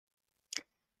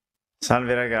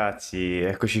Salve ragazzi,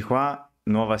 eccoci qua,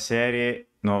 nuova serie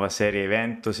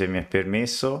evento se mi è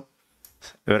permesso.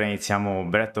 Ora iniziamo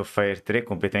Breath of Fire 3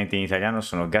 completamente in italiano,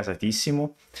 sono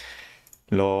gasatissimo.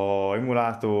 L'ho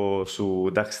emulato su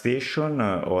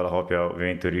DuckStation, ho la copia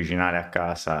ovviamente originale a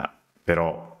casa,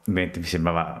 però ovviamente mi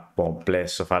sembrava un po'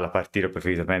 complesso farla partire, ho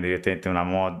preferito prendere direttamente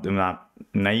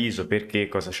una ISO perché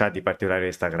cosa c'ha di particolare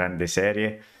questa grande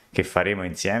serie che faremo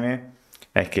insieme?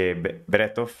 È che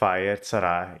Breath of Fire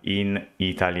sarà in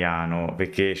italiano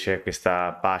perché c'è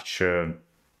questa patch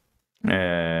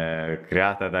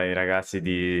creata dai ragazzi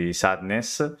di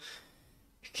Sadness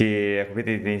che è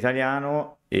completamente in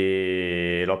italiano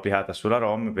e l'ho applicata sulla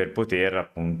ROM per poter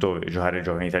appunto giocare il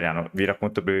gioco in italiano. Vi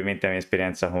racconto brevemente la mia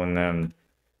esperienza con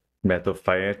Breath of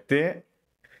Fire 3.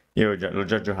 Io l'ho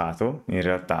già giocato in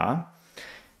realtà,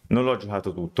 non l'ho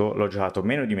giocato tutto, l'ho giocato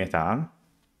meno di metà.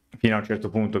 Fino a un certo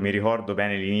punto mi ricordo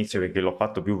bene l'inizio perché l'ho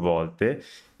fatto più volte.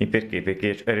 E perché?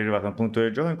 Perché ero arrivato a un punto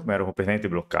del gioco in cui mi ero completamente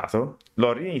bloccato.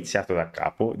 L'ho riniziato da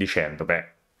capo dicendo, beh,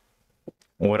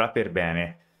 ora per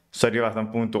bene. Sono arrivato a un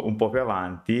punto un po' più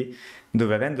avanti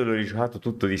dove avendolo rigiocato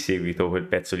tutto di seguito, quel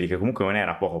pezzo lì, che comunque non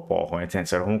era poco poco, nel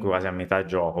senso era comunque quasi a metà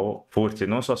gioco, forse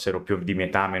non so se ero più di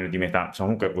metà, meno di metà,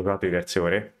 insomma comunque ho giocato diverse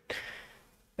ore.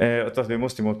 Ho trovato dei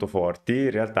mostri molto forti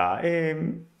in realtà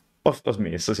e ho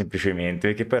smesso semplicemente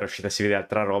perché poi era uscita si vede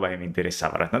altra roba che mi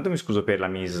interessava. Allora, tanto mi scuso per la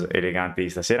mise elegante di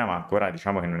stasera, ma ancora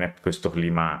diciamo che non è questo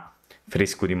clima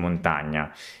fresco di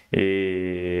montagna.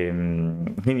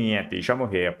 Quindi niente, diciamo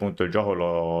che appunto il gioco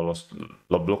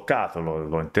l'ho bloccato,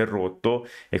 l'ho interrotto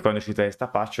e quando è uscita questa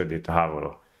patch ho detto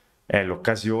cavolo, è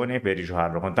l'occasione per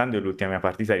rigiocarlo. Contando che l'ultima mia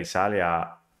partita risale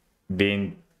a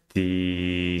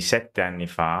 27 anni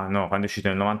fa, no, quando è uscito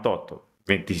nel 98,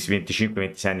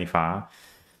 25-26 anni fa,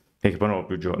 perché poi non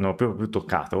l'ho non l'ho proprio più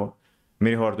toccato. Mi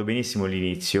ricordo benissimo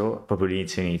l'inizio, proprio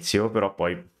l'inizio, però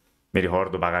poi mi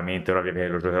ricordo vagamente, ora che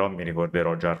lo giocherò, mi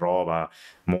ricorderò già roba,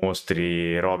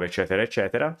 mostri, robe, eccetera,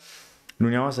 eccetera.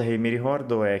 L'unica cosa che mi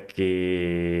ricordo è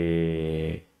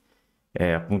che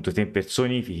appunto te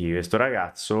impersonifichi questo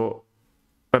ragazzo.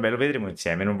 Vabbè, lo vedremo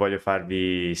insieme, non voglio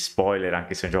farvi spoiler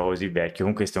anche se è un gioco così vecchio.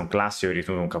 Comunque questo è un classico,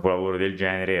 ritenuto un capolavoro del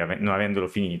genere, non avendolo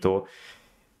finito,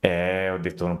 ho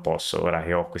detto non posso, ora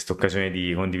che ho questa occasione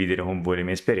di condividere con voi le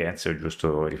mie esperienze, è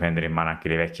giusto riprendere in mano anche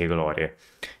le vecchie glorie.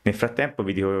 Nel frattempo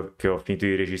vi dico che ho finito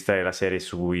di registrare la serie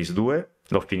su Is 2,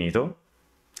 l'ho finito,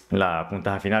 la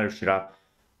puntata finale uscirà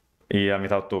a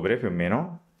metà ottobre più o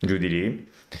meno, giù di lì.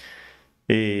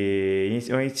 E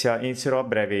inizierò a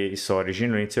breve i storici,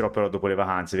 lo inizierò però dopo le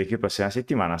vacanze, perché la prossima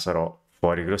settimana sarò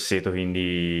fuori Grosseto,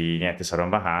 quindi niente, sarò in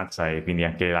vacanza e quindi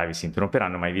anche le live si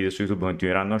interromperanno, ma i video su YouTube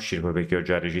continueranno a uscire proprio perché ho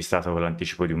già registrato con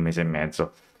l'anticipo di un mese e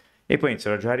mezzo. E poi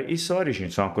inizierò a giocare i storici,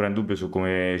 sono ancora in dubbio su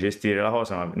come gestire la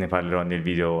cosa, ma ne parlerò nel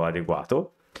video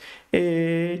adeguato.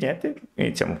 E niente,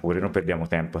 iniziamo pure, non perdiamo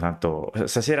tempo. Tanto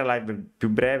stasera live più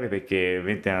breve perché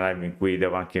ovviamente è una live in cui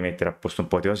devo anche mettere a posto un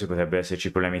po' di cose, potrebbero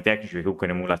esserci problemi tecnici, perché comunque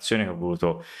è un'emulazione che ho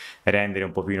voluto rendere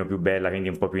un pochino più bella, quindi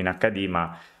un po' più in HD,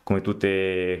 ma come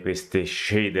tutte queste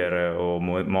shader o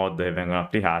mod che vengono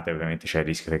applicate, ovviamente c'è il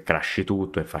rischio che crashi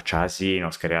tutto e faccia casino.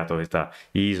 Ho scaricato questa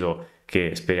ISO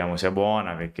che speriamo sia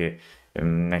buona perché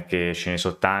non è che ce ne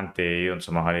sono tante, io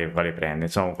insomma quale prende,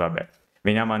 insomma vabbè.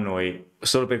 Veniamo a noi.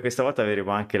 Solo per questa volta avremo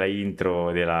anche la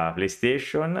intro della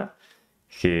PlayStation,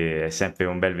 che è sempre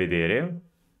un bel vedere.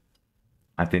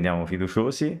 Attendiamo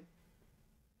fiduciosi.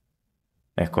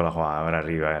 Eccola qua, ora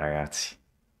arriva, ragazzi.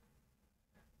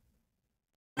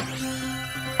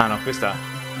 Ah no, questa.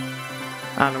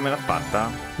 Ah, non me l'ha fatta?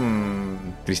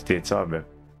 Tristezza, vabbè.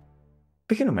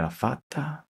 Perché non me l'ha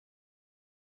fatta?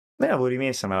 Me l'avevo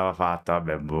rimessa, me l'aveva fatta,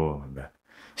 vabbè, boh, vabbè.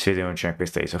 Si vede che non c'è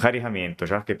questa ISO. Caricamento,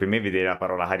 cioè che per me vedere la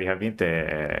parola caricamento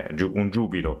è un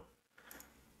giubilo.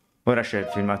 Ora c'è il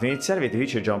filmato iniziale, vedete qui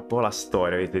c'è già un po' la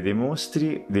storia, avete dei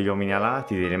mostri, degli uomini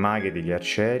alati, delle maghe, degli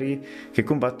arcieri che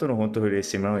combattono contro quelli che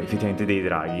sembrano effettivamente dei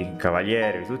draghi,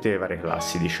 cavalieri, tutte le varie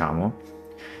classi diciamo.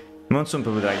 Non sono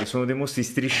proprio draghi, sono dei mostri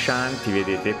striscianti,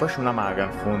 vedete, e poi c'è una maga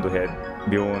in fondo che è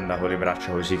bionda con le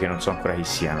braccia così che non so ancora chi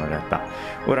siano in realtà.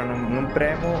 Ora non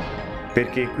premo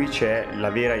perché qui c'è la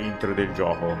vera intro del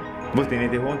gioco. Voi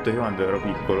tenete conto che quando ero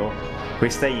piccolo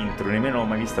questa intro nemmeno l'ho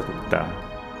mai vista tutta.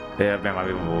 E vabbè, ma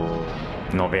avevo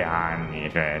 9 anni,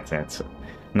 cioè, nel senso.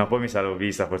 No, poi mi sarò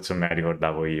vista, forse non me la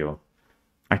ricordavo io.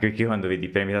 Anche perché quando vedi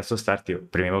premi tasto start, io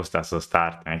premevo sto tasto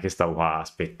start, non è che stavo qua a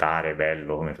aspettare,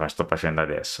 bello, come sto facendo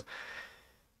adesso.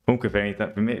 Comunque,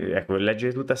 per me, ecco,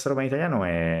 leggere tutta questa roba in italiano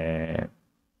è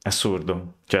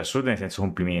assurdo. Cioè, assurdo nel senso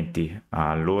complimenti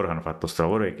a loro che hanno fatto sto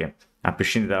lavoro perché, a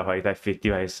prescindere dalla qualità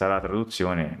effettiva che sarà la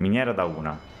traduzione, Miniera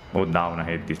Dauna, o Dauna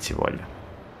che dir si voglia.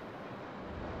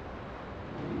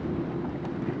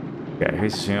 Ok,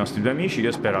 questi sono i nostri due amici.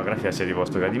 Io spero la grafica sia di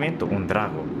vostro gradimento. Un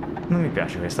drago. Non mi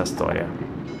piace questa storia.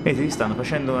 Vedi, gli stanno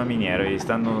facendo una miniera, gli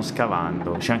stanno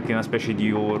scavando. C'è anche una specie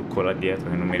di orco là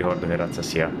dietro che non mi ricordo che razza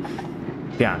sia.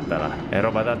 Piantala, è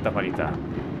roba d'alta qualità.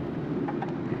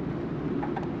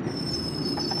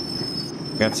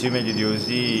 Ragazzi, io meglio di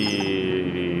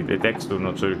così le texture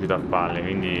non sono riuscito a farle,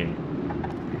 quindi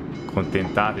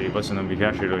contentatevi, poi se non vi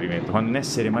piace lo rimetto. Quando un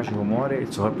essere magico muore,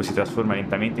 il suo corpo si trasforma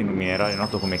lentamente in un minerale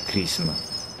noto come crisma.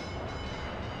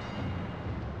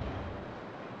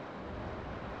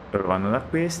 Loro vanno da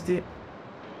questi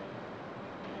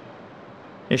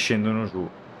e scendono giù.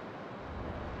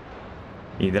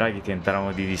 I draghi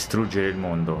tenteranno di distruggere il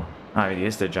mondo. Ah, vedi,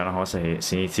 questa è già una cosa che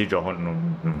se inizi il gioco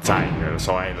non sai, lo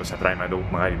so, lo saprai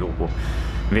magari dopo.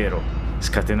 Vero,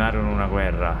 scatenarono una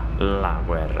guerra, la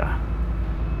guerra.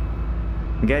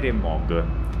 Gary e Mog.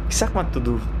 Chissà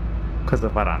cosa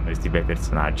faranno questi bei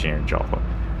personaggi nel gioco.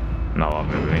 No,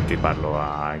 vabbè, ovviamente parlo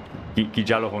a chi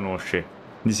già lo conosce.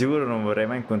 Di sicuro non vorrei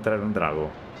mai incontrare un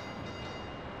drago.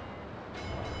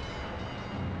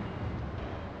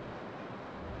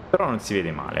 Però non si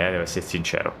vede male, devo essere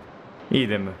sincero.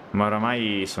 Idem, ma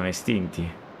oramai sono estinti.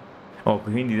 Oh,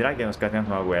 quindi i draghi hanno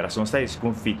scatenato una guerra. Sono stati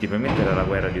sconfitti per mettere la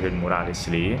guerra di quel Murales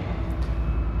lì.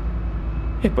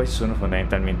 E poi si sono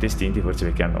fondamentalmente estinti, forse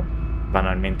perché hanno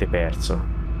banalmente perso.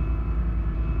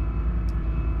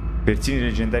 Persino i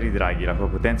leggendari draghi, la cui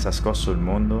potenza ha scosso il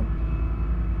mondo,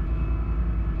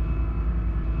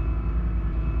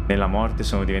 nella morte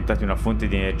sono diventati una fonte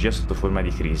di energia sotto forma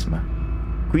di crisma.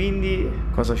 Quindi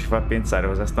cosa ci fa pensare?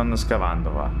 Cosa stanno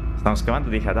scavando qua? Stanno scavando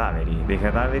dei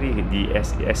cadaveri di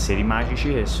esseri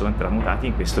magici che sono tramutati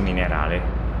in questo minerale.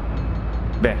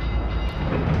 Beh,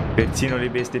 persino le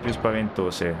bestie più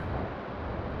spaventose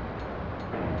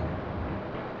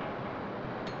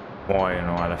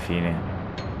muoiono alla fine,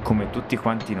 come tutti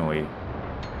quanti noi.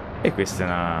 E questa è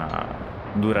una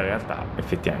dura realtà,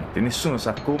 effettivamente. Nessuno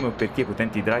sa come o perché i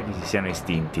potenti draghi si siano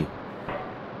estinti.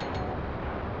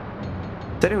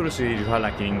 Sarei curioso di giocarla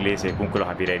anche in inglese, comunque lo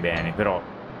capirei bene, però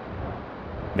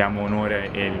diamo onore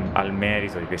al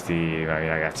merito di questi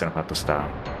ragazzi, hanno fatto sta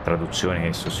traduzione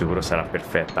che sono sicuro sarà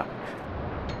perfetta.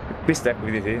 Questo, ecco,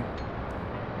 vedete?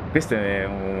 Questo è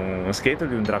uno scheletro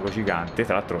di un drago gigante,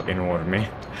 tra l'altro enorme.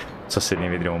 Non so se ne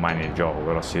vedremo mai nel gioco,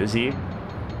 però sì così.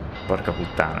 Porca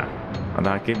puttana.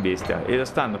 Madonna che bestia. E lo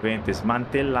stanno praticamente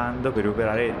smantellando per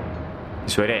recuperare i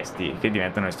suoi resti, che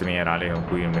diventano questo minerale con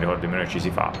cui non mi ricordo nemmeno che ci si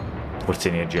fa. Forse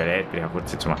energia elettrica,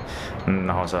 forse insomma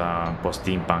una cosa un po'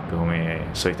 steampunk come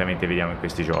solitamente vediamo in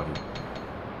questi giochi.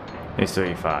 Questo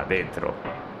che fa dentro.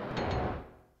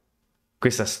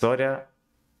 Questa storia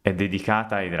è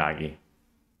dedicata ai draghi.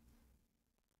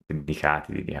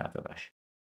 Dedicata, dai.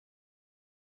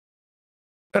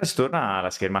 Ora si torna alla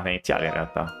schermata iniziale in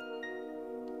realtà.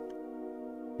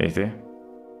 Vedete?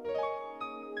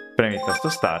 Premi il tasto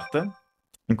start.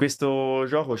 In questo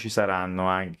gioco ci saranno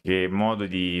anche modi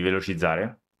di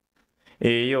velocizzare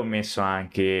e io ho messo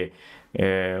anche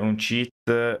un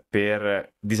cheat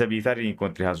per disabilitare gli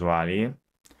incontri casuali,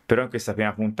 però in questa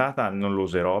prima puntata non lo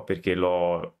userò perché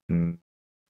l'ho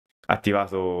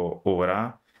attivato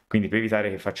ora, quindi per evitare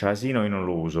che faccia casino io non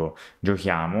lo uso.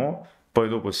 Giochiamo, poi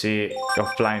dopo se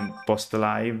offline post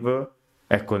live,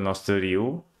 ecco il nostro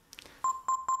Ryu,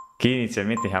 che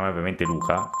inizialmente chiama ovviamente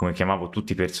Luca, come chiamavo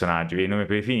tutti i personaggi, il nome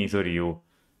predefinito Ryu.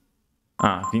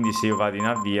 Ah, quindi se io vado in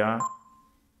avvia,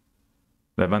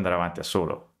 dovrebbe andare avanti a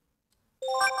solo.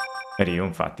 Ryu,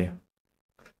 infatti.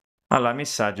 Allora,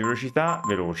 messaggi, velocità,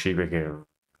 veloci, perché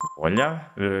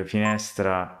voglia.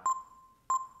 Finestra.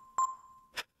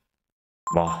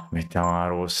 Boh, mettiamo una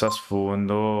rossa a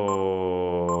sfondo.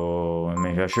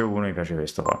 Mi piace uno, mi piace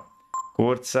questo qua.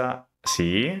 Corsa,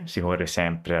 sì, si corre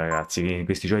sempre, ragazzi. In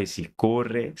questi giochi si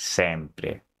corre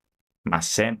sempre. Ma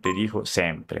sempre, dico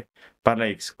sempre.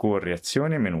 Parla X, corri,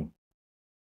 azione, menu.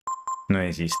 Non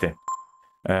esiste.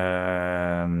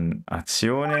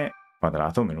 Azione,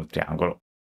 quadrato, menu, triangolo.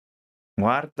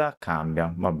 Guarda,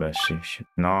 cambia. Vabbè, sì, sì.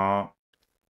 No,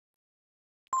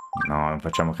 no, non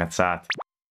facciamo cazzate.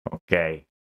 Ok. Vediamo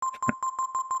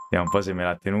un po' se me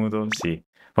l'ha tenuto. Sì.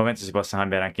 Poi penso si possa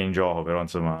cambiare anche in gioco, però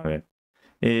insomma, vabbè.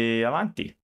 E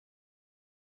avanti.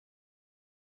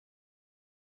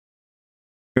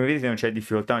 Come vedete non c'è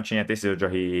difficoltà, non c'è niente se lo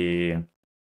giochi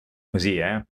così,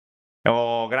 eh.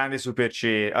 Ho grande super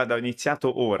C. Ho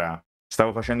iniziato ora.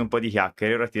 Stavo facendo un po' di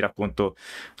chiacchiere, ora ti racconto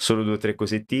solo 2 o 3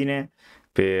 cosettine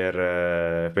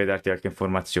per darti qualche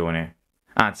informazione.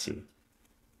 Anzi,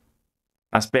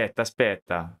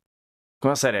 aspetta.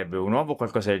 Cosa sarebbe? Un uovo o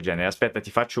qualcosa del genere? Aspetta,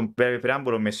 ti faccio un breve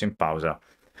preambolo, ho messo in pausa.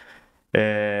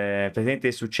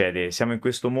 Praticamente succede, siamo in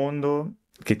questo mondo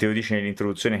che te lo dice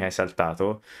nell'introduzione che hai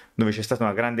saltato, dove c'è stata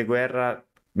una grande guerra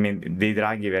dei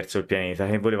draghi verso il pianeta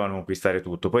che volevano conquistare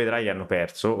tutto. Poi i draghi hanno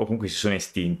perso, o comunque si sono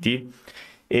estinti,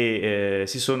 e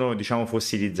si sono, diciamo,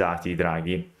 fossilizzati i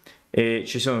draghi. E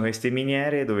ci sono queste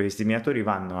miniere dove questi minatori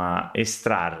vanno a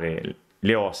estrarre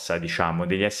le ossa, diciamo,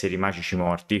 degli esseri magici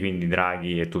morti, quindi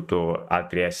draghi e tutto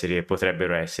altri esseri che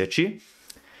potrebbero esserci.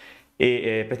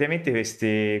 E praticamente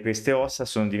queste ossa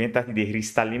sono diventati dei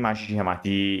cristalli magici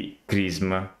chiamati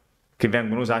crism, che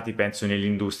vengono usati, penso,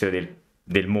 nell'industria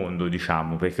del mondo,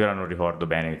 diciamo, perché ora non ricordo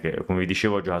bene, che, come vi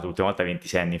dicevo, ho giocato l'ultima volta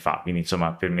 26 anni fa, quindi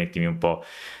insomma permettimi un po'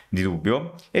 di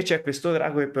dubbio. E c'è questo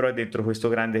drago che però è dentro questo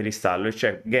grande cristallo, e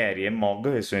c'è Gary e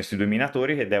Mog, che sono questi due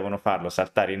minatori, che devono farlo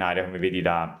saltare in aria, come vedi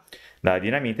dalla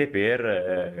dinamite,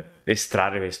 per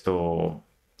estrarre questo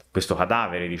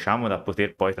cadavere, diciamo, da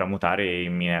poter poi tramutare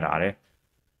in minerale.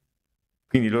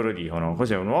 Quindi loro dicono,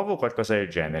 cos'è un uovo o qualcosa del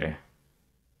genere?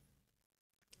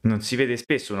 Non si vede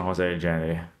spesso una cosa del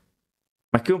genere.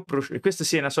 Ma che questo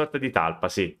sia una sorta di talpa,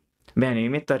 sì. Bene, mi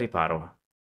metto a riparo.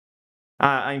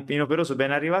 Ah, inoperoso,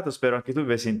 ben arrivato. Spero anche tu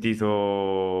abbia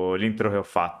sentito l'intro che ho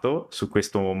fatto su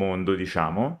questo mondo,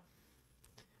 diciamo.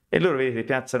 E loro, vedete,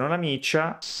 piazzano la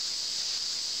miccia.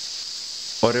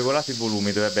 Ho regolato il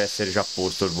volume, dovrebbe essere già a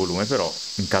posto il volume, però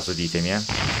in caso ditemi,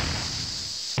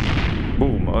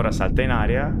 Boom, ora salta in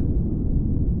aria.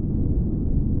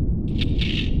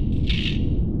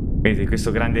 Vedete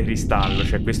questo grande cristallo,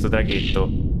 c'è questo draghetto.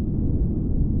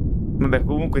 Vabbè,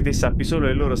 comunque te sappi solo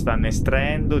che loro stanno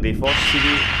estraendo dei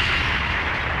fossili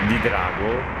di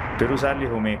drago per usarli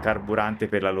come carburante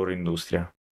per la loro industria.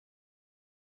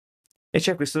 E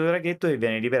c'è questo draghetto che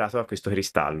viene liberato da questo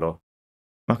cristallo.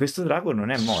 Ma questo drago non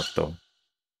è morto.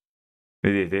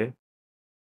 Vedete?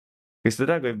 Questo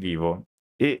drago è vivo.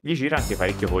 E gli gira anche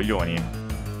parecchio coglioni.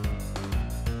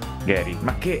 Gary,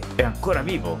 ma che è ancora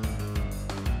vivo?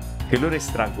 Che loro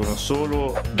estraggono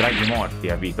solo draghi morti,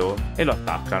 capito? E lo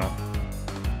attaccano.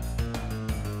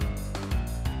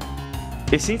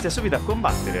 E si inizia subito a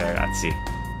combattere, ragazzi.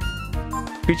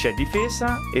 Qui c'è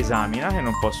difesa, esamina, che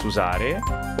non posso usare,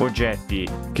 oggetti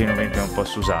che non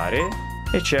posso usare,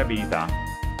 e c'è abilità.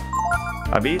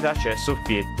 Abilità c'è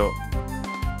soffietto,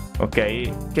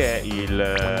 ok? Che è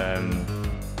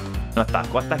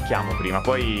l'attacco. Attacchiamo prima,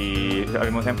 poi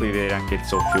avremo tempo di vedere anche il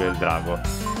soffio del drago.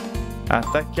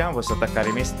 Attacchiamo, posso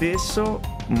attaccare me stesso,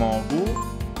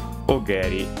 Mogu o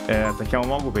Gary. Attacchiamo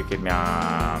Mogu perché mi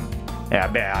ha...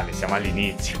 vabbè, Ale, siamo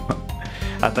all'inizio.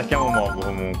 Attacchiamo Mogu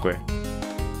comunque.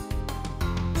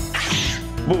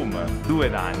 Boom, 2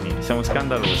 danni, siamo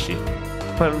scandalosi.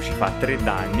 Poi lui ci fa 3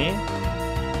 danni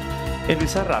e lui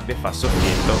si arrabbia e fa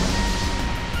soffietto.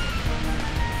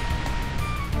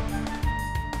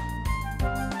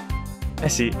 Eh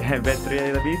sì, bel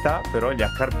 3 di abilità, però li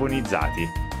ha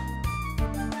carbonizzati.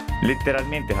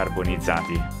 Letteralmente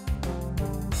carbonizzati.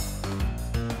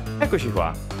 Eccoci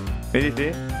qua,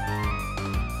 vedete?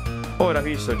 Ora ho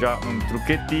visto già un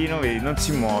trucchettino, vedi, non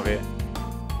si muove.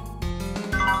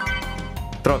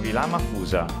 Trovi lama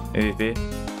fusa, vedete?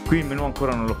 Qui il menu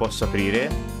ancora non lo posso aprire.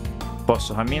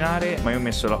 Posso camminare, ma io ho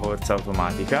messo la corsa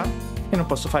automatica e non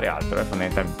posso fare altro,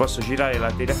 fondamentalmente. Posso girare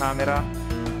la telecamera,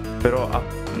 però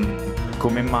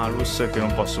come malus che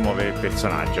non posso muovere il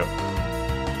personaggio.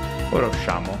 Ora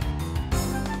usciamo.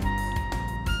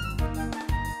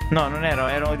 No, non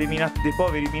erano dei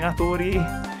poveri minatori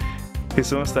che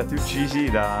sono stati uccisi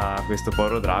da questo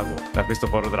povero drago.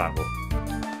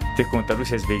 Te conta, lui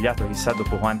si è svegliato chissà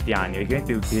dopo quanti anni,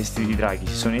 perché tutti questi draghi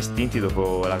si sono estinti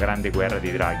dopo la grande guerra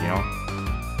dei draghi, no?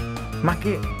 Ma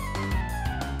che...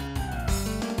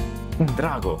 Un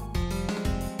drago!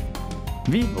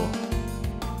 Vivo!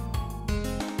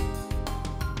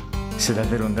 Sei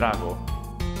davvero un drago?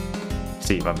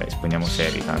 Sì, vabbè, sponiamo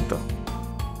seri tanto.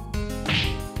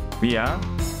 Via?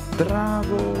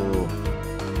 Drago!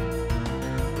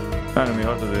 Ah, non mi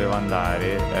ricordo dove devo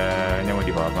andare. Andiamo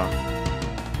di qua, va.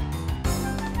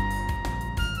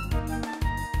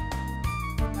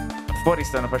 Fuori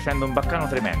stanno facendo un baccano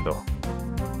tremendo.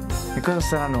 Che cosa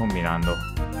staranno combinando?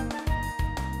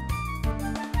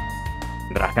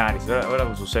 Dracaris, ora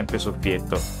uso sempre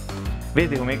soffietto.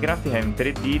 Vedi come grafica è in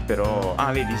 3D, però...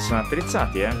 Ah, vedi, sono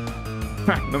attrezzati,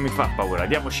 non mi fa paura,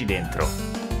 diamoci dentro.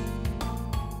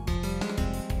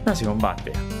 Ah, si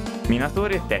combatte.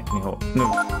 Minatore tecnico.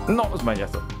 No, ho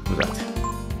sbagliato, scusate.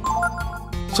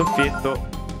 Soffietto.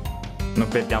 Non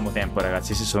perdiamo tempo,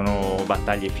 ragazzi, se sono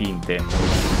battaglie finte.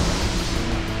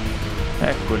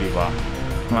 Eccoli qua.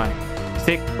 Vai.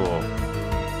 Secco.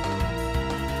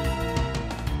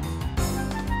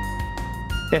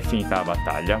 E è finita la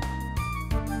battaglia.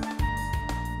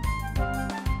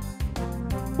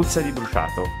 Puzza di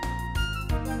bruciato.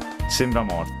 Sembra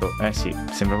morto. Eh sì,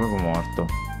 sembra proprio morto.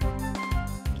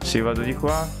 Se io vado di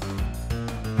qua...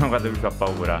 Non vado più, ho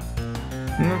paura.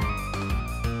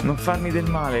 Non farmi del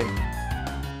male.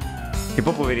 Che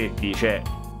poi poveretti, cioè...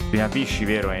 Li capisci,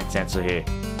 vero? Nel senso che...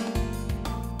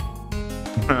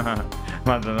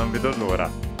 Guarda, non vedo l'ora.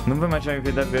 Non vuoi mangiarmi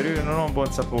per davvero? Io non ho un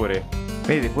buon sapore.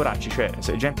 Vedete, poracci, cioè,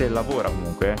 se gente che lavora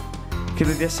comunque,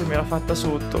 credo di essermela fatta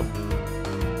sotto.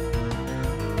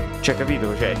 Cioè,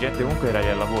 capito? Cioè, gente comunque era lì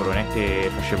al lavoro, non è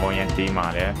che facevo niente di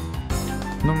male, eh.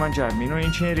 Non mangiarmi, non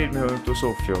incenerirmi con il tuo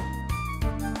soffio.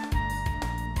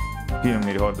 Qui non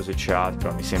mi ricordo se c'è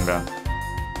altro, mi sembra...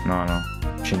 No,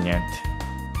 c'è niente.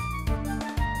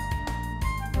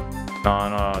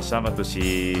 No, sabato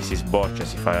si sboccia,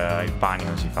 si fa il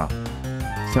panico, si fa.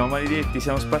 Siamo maledetti,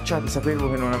 siamo spacciati, sapevo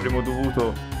che non avremmo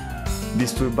dovuto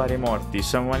disturbare i morti.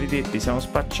 Siamo maledetti, siamo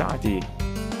spacciati.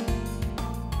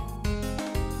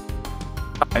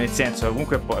 Nel senso,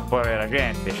 comunque poi era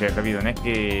gente, cioè, capito? Non è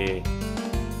che...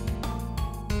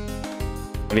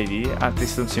 Vedi? Altri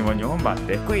stronzi vogliono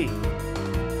combattere. Qui!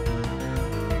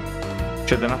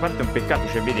 Cioè, da una parte è un peccato,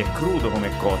 cioè, vedi, è crudo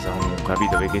come cosa comunque,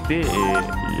 capito? Perché te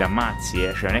li ammazzi,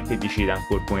 cioè, non è che dici da un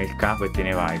colpo nel capo e te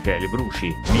ne vai, cioè, le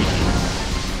bruci,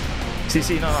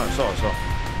 Sì, no, lo so.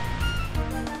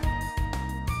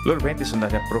 Loro praticamente sono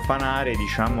andati a profanare,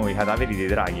 diciamo, i cadaveri dei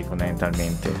draghi,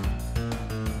 fondamentalmente.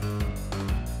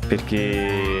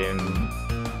 Perché...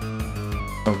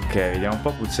 Ok, vediamo un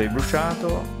po', puzza di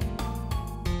bruciato.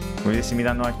 Vedete se mi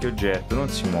danno qualche oggetto, non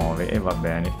si muove, e va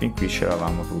bene, fin qui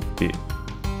c'eravamo tutti.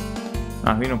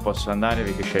 Ah, qui non posso andare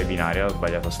perché c'è il binario, ho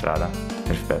sbagliato strada.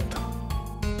 Perfetto.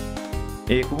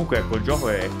 E comunque ecco, il gioco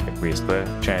è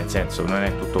questo, cioè nel senso non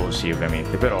è tutto così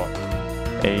ovviamente, però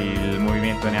è il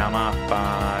movimento nella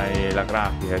mappa e la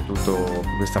grafica è tutto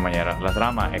in questa maniera. La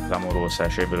trama è clamorosa,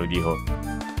 cioè ve lo dico.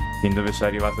 Fin dove sono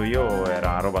arrivato io era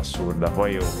una roba assurda.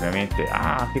 Poi ovviamente...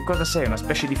 Ah, che cosa sei? Una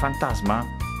specie di fantasma?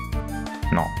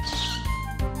 No.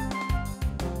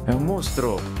 È un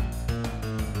mostro!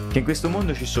 Che in questo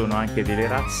mondo ci sono anche delle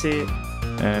razze,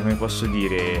 come posso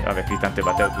dire, vabbè, qui tante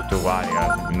battaglie tutte uguali,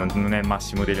 non è il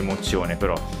massimo dell'emozione,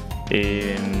 però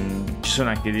ci sono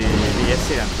anche degli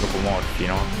esseri antropomorfi,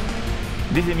 no?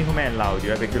 Ditemi com'è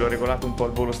l'audio, perché l'ho regolato un po'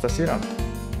 al volo stasera,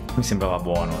 mi sembrava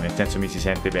buono, nel senso mi si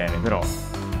sente bene, però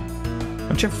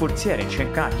non c'è forziere, non c'è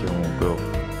un cacchio comunque, oh.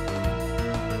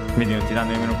 Vedi, non ti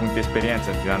danno nemmeno punti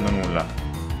esperienza, non ti danno nulla.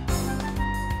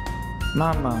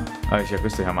 Mamma, vabbè, cioè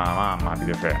questo si chiama mamma,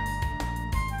 capito, cioè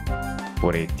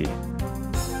poretti.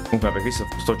 Comunque per questo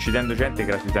sto uccidendo gente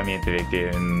gratuitamente perché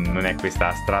non è questa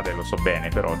la strada e lo so bene,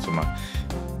 però insomma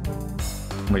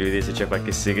voglio vedere se c'è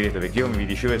qualche segreto, perché io mi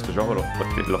dicevo questo gioco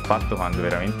l'ho fatto quando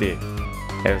veramente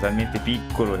ero talmente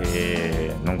piccolo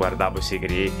che non guardavo i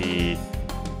segreti,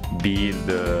 build,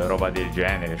 roba del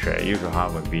genere, cioè io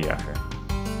giocavo e via, cioè.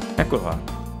 Eccolo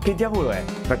qua. Che diavolo è?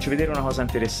 Faccio vedere una cosa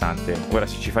interessante. Ora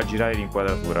si ci fa girare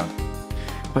l'inquadratura.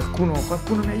 Qualcuno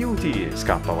mi aiuti!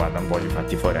 Scappa, guarda, non voglio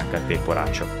farti fuori anche a te,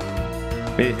 poraccio.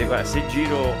 Vedete, guarda, se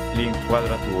giro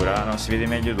l'inquadratura, no, si vede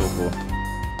meglio dopo.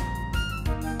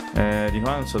 Di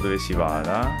qua non so dove si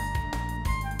vada.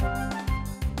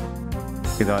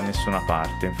 Che da nessuna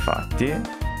parte,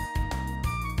 infatti.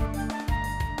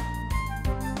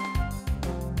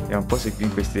 Vediamo un po' se qui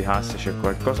in queste casse c'è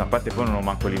qualcosa. A parte poi non ho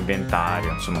manco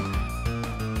l'inventario, insomma.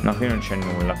 No, qui non c'è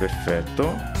nulla,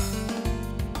 perfetto.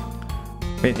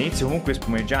 Vedete, inizio comunque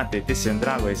spumeggiante e te sei un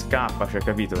drago e scappa, cioè,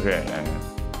 capito? Cioè,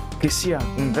 che sia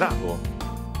un drago.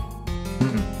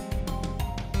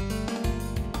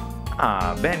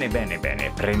 Ah, bene,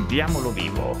 prendiamolo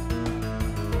vivo.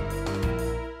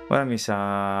 Ora mi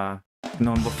sa...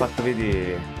 Non l'ho fatto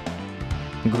vedere.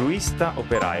 Gruista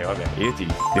operaio, vabbè, io ti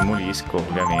demolisco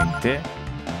ovviamente.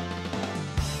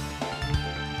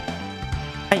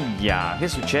 Aia, che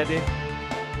succede?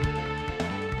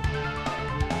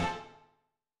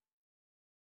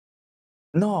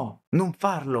 No, non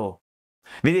farlo!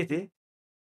 Vedete?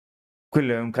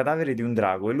 Quello è un cadavere di un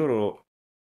drago e loro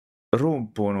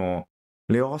rompono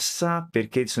le ossa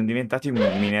perché sono diventati un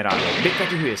minerale.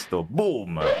 Beccati questo,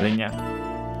 boom! Legna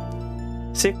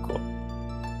secco.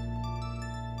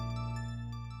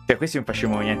 Cioè, questi non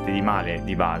facevano niente di male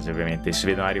di base, ovviamente. Si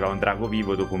vedono arrivare un drago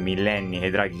vivo dopo millenni che i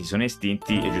draghi si sono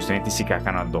estinti e giustamente si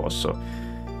cacano addosso.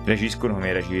 Reagiscono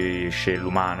come reagisce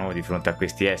l'umano di fronte a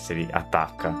questi esseri,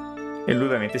 attacca. E lui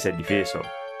ovviamente si è difeso.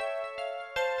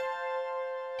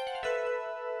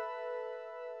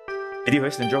 E dico,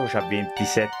 questo è un gioco che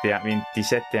ha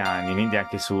 27 anni, quindi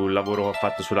anche sul lavoro che ho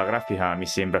fatto sulla grafica mi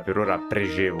sembra per ora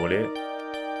pregevole.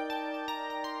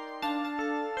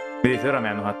 Vedete, ora mi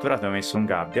hanno catturato e mi ho messo in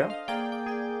gabbia.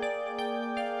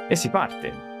 E si parte.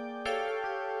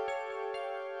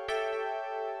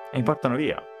 E mi portano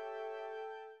via.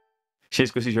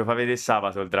 Cesco si ce lo fa vedere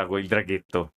sabato il drago, il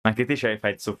draghetto. Anche te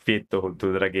fai il soffietto col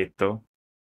tuo draghetto?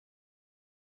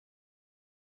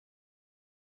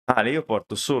 Ale, io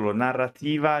porto solo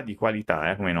narrativa di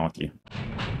qualità, come noti.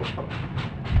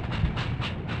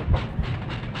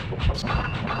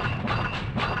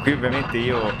 Qui ovviamente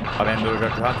io, avendolo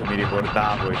già giocato, mi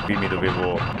ricordavo e qui mi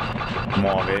dovevo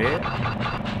muovere,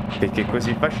 perché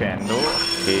così facendo,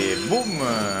 e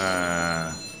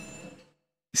boom!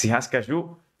 Si casca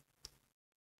giù.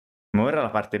 Ma ora la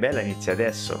parte bella inizia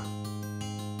adesso.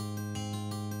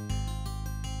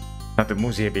 Tanto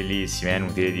musiche bellissime,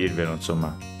 inutile dirvelo,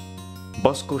 insomma.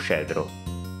 Bosco cedro.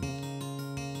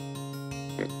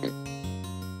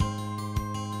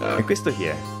 E questo chi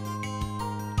è?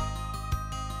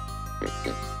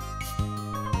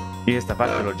 Io questa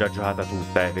parte l'ho già giocata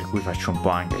tutta, per cui faccio un po'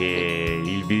 anche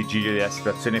il vigilio della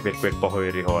situazione per quel poco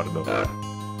che ricordo.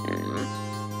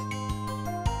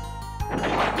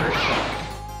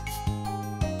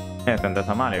 Ti è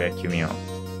andata male, vecchio mio.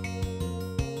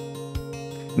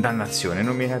 Dannazione,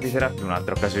 non mi capiterà più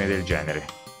un'altra occasione del genere.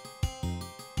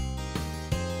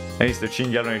 Hai visto il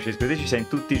cinghialone Cesco? Te ci sei in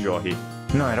tutti i giochi.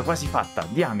 No, era quasi fatta.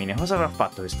 Diamine, cosa avrà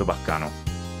fatto questo baccano?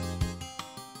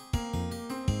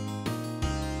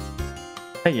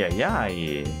 Ai ai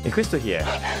ai. E questo chi è?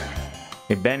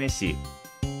 Ebbene sì.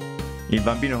 Il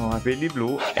bambino con capelli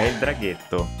blu è il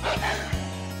draghetto.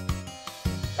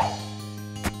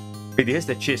 Vedi,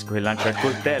 questo è Cesco che lancia il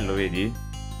coltello, vedi?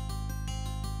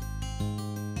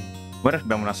 Ora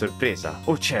abbiamo una sorpresa.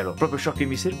 Oh cielo, proprio ciò che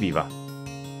mi serviva.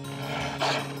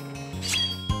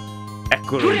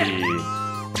 Eccolo lì.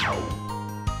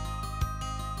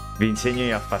 Vi insegno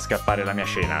io a far scappare la mia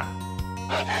cena.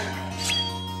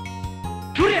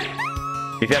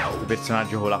 Mi piace questo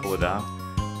personaggio con la coda?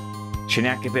 Ce n'è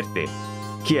anche per te.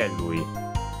 Chi è lui?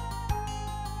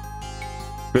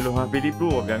 Quello con capelli blu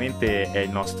ovviamente è il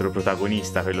nostro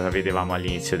protagonista, quello che vedevamo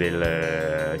all'inizio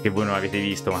del... che voi non avete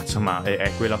visto, ma insomma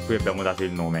è quello a cui abbiamo dato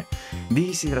il nome. Di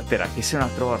chi si tratterà? Che sei un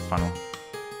altro orfano?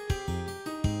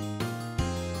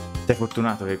 Sei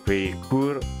fortunato che quei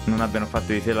Kur non abbiano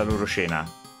fatto di te la loro cena.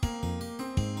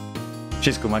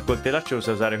 Cesco, ma il coltellaccio lo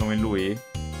sai usare come lui?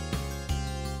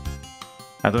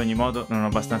 Ad ogni modo non ho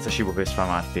abbastanza cibo per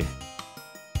sfamarti.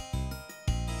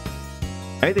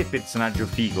 Avete il personaggio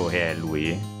figo che è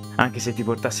lui? Anche se ti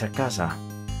portassi a casa?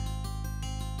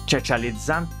 Cioè c'ha le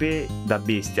zampe da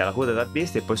bestia, la coda da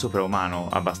bestia e poi sopra umano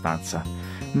abbastanza.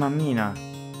 Mammina.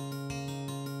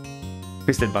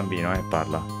 Questo è il bambino,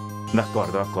 parla.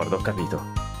 D'accordo, ho capito.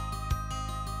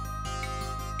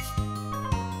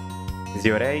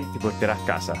 Zio Ray ti porterà a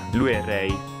casa. Lui è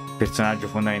Ray, personaggio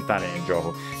fondamentale nel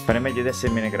gioco. Farei meglio di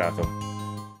essermene grato.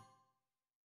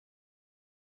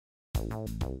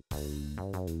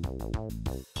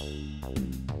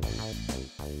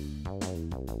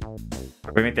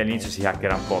 Ovviamente all'inizio si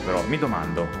hackera un po', però mi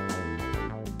domando,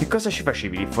 che cosa ci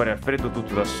facevi lì fuori al freddo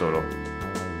tutto da solo?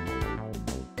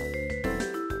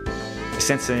 E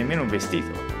senza nemmeno un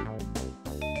vestito.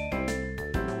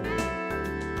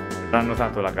 L'ha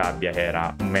notato la gabbia che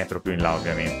era un metro più in là,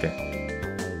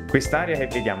 ovviamente. Quest'area che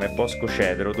vediamo è Bosco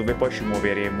Cedro, dove poi ci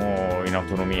muoveremo in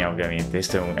autonomia, ovviamente.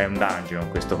 Questo è un dungeon,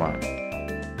 questo qua,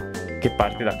 che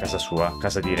parte da casa sua,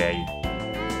 casa di Ray.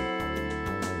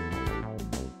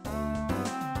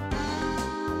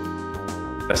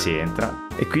 Si entra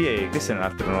e qui questo è un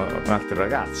altro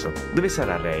ragazzo. Dove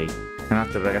sarà Ray? È un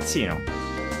altro ragazzino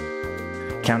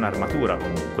che ha un'armatura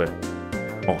comunque.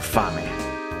 Ho fame.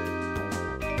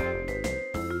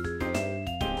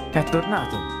 È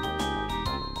tornato.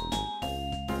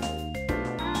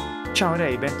 Ciao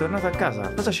Ray, bentornato a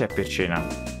casa. Cosa c'è per cena?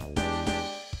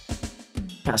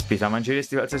 Caspita,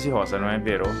 mangeresti qualsiasi cosa, non è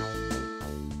vero?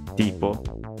 Teepo?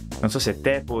 Non so se è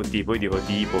Teepo o Teepo, io dico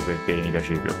Teepo perché mi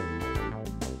piace più.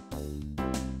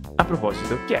 A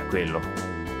proposito, chi è quello?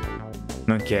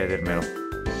 Non chiedermelo.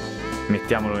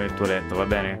 Mettiamolo nel tuo letto, va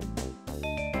bene?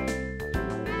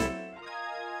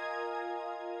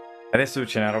 Adesso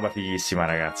c'è una roba fighissima,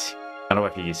 ragazzi. Una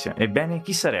roba fighissima. Ebbene,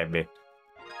 chi sarebbe?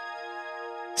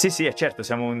 Sì, è certo,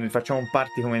 facciamo un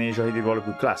party come nei giochi di ruolo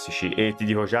più classici. E ti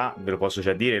dico già, ve lo posso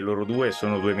già dire, loro due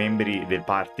sono due membri del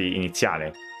party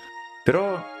iniziale.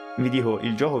 Però... vi dico,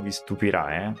 il gioco vi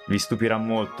stupirà, vi stupirà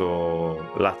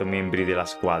molto lato membri della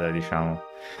squadra, diciamo.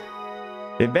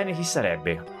 Ebbene, chi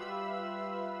sarebbe?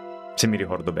 Se mi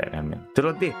ricordo bene, almeno. Te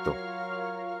l'ho detto.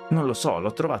 Non lo so,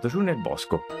 l'ho trovato giù nel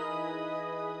bosco.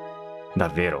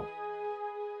 Davvero?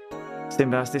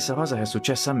 Sembra la stessa cosa che è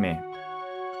successa a me.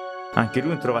 Anche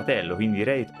lui è un trovatello, quindi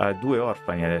direi ha 2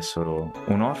 orfani adesso.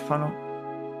 Un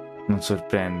orfano? Non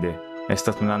sorprende. È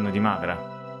stato un anno di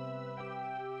magra.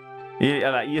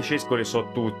 Allora, io Cesco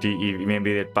so tutti i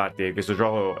membri del party di questo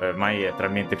gioco, ormai è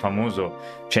talmente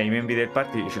famoso, cioè i membri del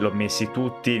party ce l'ho messi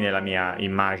tutti nella mia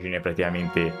immagine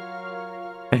praticamente.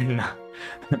 No.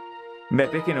 Beh,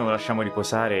 perché non lo lasciamo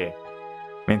riposare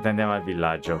mentre andiamo al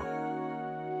villaggio?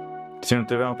 Se non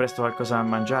troviamo presto qualcosa da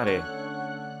mangiare,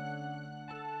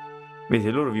 vedete,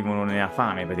 loro vivono nella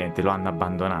fame, praticamente lo hanno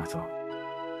abbandonato,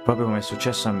 proprio come è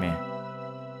successo a me.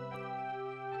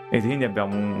 E quindi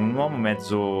abbiamo un uomo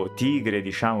mezzo tigre,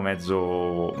 diciamo,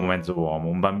 mezzo uomo,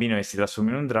 un bambino che si trasforma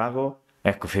in un drago.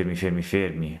 Ecco, fermi, fermi,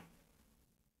 fermi.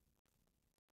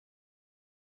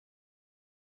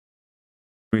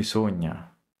 Lui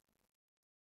sogna.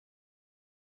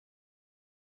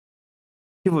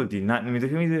 Che vuol dire? Che mi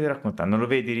dovete raccontare? Non lo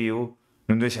vedi, Ryu?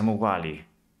 Noi due siamo uguali.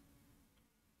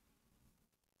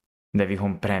 Devi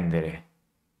comprendere.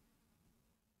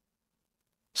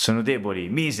 Sono deboli,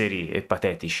 miseri e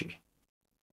patetici.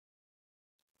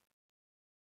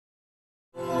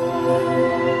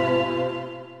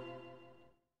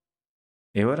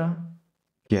 E ora?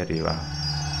 Chi arriva?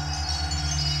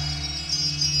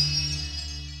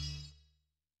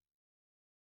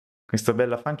 Questa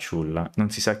bella fanciulla, non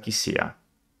si sa chi sia.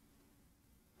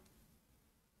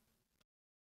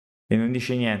 E non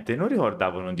dice niente. Non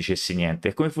ricordavo non dicessi niente.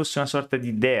 È come fosse una sorta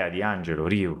di dea, di angelo,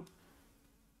 Ryu.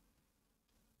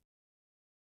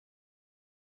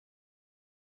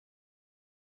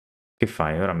 Che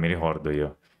fai? Ora mi ricordo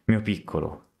io. Mio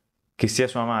piccolo. Che sia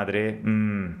sua madre?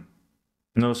 Non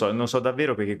lo so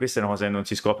davvero perché questa è una cosa che non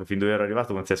si scopre fin dove ero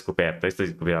arrivato, non si è scoperta. Questo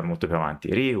si scoprirà molto più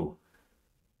avanti. Ryu.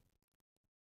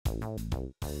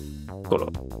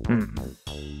 Eccolo.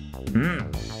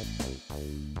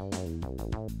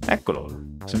 Eccolo.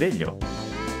 Sveglio.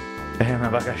 È una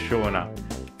vacasciona.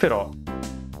 Però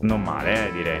non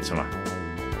male, direi, insomma.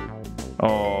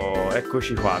 Oh,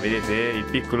 eccoci qua, vedete il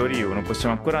piccolo Ryu, non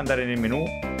possiamo ancora andare nel menu,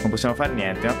 non possiamo fare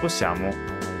niente, ma possiamo...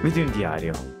 Vedi un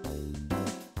diario.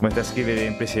 Vuoi scrivere le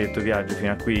imprese del tuo viaggio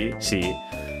fino a qui? Sì.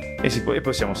 E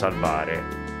possiamo salvare.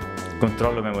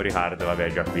 Controllo memory card,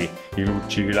 vabbè, già qui. I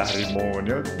lucci, i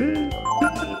lacrimoni, oddio.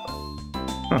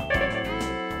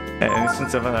 Nessun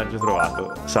salvataggio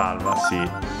trovato. Salva, sì.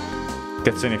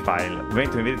 Creazione file.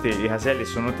 Ovviamente, come vedete, le caselle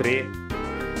sono 3.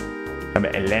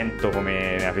 Vabbè, è lento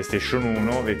come nella PlayStation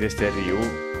 1, vedete questo è Ryu.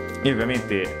 Io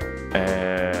ovviamente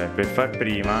per far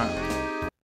prima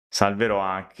salverò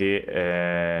anche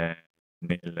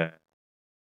nel...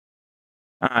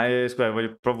 Ah, scusa,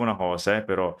 provo una cosa,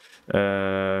 però.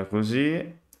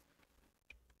 Così...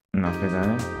 No,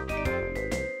 aspetta,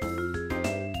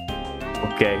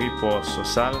 Ok, qui posso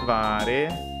salvare.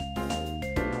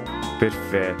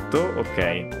 Perfetto,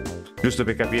 ok. Giusto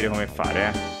per capire come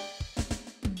fare,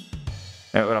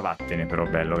 ora vattene però,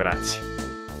 bello, grazie.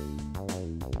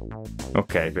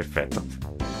 Ok, perfetto.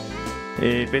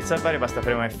 E per salvare basta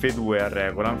premere F2 a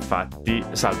regola, infatti,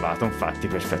 salvato, infatti,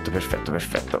 perfetto, perfetto,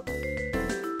 perfetto.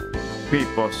 Qui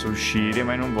posso uscire,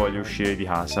 ma non voglio uscire di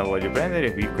casa, voglio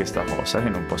prendere qui questa cosa che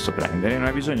non posso prendere, non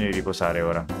hai bisogno di riposare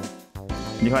ora.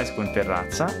 Di qua esco in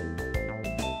terrazza,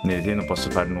 vedete, non posso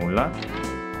fare nulla.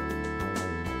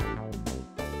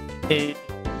 E...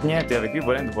 niente, vabbè, qui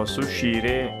volendo posso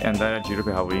uscire e andare a giro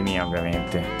per cavoli miei,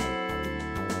 ovviamente.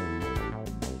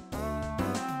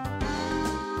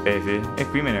 Vedete? E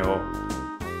qui me ne ho.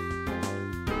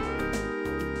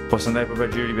 Posso andare proprio a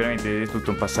giro liberamente, è tutto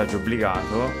un passaggio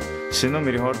obbligato. Se non mi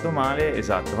ricordo male,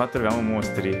 esatto, qua troviamo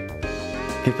mostri.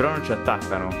 Che però non ci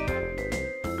attaccano.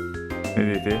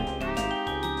 Vedete?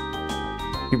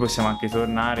 Qui possiamo anche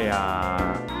tornare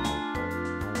a...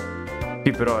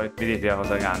 Qui però vedete la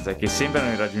cosa ganza è che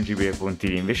sembrano irraggiungibili i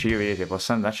puntini, invece io vedete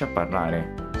posso andarci a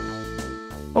parlare.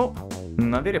 Oh,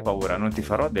 non avere paura, non ti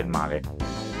farò del male.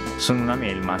 Sono una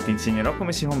melma, ti insegnerò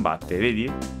come si combatte,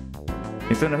 vedi?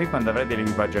 E torno qui quando avrai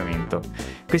dell'equipaggiamento.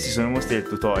 Questi sono i mostri del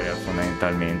tutorial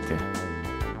fondamentalmente.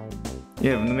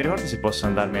 Io non mi ricordo se posso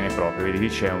andarmene proprio, vedi qui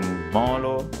c'è un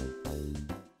molo.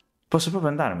 Posso proprio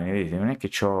andarmene, vedete? Non è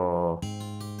che ho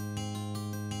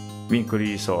vincoli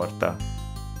di sorta.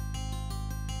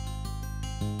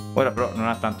 Ora però non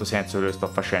ha tanto senso quello che sto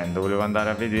facendo, volevo andare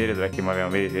a vedere dov'è che mi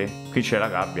avevano, vedete? Qui c'è la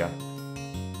gabbia.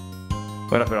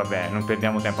 Ora però vabbè, non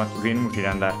perdiamo tempo, qui è inutile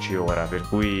andarci ora, per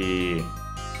cui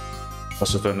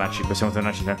possiamo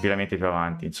tornarci tranquillamente più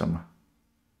avanti, insomma.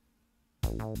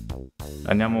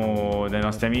 Andiamo dai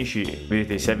nostri amici,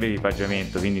 vedete, serve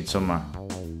l'equipaggiamento, quindi insomma...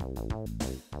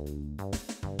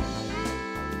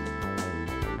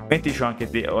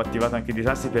 Ho attivato anche dei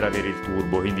tasti per avere il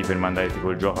turbo, quindi per mandare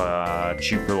tipo il gioco a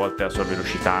 5 volte la sua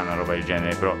velocità, una roba del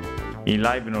genere, però in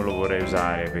live non lo vorrei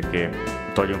usare perché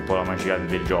toglie un po' la magia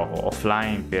del gioco.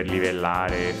 Offline per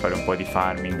livellare, fare un po' di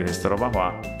farming, questa roba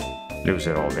qua, le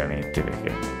userò ovviamente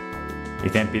perché i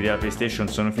tempi della PlayStation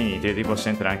sono finiti e ti posso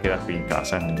entrare anche da qui in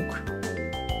casa comunque.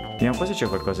 Vediamo un po' se c'è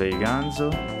qualcosa di ganzo.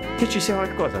 Che ci sia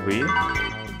qualcosa qui?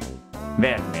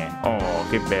 Verme, oh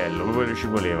che bello, proprio che ci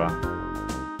voleva.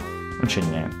 Non c'è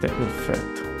niente,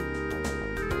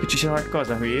 perfetto. Che ci sia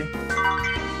qualcosa qui?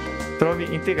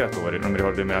 Trovi integratore, non mi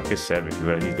ricordo nemmeno a che serve,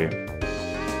 figurati di te.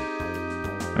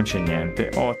 Non c'è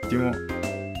niente, ottimo.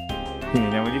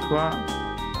 Quindi andiamo di qua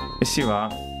e si va.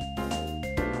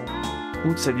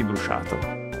 Puzza di bruciato.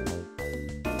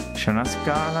 C'è una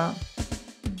scala.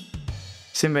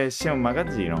 Sembra che sia un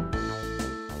magazzino.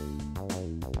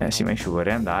 Sì, ma io ci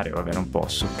vorrei andare, vabbè non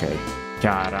posso, ok.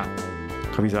 Chiara.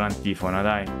 Capito l'antifona,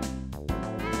 dai.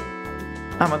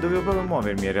 Ah, ma dovevo proprio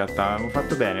muovermi in realtà, avevo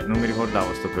fatto bene, non mi ricordavo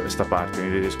questa parte, mi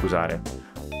dovete scusare.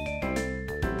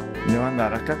 Devo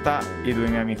andare a accattare i due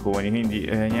miei amiconi, quindi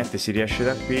niente, si riesce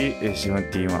da qui e si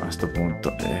continua a sto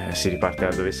punto, si riparte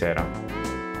da dove si era.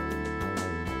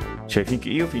 Cioè,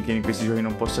 finché in questi giochi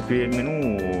non posso aprire il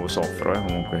menu, soffro,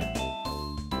 comunque.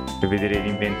 Per vedere gli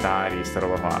inventari, sta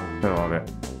roba qua, però vabbè,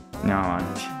 andiamo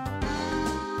avanti.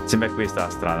 Sembra che questa è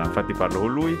la strada, infatti parlo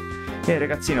con lui.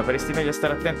 Ragazzino, faresti meglio a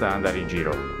stare attento ad andare in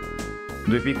giro.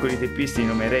 Due piccoli teppisti di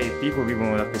nome Ray e Teepo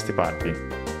vivono da queste parti.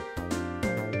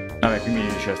 Vabbè, qui mi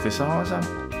dice la stessa cosa.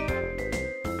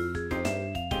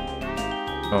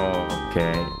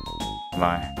 Ok,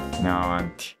 vai, andiamo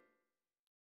avanti.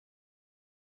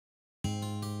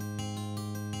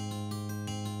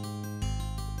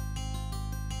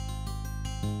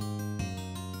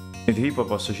 E tipo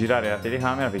posso girare la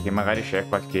telecamera perché magari c'è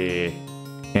qualche,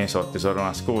 che ne so, tesoro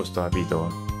nascosto, capito?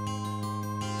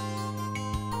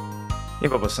 Io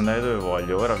poi posso andare dove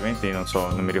voglio, ora ovviamente non so,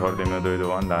 non mi ricordo nemmeno dove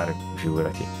devo andare,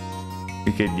 figurati.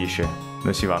 Qui che dice?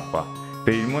 Dove si va qua?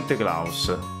 Per il Monte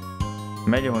Glaus.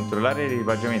 Meglio controllare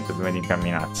l'equipaggiamento prima di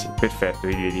incamminarsi. Perfetto,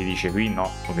 quindi ti dice qui no,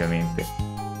 ovviamente.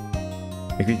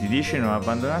 E qui ti dice non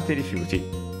abbandonate i rifiuti.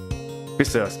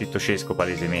 Questo era scritto cesco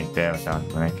palesemente,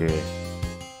 tanto non è che...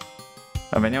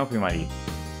 Vabbè, andiamo prima lì.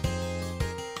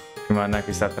 Prima di andare a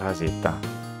quest'altra casetta.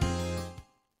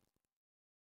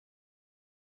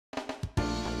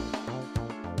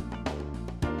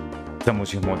 Questa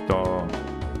musica molto...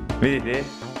 Vedete?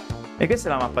 E questa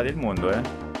è la mappa del mondo,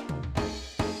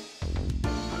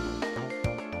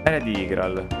 Era di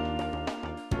Igral.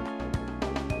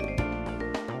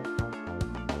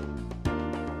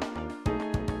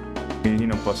 Quindi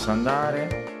non posso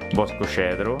andare. Bosco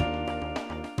cedro.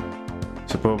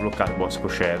 Si è proprio bloccato bosco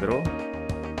cedro.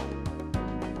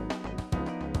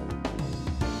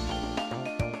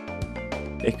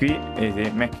 E qui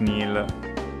vedete McNeil.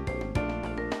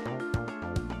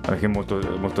 Perché è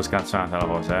molto scanzonata la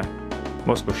cosa,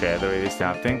 Bosco cedro, vedete, questa è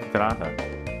un'altra entrata.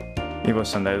 Io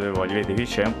posso andare dove voglio, vedete qui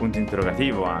c'è un punto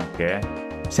interrogativo anche,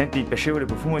 Senti il piacevole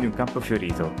profumo di un campo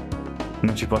fiorito.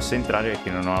 Non ci posso entrare perché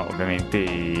non ho ovviamente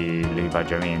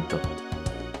l'equipaggiamento.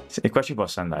 E qua ci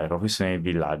posso andare, proprio questo nel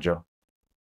villaggio.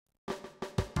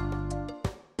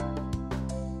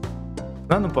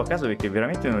 Andando un po' a caso perché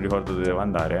veramente non ricordo dove devo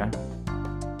andare,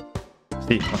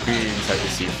 Sì, ma qui mi sa che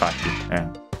sì, infatti,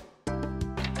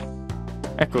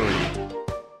 Eccolo lì.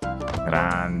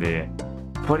 Grande.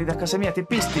 Fuori da casa mia,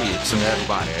 teppisti! Sono da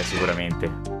rubare,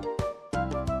 sicuramente.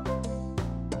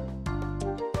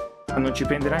 Ma non ci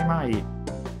prenderai mai.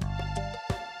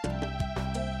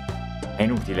 È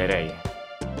inutile, Ray.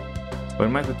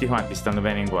 Ormai tutti quanti stanno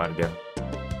bene in guardia.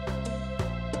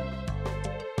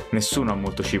 Nessuno ha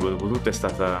molto cibo, dopotutto è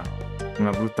stata una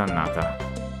brutta annata.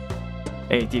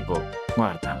 Ehi, tipo,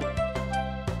 guarda.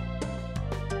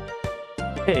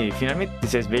 Ehi, finalmente ti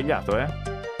sei svegliato,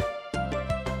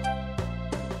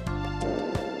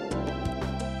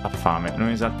 Ha fame, non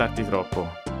esaltarti troppo.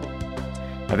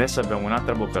 Adesso abbiamo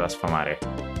un'altra bocca da sfamare.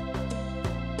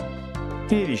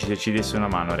 Che ne dici se ci desse una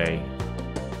mano, Ray?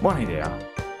 Buona idea.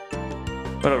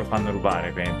 Ora lo fanno rubare,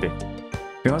 ovviamente.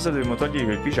 Prima cosa dobbiamo togliergli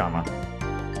quel pigiama.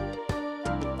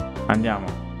 Andiamo.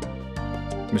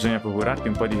 Bisogna procurarti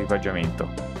un po' di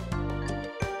equipaggiamento.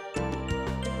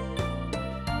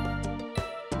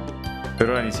 Per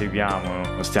ora li seguiamo,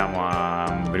 non stiamo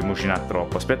a rimucinare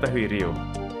troppo. Aspetta qui, Ryu.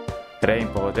 Ray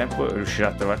in poco tempo riuscirà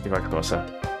a trovarti qualcosa.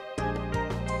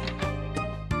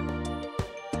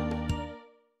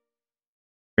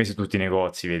 Questi sono tutti i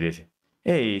negozi, vedete.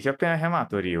 Ehi, ti ho appena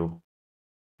chiamato, Ryu.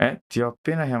 Ti ho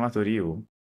appena chiamato Ryu.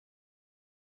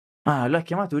 Ah, l'ha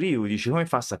chiamato Ryu, dici, come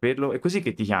fa a saperlo? È così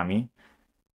che ti chiami?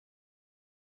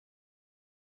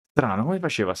 Strano, come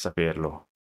faceva a saperlo?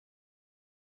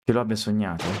 Che lo abbia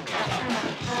sognato?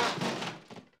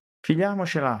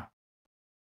 Filiamocela!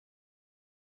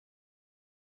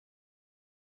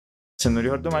 Se non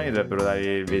ricordo male dovrebbero dare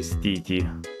i vestiti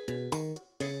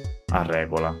a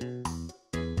regola.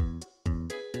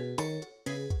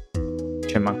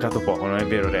 Ci è mancato poco, non è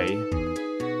vero, Ray?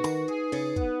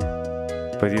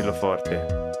 Puoi dirlo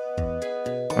forte.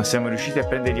 Ma siamo riusciti a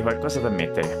prendergli qualcosa da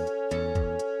mettere.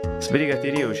 Sbrigati,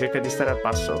 Rio, cerca di stare al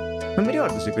passo. Non mi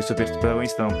ricordo se questo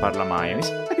protagonista non parla mai. Mi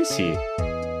sembra che sì.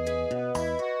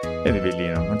 Vedi,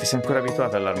 bellino, non ti sei ancora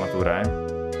abituato all'armatura, eh?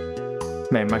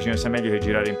 Beh, immagino sia meglio che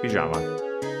girare in pigiama.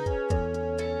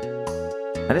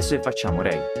 Adesso che facciamo,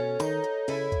 Ray?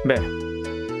 Beh,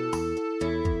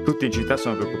 tutti in città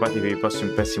sono preoccupati per il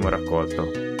prossimo pessimo raccolto.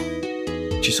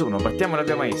 Ci sono, battiamo la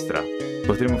via maestra.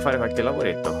 Potremmo fare qualche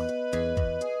lavoretto.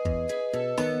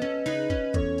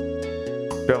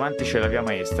 Più avanti c'è la via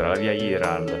maestra, la via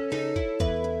Iral.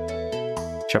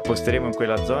 Ci apposteremo in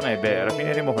quella zona e beh,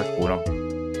 rapineremo qualcuno.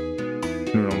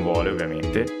 Lui non vuole,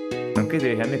 ovviamente. Non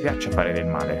credere che a noi piaccia fare del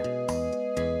male.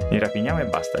 Li rapiniamo e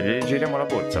basta, gli alleggeriamo la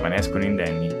borsa, ma ne escono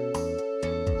indenni.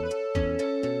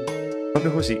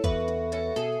 Proprio così.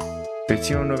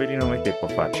 Persino un novellino come te può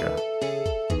farcela.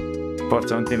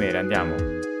 Forza, non temere, andiamo.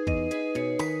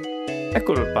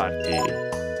 Eccolo il party.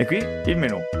 E qui il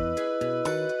menù.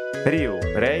 Ryu,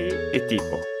 Ray e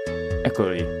Teepo. Eccolo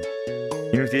lì.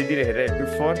 Inutile dire che Ray è il più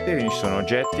forte, quindi ci sono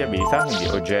oggetti, abilità, quindi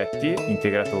oggetti,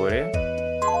 integratore.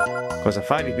 Cosa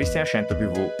fa? Ripristina 100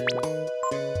 PV.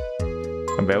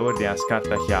 Vabbè, ordina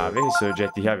scarta chiave, che sono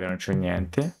oggetti chiave non c'ho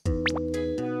niente.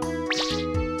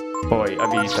 Poi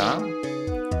abilità.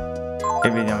 E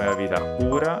vediamo l'abilità.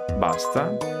 Cura,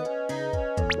 basta.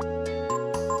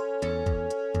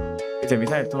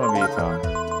 Abilità del tuo abilità.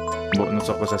 Boh, non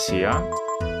so cosa sia.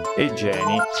 E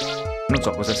geni. Non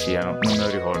so cosa siano, non me lo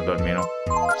ricordo almeno.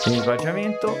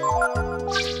 Equipaggiamento.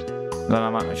 La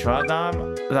lama, cioè la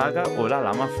daga o la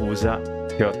lama fusa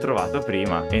che ho trovato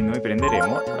prima e noi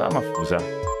prenderemo la lama fusa.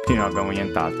 Qui non abbiamo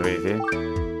nient'altro, vedete?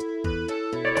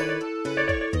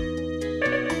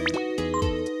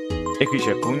 E qui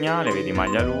c'è pugnale, vedi,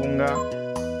 maglia lunga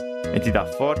e ti dà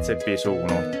forza e peso 1.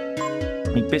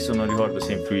 Il peso non ricordo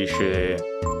se influisce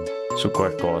su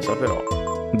qualcosa, però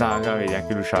daga, vedi,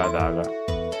 anche lui c'ha la daga.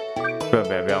 Poi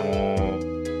vabbè, abbiamo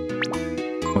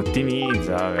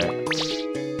ottimizza, vabbè.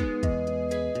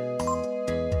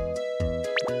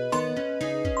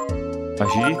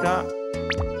 Facilità,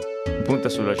 punta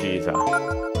sull'agilità.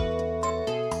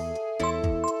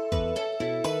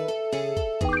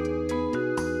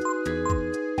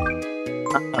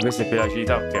 Ah, questa è per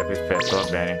l'agilità, ok, perfetto, va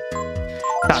bene.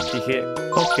 Tattiche,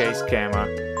 ok, schema.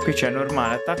 Qui c'è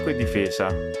normale, attacco e difesa.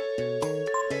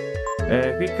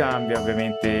 Qui cambia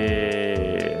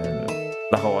ovviamente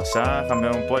la cosa,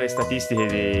 cambiano un po' le statistiche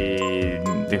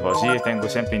dei cosi, io tengo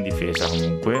sempre in difesa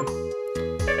comunque.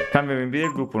 Cambio i membri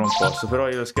del gruppo non posso, però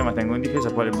io lo schema tengo in difesa,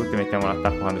 poi le brutte mettiamo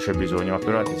l'attacco quando c'è bisogno, ma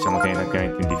per ora siamo tenuti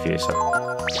ampiamente in difesa.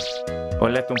 Ho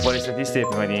letto un po' le statistiche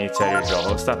prima di iniziare il gioco,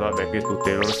 ho stato, vabbè, qui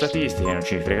tutte le loro statistiche, non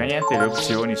ci frega niente, le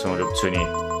opzioni sono le opzioni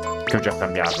che ho già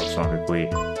cambiato, sono per cui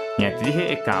niente di che,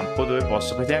 e campo dove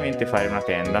posso praticamente fare una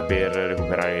tenda per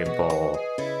recuperare un po'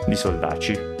 di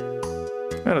soldacci.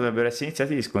 Ora dovrebbero essere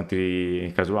iniziati gli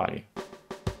scontri casuali.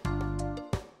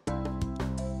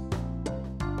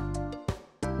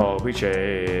 Oh, qui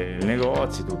c'è il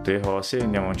negozio, tutte le cose,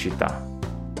 andiamo in città.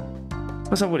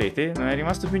 Cosa volete? Non è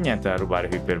rimasto più niente da rubare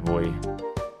qui per voi.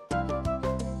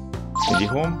 Quindi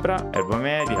compra, erba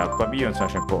medica, acquabio, insomma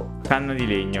c'è un po'. Canna di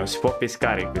legno, si può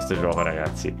pescare in questo gioco,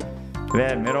 ragazzi.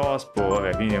 Verme, rospo,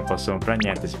 vabbè, quindi non posso comprare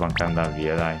niente, si può anche andare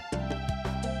via, dai.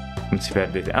 Non si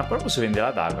perde tempo. Ah, però posso vendere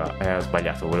la daga. Ho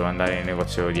sbagliato, volevo andare nel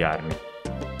negozio di armi.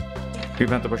 Qui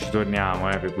tanto poi ci torniamo,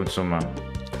 per cui insomma...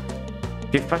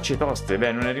 Che facce toste,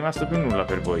 beh, non è rimasto più nulla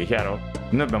per voi, chiaro?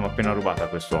 Noi abbiamo appena rubato a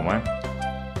quest'uomo,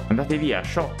 Andate via,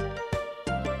 show!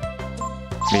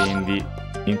 Vendi,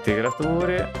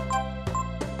 integratore,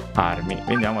 armi,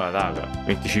 vendiamo la daga,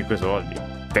 25 soldi.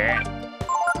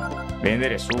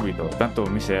 Vendere subito, tanto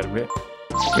mi serve.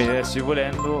 Vedi, adesso io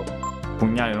volendo,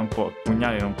 pugnale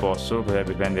non posso,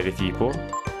 potrebbe prendere Teepo.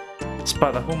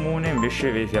 Spada comune invece,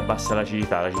 vedi, abbassa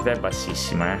l'agilità è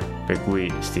bassissima, per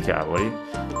cui sti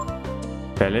cavoli.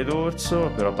 Pelle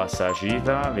d'orso, però bassa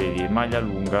l'agilità, vedi, maglia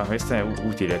lunga, questa è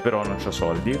utile, però non c'ho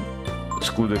soldi.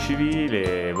 Scudo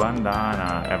civile,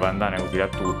 bandana è utile a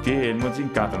tutti, e il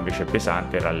mozincato invece è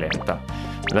pesante e rallenta.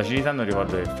 L'agilità non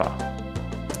ricordo che fa.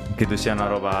 Credo sia una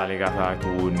roba legata ai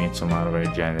turni, insomma, una roba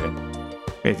del genere.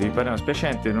 Vedete, vi parliamo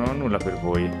spiacente, non ho nulla per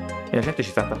voi. E la gente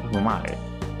ci tratta proprio male.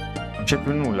 Non c'è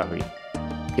più nulla qui.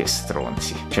 Che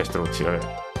stronzi. Cioè stronzi, vabbè.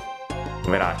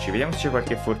 Poveracci. Vediamo se c'è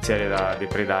qualche forziere da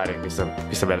depredare in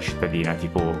questa bella cittadina.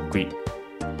 Tipo qui.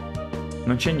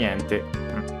 Non c'è niente.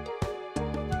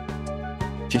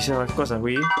 Ci sia qualcosa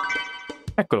qui?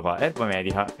 Eccolo qua, erba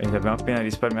medica. E abbiamo appena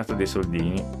risparmiato dei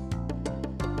soldini.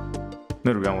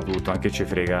 Noi rubiamo tutto, anche ci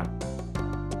frega.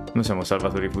 Noi siamo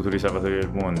salvatori futuri, salvatori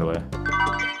del mondo,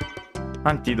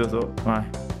 Antidoto, vai.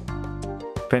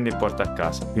 Prendi e porta a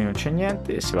casa. Qui non c'è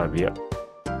niente e si va via.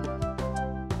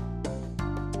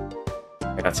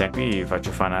 Ragazzi, qui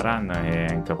faccio fare una run e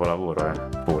è un capolavoro,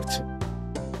 forse.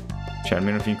 Cioè,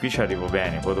 almeno fin qui ci arrivo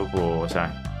bene, poi dopo, sai.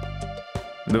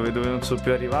 Dove non sono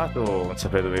più arrivato, non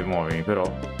saprei dove muovermi, però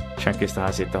c'è anche sta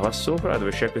casetta qua sopra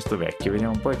dove c'è questo vecchio.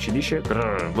 Vediamo un po' e ci dice,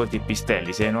 voti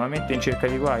pistelli, sei nuovamente in cerca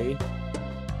di guai?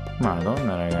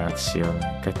 Madonna ragazzi,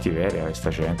 cattiveria questa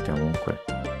gente comunque.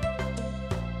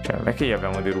 Cioè non è che gli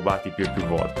abbiamo derubati più e più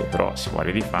volte, però si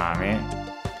muore di fame.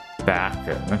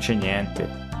 Tac, non c'è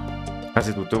niente.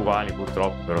 Case tutte uguali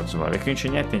purtroppo, però insomma, perché non c'è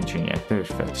niente,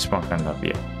 perfetto, si può anche andare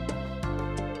via.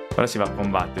 Ora si va a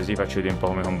combattere, così faccio vedere un po'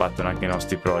 come combattono anche i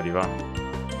nostri prodi, va.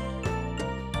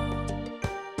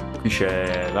 Qui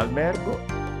c'è l'albergo,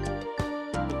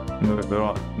 dove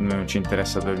però non ci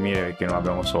interessa dormire perché non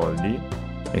abbiamo soldi.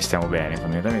 E stiamo bene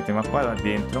fondamentalmente, ma qua da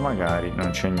dentro magari non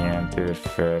c'è niente,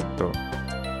 perfetto.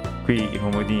 Qui i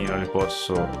comodini non li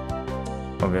posso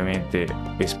ovviamente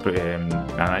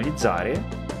analizzare.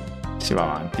 Si va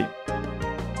avanti.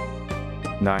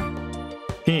 Dai.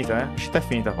 Finita, La città è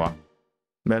finita qua.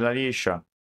 Bella liscia.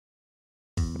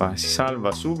 Vai, si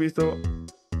salva subito.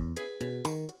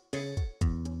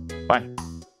 Vai.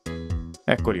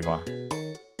 Eccoli qua.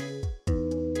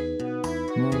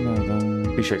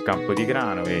 Qui c'è il campo di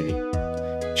grano, vedi?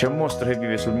 C'è un mostro che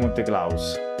vive sul Monte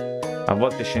Glaus. A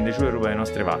volte scende giù e ruba le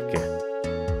nostre vacche.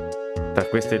 Tra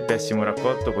questo e il pessimo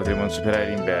raccolto potremo non superare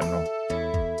l'inverno.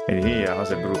 Vedi, la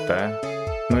cosa è brutta,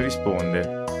 Non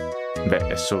risponde. Beh,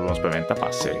 è solo uno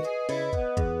spaventapasseri.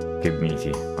 Che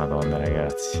miti, madonna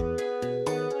ragazzi.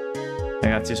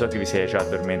 Ragazzi, so che vi siete già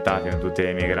addormentati con tutte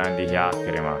le mie grandi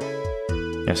chiacchiere, ma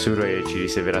mi assicuro che ci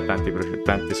riserverà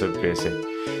tante sorprese.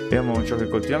 Abbiamo un gioco che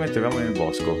continuamente troviamo nel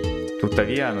bosco.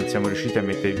 Tuttavia non siamo riusciti a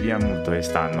mettere via molto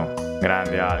quest'anno.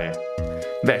 Grande Ale.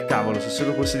 Beh, cavolo, se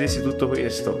solo possedessi tutto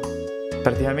questo.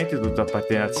 Praticamente tutto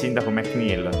appartiene al sindaco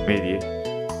McNeil, vedi?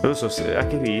 Lo so,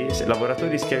 anche qui,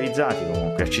 lavoratori schiavizzati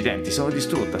comunque. Accidenti, sono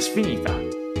distrutta, sfinita.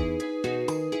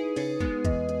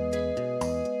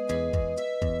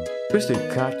 Questo è il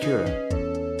cacchio.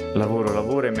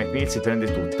 Lavoro e McNeil si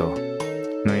prende tutto.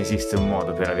 Non esiste un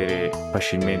modo per avere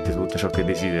facilmente tutto ciò che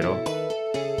desidero?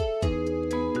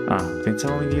 Ah,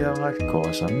 pensavo mi dia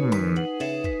qualcosa.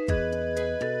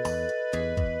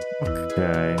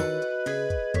 Ok.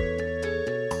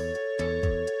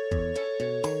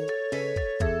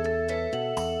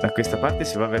 Da questa parte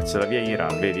si va verso la via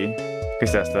Iran, vedi?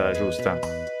 Questa è la strada giusta.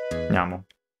 Andiamo.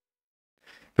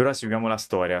 Per ora seguiamo la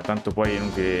storia, tanto poi è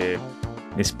inutile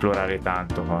esplorare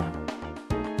tanto qua.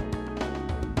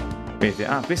 Vedete?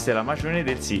 Ah, questa è la magione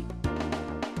del sì.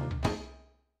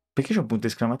 Perché c'è un punto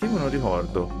esclamativo? Non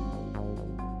ricordo.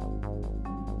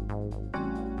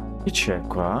 Che c'è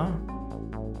qua?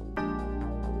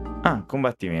 Ah,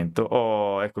 combattimento.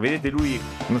 Oh, ecco, vedete lui...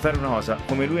 Notare una cosa,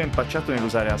 come lui è impacciato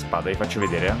nell'usare la spada, vi faccio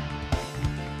vedere,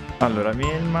 Allora,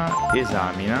 Melma,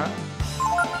 esamina.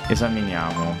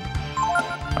 Esaminiamo.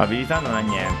 Abilità non ha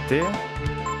niente.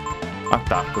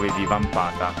 Attacco, vedi,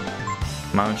 vampata.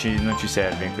 Ma non ci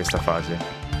serve in questa fase.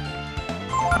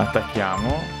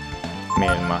 Attacchiamo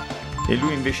Melma. E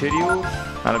lui invece Ryu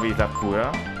ha l'abilità cura.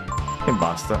 E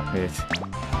basta, vedete.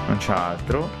 Non c'è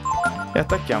altro. E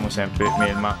attacchiamo sempre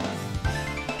Melma.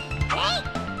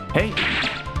 Ehi!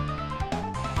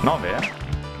 9,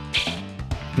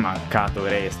 Mancato,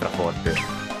 lei è straforte.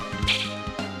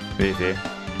 Vedete?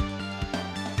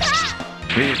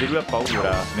 Vedete, lui ha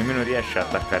paura. Nemmeno riesce a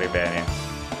attaccare bene.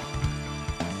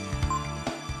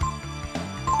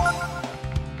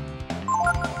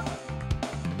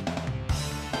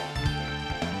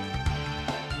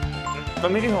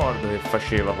 Non mi ricordo che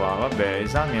faceva qua, vabbè,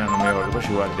 esamina, non mi ricordo, poi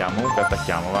ci guardiamo, comunque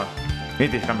attacchiamo, va.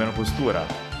 Vedete, cambiano postura.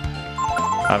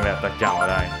 Vabbè, attacchiamo,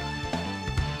 dai.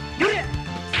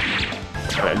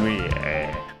 Vabbè, lui è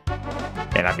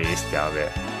una bestia,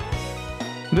 vabbè.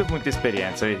 2 punti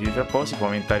esperienza, vedi, tra poco si può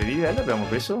aumentare di livello, abbiamo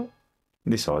preso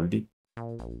dei soldi.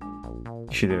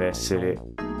 Ci deve essere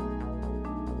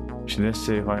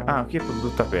qua. Ah, qui è proprio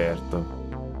tutto aperto.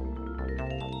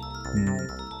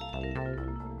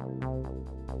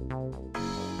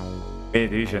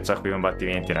 Vedete, lì c'è un sacco di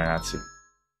combattimenti, ragazzi.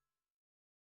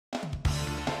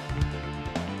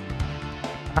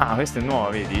 Ah, questa è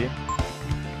nuova, vedi?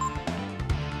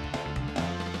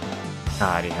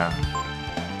 Carica.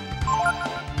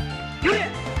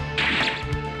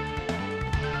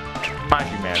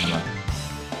 Magimem.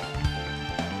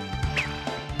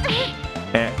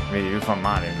 Vedi, lui fa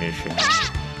male invece.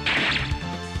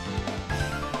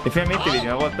 E finalmente vedi,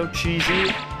 una volta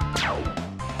uccisi,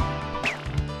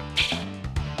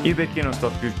 io perché non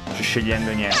sto più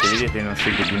scegliendo niente, vedete, non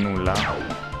scelgo più nulla,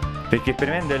 perché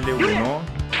premendo L1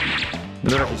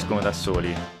 loro agiscono da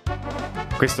soli.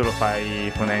 Questo lo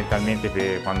fai fondamentalmente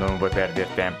per quando non vuoi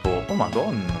perdere tempo. Oh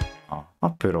madonna,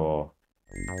 ma però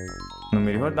non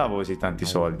mi ricordavo così tanti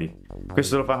soldi.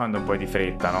 Questo lo fai quando un po' di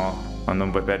fretta, no? Quando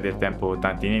non vuoi perdere tempo con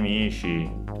tanti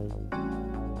nemici.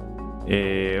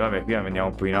 E vabbè, qui andiamo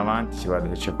un po' in avanti, si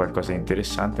guarda se c'è qualcosa di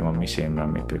interessante, ma mi sembra a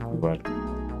me, per cui guarda.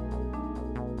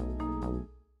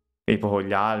 E poi con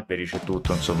gli alberi c'è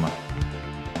tutto, insomma.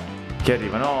 Che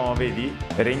arrivano, no, vedi?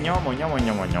 Regniamo,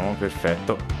 gnomo,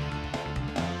 perfetto.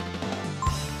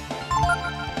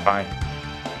 Vai.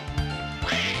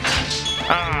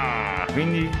 Ah,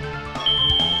 quindi...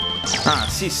 Ah,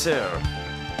 sì, sir.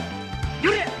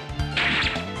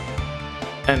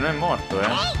 Non è morto,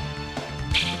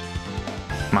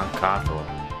 Mancato.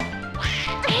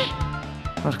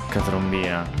 Porca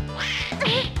trombina.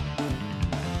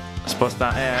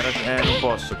 Sposta... non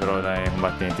posso però dai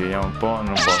combattimenti, vediamo un po',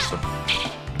 non posso.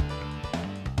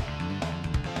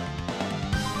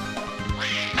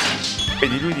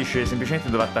 Vedi, lui dice semplicemente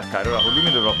dove attaccare, ora con lui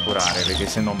mi dovrò curare perché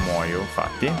se no muoio,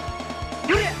 infatti.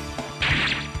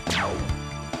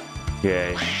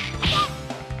 Ok.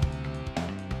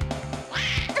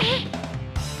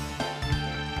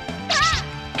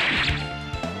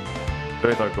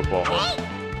 Dove tolgo poco.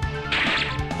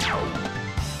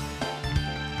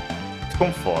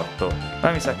 Sconforto. Ma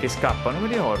mi sa che scappa, non mi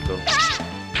ricordo.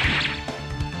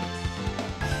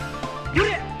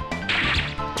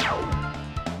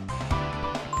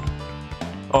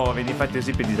 Oh, vedi, infatti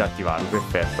così per disattivarlo,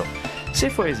 perfetto. Se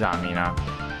poi esamina.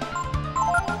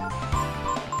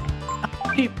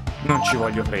 Non ci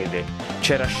voglio credere.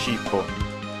 C'era scippo.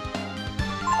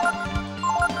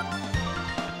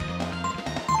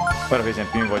 Ora per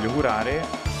esempio mi voglio curare.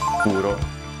 Curo.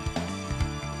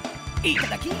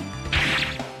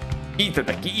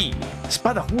 Itadaki.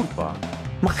 Spada curva.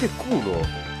 Ma che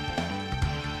culo.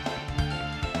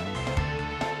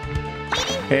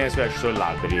 Scusa, ci sono gli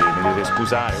alberi, mi dovete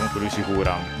scusare, comunque lui si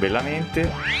cura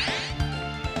bellamente.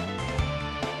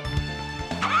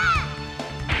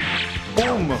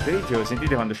 Boom! Critico,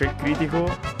 sentite quando c'è il critico?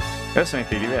 Adesso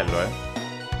mette di livello,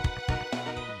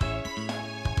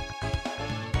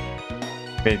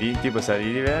 Vedi? Tipo sale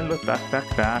di livello, tac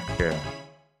tac tac.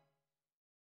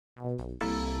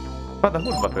 Spada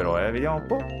curva però, vediamo un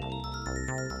po'.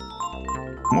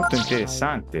 Molto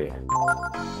interessante.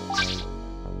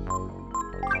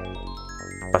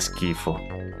 Fa schifo,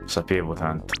 sapevo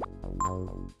tanto.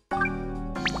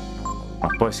 Ma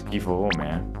poi schifo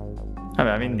come, Vabbè,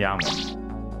 la vendiamo.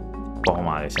 Poco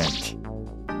male, senti.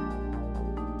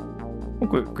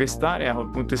 Comunque quest'area col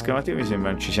punto esclamativo mi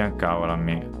sembra non ci sia un cavolo a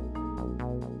me.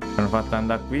 Hanno fatto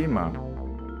andare qui, ma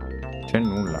c'è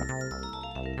nulla.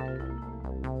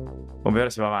 Ovvero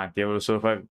si va avanti, volevo solo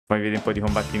farvi vedere un po' di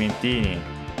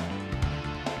combattimentini.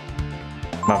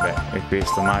 Vabbè, e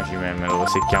questo Magimem lo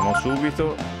secchiamo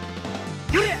subito.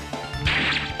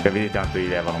 Che vedete tanto di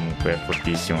leva comunque, è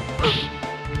fortissimo.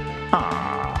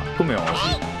 Ah, come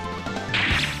osi.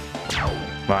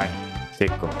 Vai,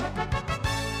 secco.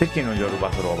 Perché non gli ho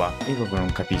rubato roba? Io proprio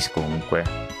non capisco comunque.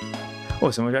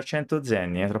 Oh, siamo già a 100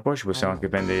 zenni, tra poco ci possiamo anche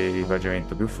prendere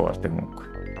l'equipaggiamento più forte comunque.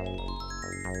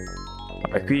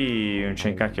 Vabbè, qui non c'è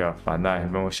in cacchio da fare,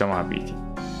 dai, siamo capiti.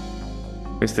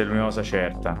 Questa è l'unica cosa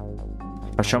certa.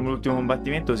 Facciamo l'ultimo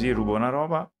combattimento, così rubo una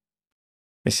roba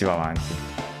e si va avanti.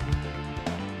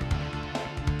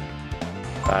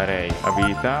 Darei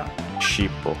abilità,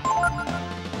 scippo.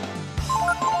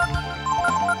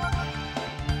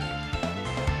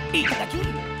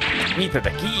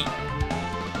 Itadaki!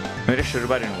 Non riesce a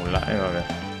rubare nulla, vabbè.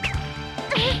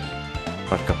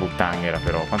 Porca puttanghera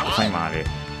però, quanto fai male.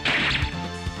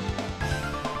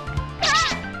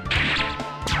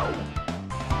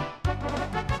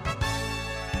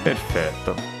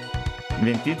 Perfetto.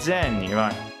 20 zenni,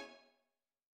 vai.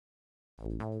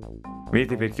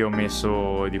 Vedete perché ho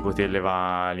messo di poter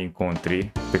levare gli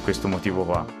incontri? Per questo motivo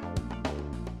qua.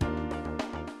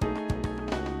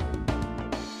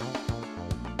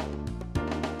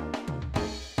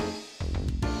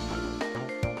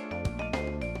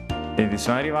 Ed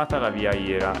sono arrivata alla via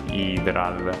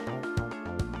Idral.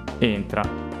 Entra.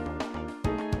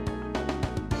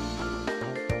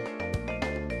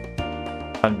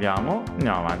 Salviamo,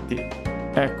 andiamo avanti.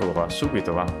 Eccolo qua,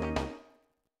 subito va.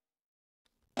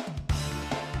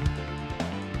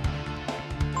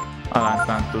 Allora,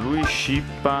 intanto lui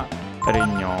scippa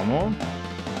regnomo.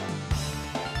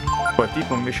 Poi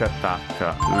Teepo invece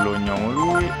attacca l'ognomo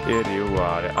lui e Rio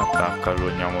uguale, attacca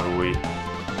l'ognomo lui.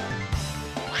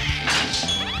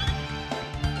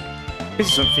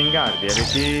 Questi sono fingardi,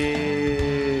 avete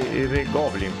il re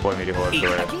goblin poi mi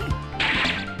ricordo.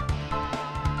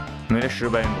 Non riesce a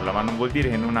rubare nulla, ma non vuol dire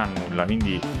che non ha nulla,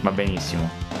 quindi va benissimo.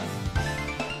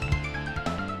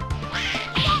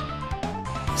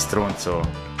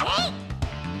 Stronzo.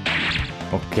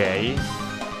 Ok.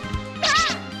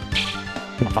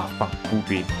 Ma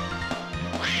vaffancupi.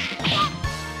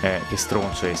 Che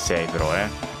stronzo che sei però,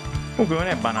 Comunque non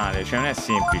è banale, cioè non è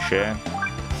semplice,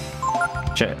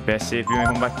 Cioè, per essere i primi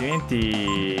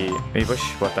combattimenti... E poi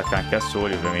ci può attaccare anche a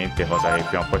soli, ovviamente, cosa che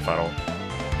prima o poi farò.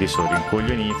 Io sono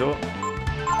rincoglionito.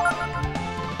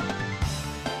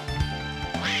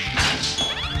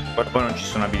 Poi non ci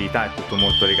sono abilità, è tutto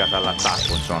molto legato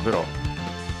all'attacco, insomma, però...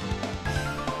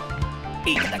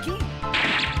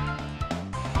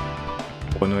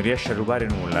 Oh, non riesce a rubare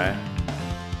nulla,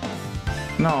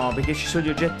 No, perché ci sono gli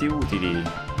oggetti utili.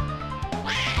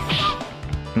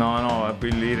 No,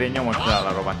 il regnomo ce l'ha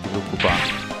la roba, non ti preoccupare.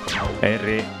 È il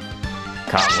re.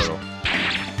 Cavolo.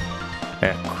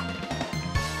 Ecco.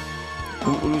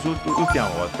 L'ultima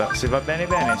volta. Se va bene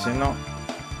bene, se no...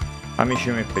 Amici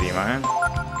come prima,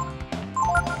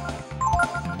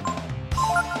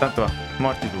 Tanto va,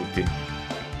 morti tutti.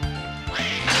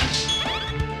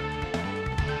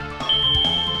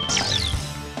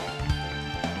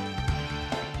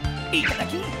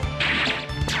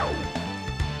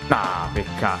 Ah,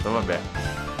 peccato, vabbè.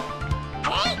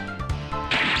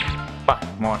 Va,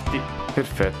 morti.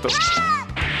 Perfetto.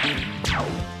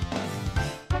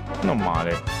 Non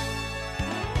male.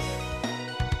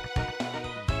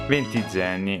 20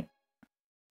 zenni.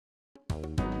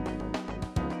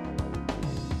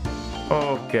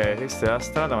 Ok, questa è la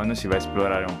strada, ma noi si va a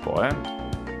esplorare un po',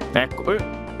 Ecco,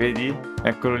 vedi?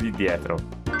 Eccolo lì dietro.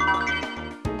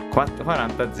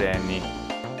 40 zenni.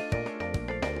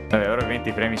 Vabbè, ora ovviamente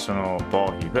i premi sono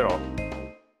pochi, però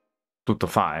tutto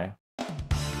fa,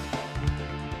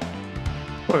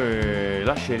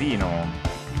 Lascerino.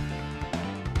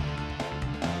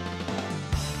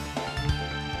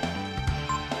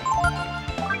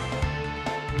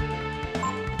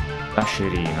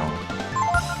 Lascerino.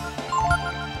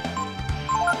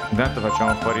 Intanto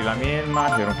facciamo fuori la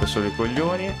melma che rompe solo i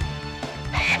coglioni.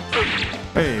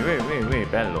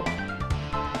 Bello.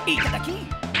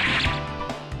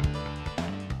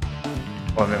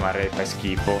 Vabbè, ma re fa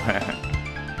schifo.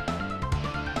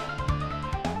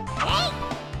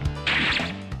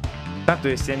 Tanto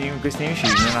questi nemici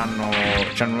non hanno...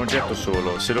 c'hanno un oggetto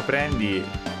solo. Se lo prendi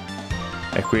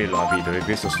è quello, capito? Per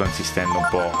questo sto insistendo un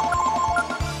po'.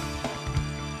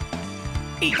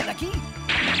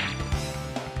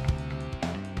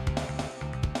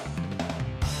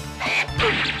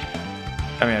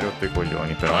 Mi ha rotto i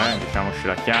coglioni però,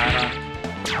 diciamocela chiara.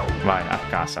 Vai, a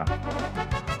casa.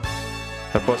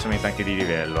 Tra poco si mette anche di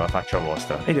livello, la faccia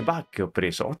vostra. E le bacche ho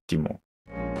preso, ottimo.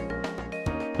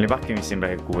 Le bacche mi sembra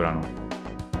che curano.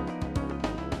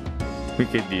 Qui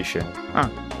che dice? Ah,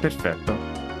 perfetto.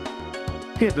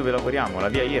 Qui è dove lavoriamo, la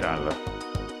via Iral.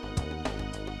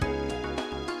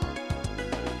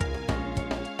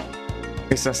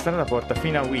 Questa strada porta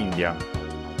fino a Windia.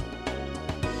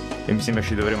 E mi sembra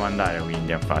ci dovremo andare a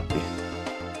Windia, infatti.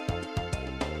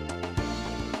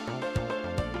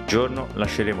 Un giorno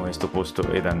lasceremo questo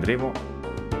posto ed andremo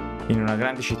in una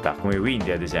grande città, come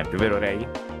Windia ad esempio, vero Ray?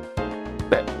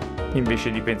 Beh,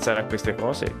 invece di pensare a queste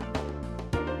cose,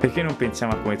 perché non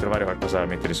pensiamo a come trovare qualcosa da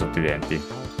mettere sotto i denti?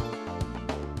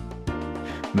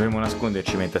 Dovremmo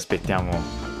nasconderci mentre aspettiamo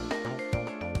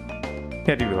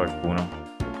che arrivi qualcuno.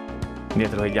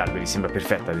 Dietro agli alberi sembra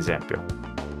perfetta, ad esempio.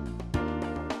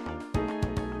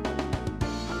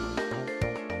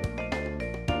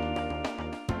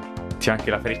 C'è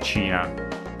anche la freccina.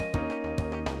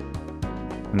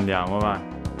 Andiamo, va.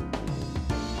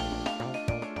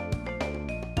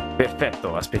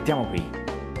 Perfetto, aspettiamo qui.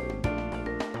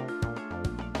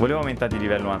 Volevo aumentare di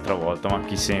livello un'altra volta, ma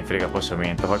chi se ne frega, poi si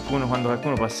aumenta. Quando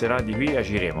qualcuno passerà di qui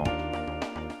agiremo.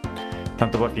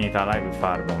 Tanto poi finita la live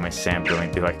farmo, come sempre,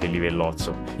 aumenti qualche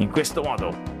livellozzo. In questo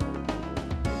modo.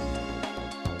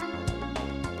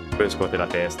 Poi scuote la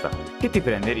testa. Che ti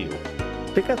prende, Ryu?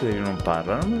 Peccato che non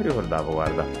parla, non me lo ricordavo,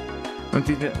 guarda. Non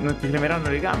ti tremeranno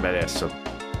le gambe adesso.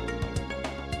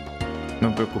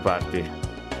 Non preoccuparti.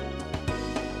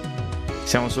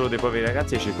 Siamo solo dei poveri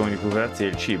ragazzi e cercano di procurarsi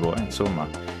del cibo, insomma.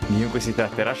 Chiunque si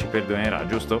tratterà ci perdonerà,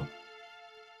 giusto?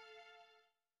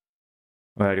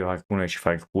 Ora arriva qualcuno che ci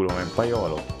fa il culo come un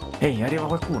paiolo. Ehi, arriva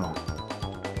qualcuno!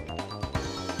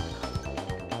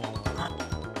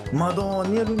 Madonna,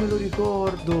 io lui me lo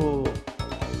ricordo!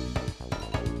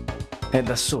 È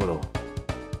da solo.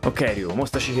 Ok, Ryu,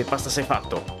 mostraci che pasta sei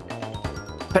fatto.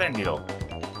 Prendilo!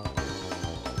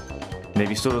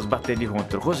 Devi solo sbattergli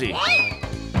contro, così!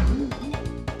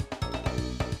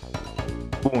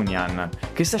 Bunyan,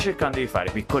 che stai cercando di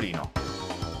fare, piccolino?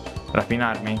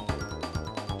 Rapinarmi?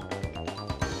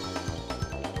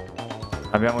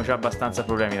 Abbiamo già abbastanza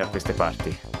problemi da queste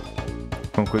parti.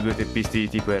 Con quei due teppisti di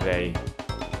tipo Rei.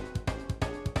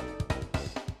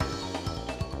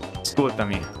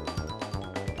 Ascoltami.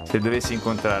 Se dovessi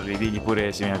incontrarli, digli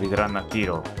pure se mi abiteranno a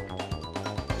tiro.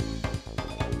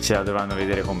 Se la dovranno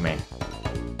vedere con me.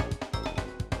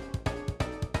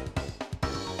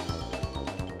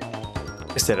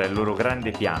 Questo era il loro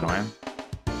grande piano,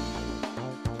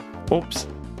 Ops.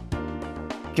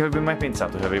 Chi avrebbe mai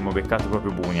pensato che avremmo beccato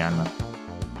proprio Bunyan?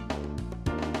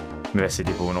 Deve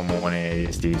essere tipo un omone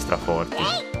di sti straforti.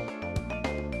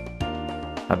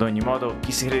 Ad ogni modo,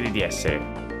 chi si crede di essere?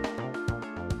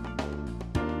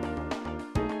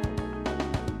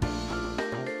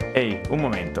 Ehi, un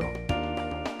momento.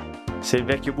 Se il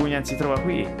vecchio Bunyan si trova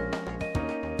qui,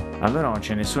 allora non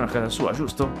c'è nessuno a casa sua,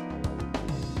 giusto?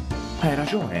 Hai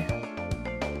ragione.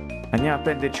 Andiamo a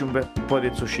prenderci un po'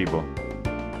 del suo cibo.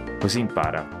 Così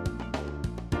impara.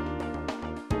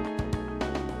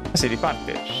 Si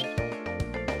riparte.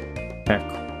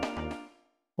 Ecco.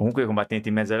 Comunque i combattenti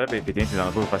in mezzo all'albero effettivamente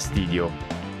danno proprio fastidio.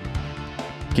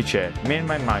 Chi c'è?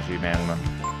 Melma e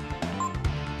Magiman.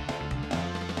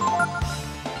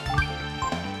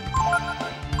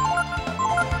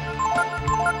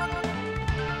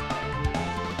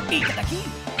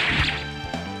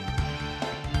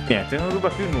 Niente, non ruba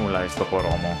più nulla sto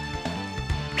poromo.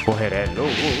 Poverello.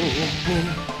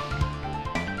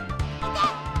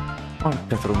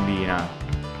 Porca trombina.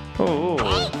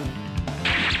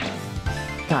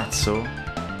 Cazzo.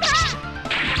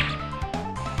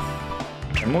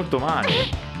 È molto male.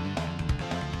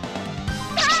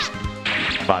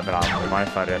 Va, bravo, male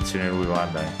fa reazione lui,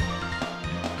 guarda.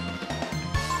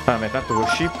 Vabbè, tanto col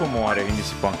scippo muore, quindi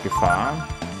si può anche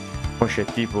fare. Poi c'è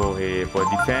Teepo che può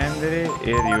difendere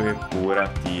e Ryu che cura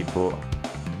Teepo.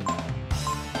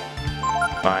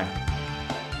 Vai.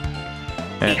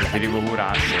 Preferivo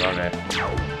curarsi, vabbè.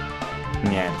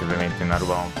 Niente, ovviamente non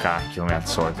ruba un cacchio come al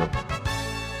solito.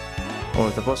 Oh,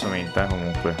 te posso aumenta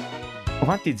comunque. Oh,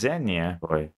 quanti zenni,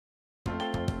 poi.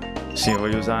 Sì,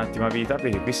 voglio usare l'ultima abilità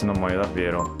perché qui se non muoio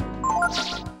davvero.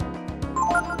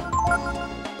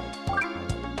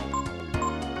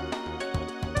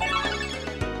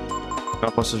 Non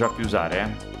la posso già più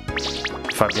usare,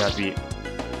 farvi capire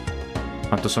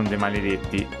quanto sono dei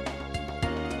maledetti.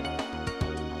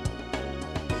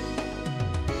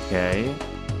 Ok.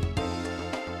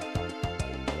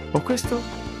 O questo?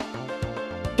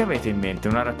 Che avete in mente?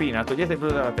 Una rapina?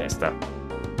 Toglietevelo dalla testa.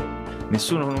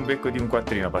 Nessuno con un becco di un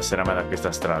quattrino passerà mai da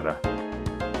questa strada.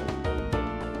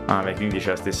 Ah, beh, quindi c'è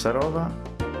la stessa roba.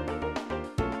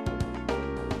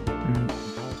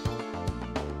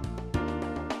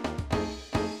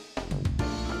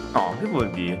 No, che vuol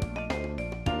dire?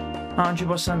 Ah, non ci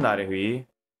posso andare qui?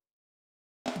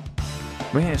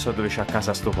 Ma io ne so dove c'è a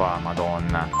casa sto qua,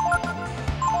 madonna.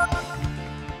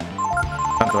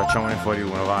 Tanto facciamone fuori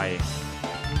uno, vai.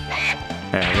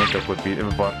 Ovviamente ho colpito,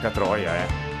 porca troia,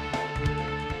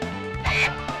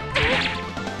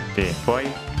 E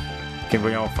poi? Che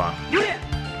vogliamo fare?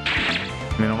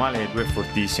 Meno male che 2 è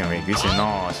fortissimo, perché qui se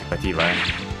no si pativa,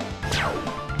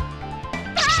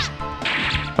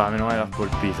 Va, meno male l'ha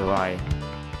colpito, vai.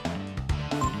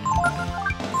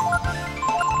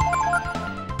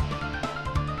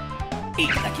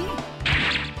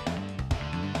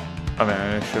 Vabbè, non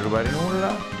riesce a rubare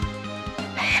nulla.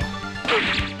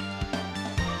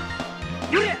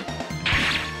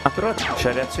 Ah, però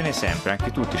c'è reazione sempre,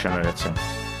 anche tutti c'hanno reazione.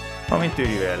 Aumento di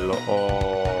livello.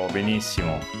 Oh,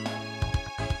 benissimo.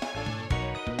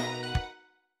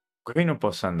 Qui non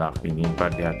posso andare, quindi mi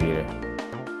pare di capire.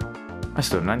 Ma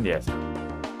sto tornando indietro.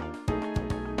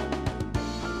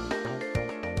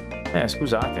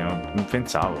 Scusate, non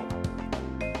pensavo.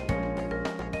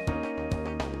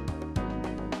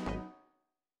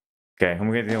 Ok,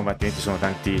 comunque i combattimenti sono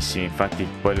tantissimi, infatti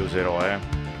poi li userò,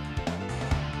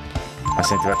 Ma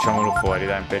senti, facciamolo fuori,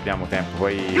 dai, non perdiamo tempo,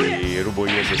 poi rubo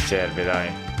io se serve,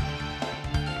 dai.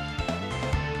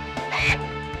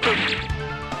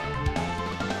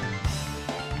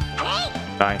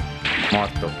 Dai,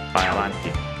 morto, vai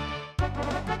avanti.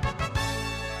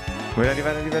 Voglio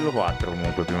arrivare a livello 4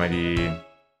 comunque prima di...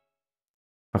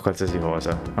 a qualsiasi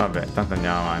cosa. Vabbè, tanto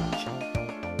andiamo avanti.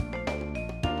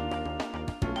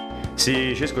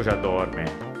 Sì, Cesco ci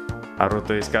addorme. Ha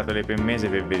rotto le scatole per mese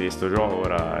per vedere sto gioco,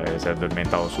 ora si è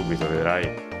addormentato subito,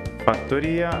 vedrai.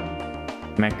 Fattoria,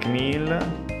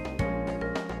 McNeil.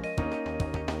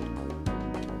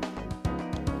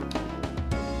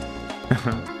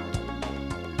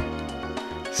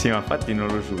 Sì, ma infatti non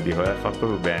lo giudico, fa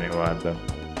proprio bene, guarda.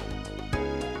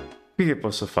 Qui che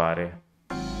posso fare?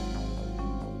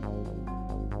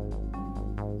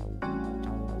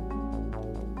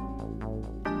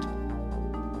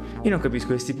 Io non capisco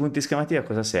questi punti esclamativi a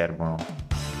cosa servono.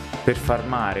 Per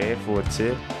farmare,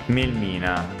 forse?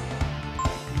 Melmina.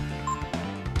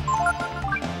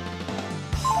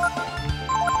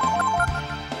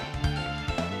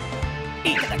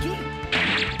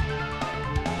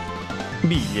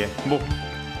 Biglie. Boh.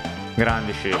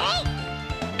 Grande chef.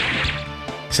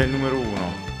 Sei il numero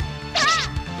 1.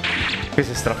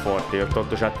 Questo è straforte. Io ho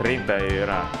tolto già 30 e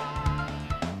ora...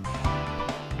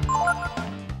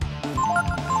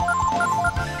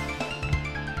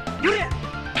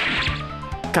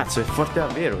 Cazzo, è forte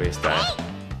davvero questa,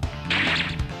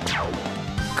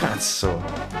 Cazzo.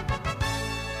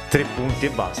 3 punti e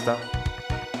basta.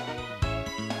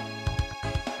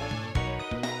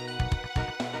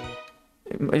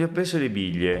 Gli ho preso le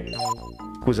biglie.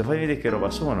 Scusa, fai vedere che roba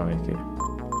sono, perché...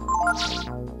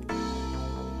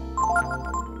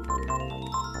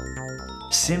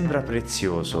 Sembra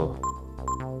prezioso.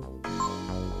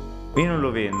 Io non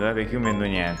lo vendo, perché io non vendo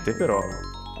niente, però...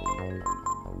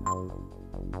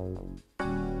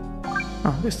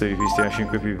 Ah, questo ripristina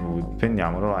 5 PV.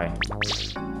 Prendiamolo, vai.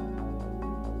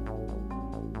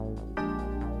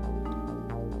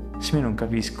 Se io non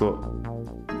capisco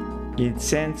il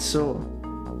senso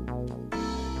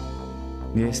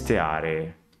di queste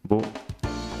aree. Boh.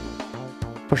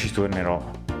 Poi ci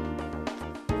tornerò.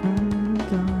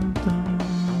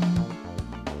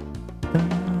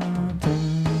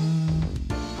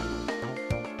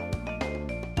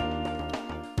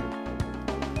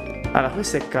 Allora,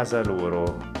 questa è casa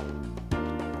loro.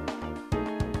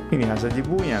 Quindi casa di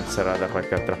Bunyan sarà da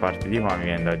qualche altra parte di qua, mi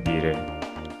viene da dire.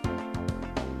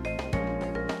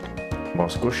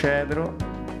 Bosco cedro.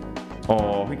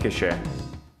 Oh, qui che c'è?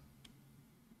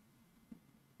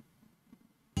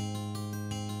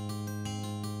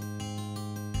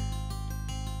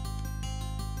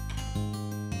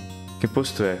 Che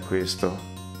posto è questo?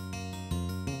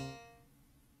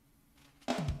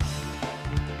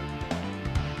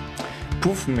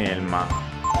 Puff Melma.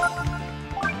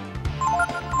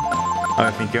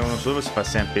 Vabbè, finché è uno solo si fa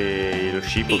sempre lo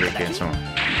scippo, perché insomma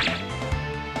non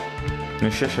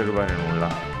riesce a rubare nulla.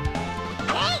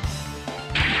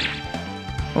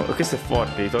 Oh, questo è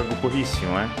forte, gli tolgo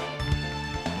pochissimo,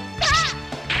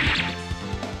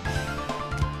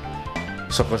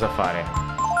 So cosa fare.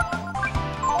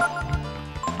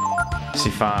 Si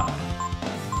fa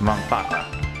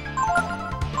vampata.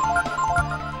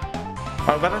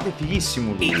 Ma guardate, è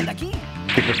fighissimo lui,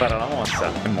 che prepara la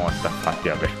mossa. È morta, infatti,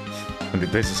 vabbè. Ho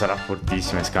detto questo sarà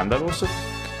fortissimo e scandaloso.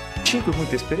 5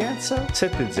 punti esperienza,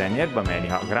 7 zeni, erba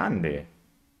medica, grande.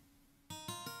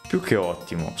 Più che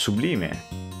ottimo, sublime.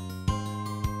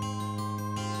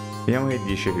 Vediamo che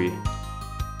dice qui.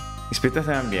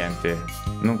 Rispettate l'ambiente,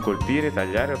 non colpire,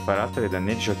 tagliare o fare altro che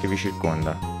danneggi ciò che vi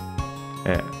circonda.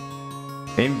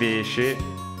 E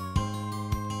invece...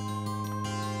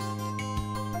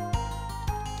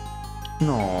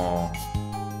 No,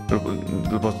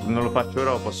 non lo faccio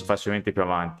ora, lo posso fare solamente più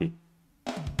avanti.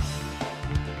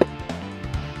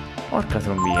 Porca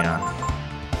trombina.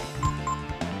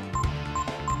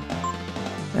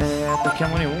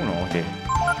 Attacchiamone uno, te.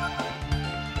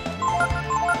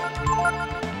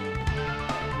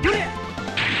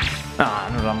 Ah,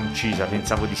 non l'hanno uccisa,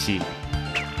 pensavo di sì.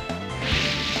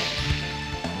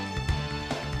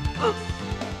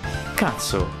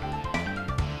 Cazzo.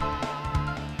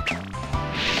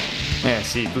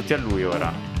 Sì, tutti a lui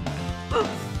ora.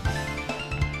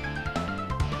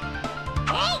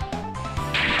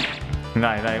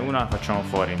 Dai, una la facciamo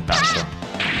fuori intanto.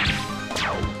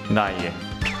 Dai.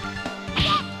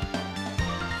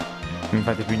 Non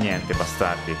fate più niente,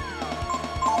 bastardi.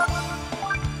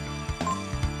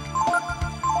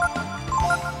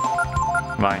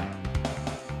 Vai.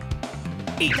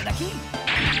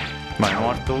 Vai,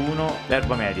 morto uno.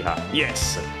 L'erba medica.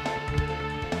 Yes!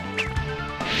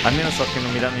 Almeno so che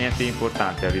non mi danno niente di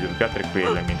importante la video, più che altro è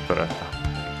quello in realtà.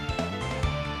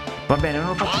 Va bene, non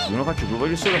lo faccio più,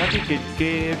 voglio solo capire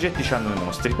che oggetti c'hanno i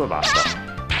mostri, poi basta.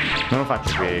 Non lo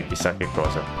faccio per chissà che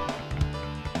cosa.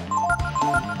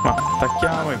 Ma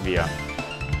attacchiamo e via.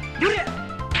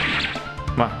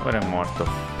 Ma ora è morto.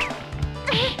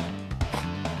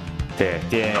 Te,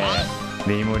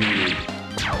 devi morire.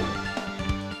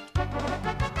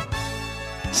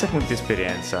 6 punti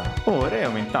esperienza. Oh, Re è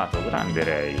aumentato, grande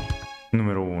Re.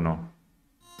 Numero 1.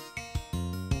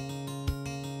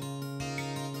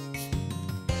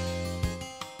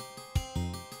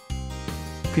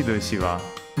 Qui dove si va?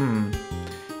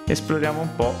 Esploriamo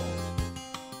un po'.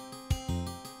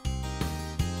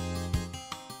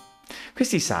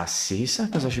 Questi sassi, chissà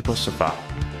cosa ci posso fare.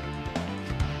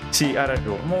 Sì, ha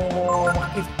ragione.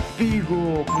 Ma che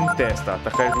figo! In testa,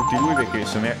 attaccare tutti lui perché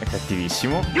secondo me è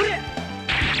cattivissimo.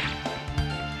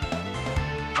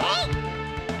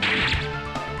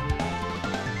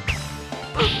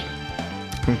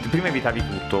 Prima evitavi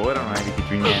tutto, ora non eviti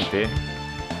più niente.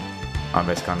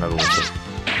 Vabbè, scandaloso.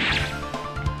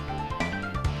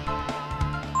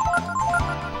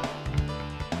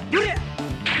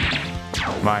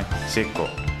 Vai, secco.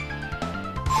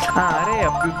 Ah, Re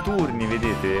ha più turni,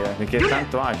 vedete? Perché è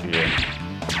tanto agile.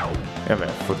 E vabbè,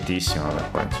 è fortissimo, vabbè,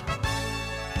 poi.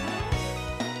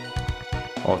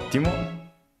 Ottimo.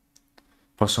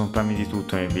 Posso comprarmi di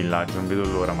tutto nel villaggio, non vedo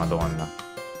l'ora, madonna.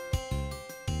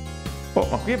 Oh,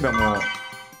 ma qui abbiamo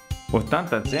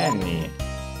 80 zenni.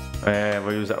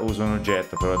 Voglio uso un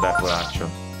oggetto, però dai,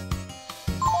 poraccio.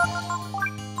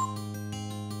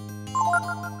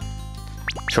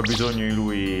 C'ho bisogno di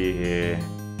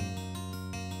lui.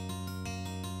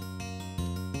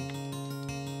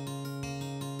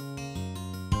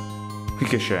 Qui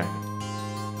che c'è?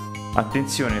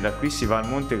 Attenzione, da qui si va al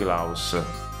Monte Glaus.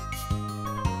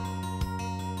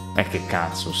 Che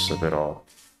cazzus, però.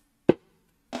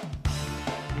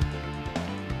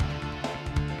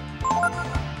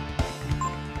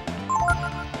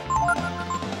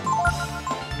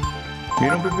 Mi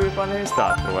rompe più le palle che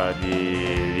sta a trovare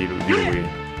di lui.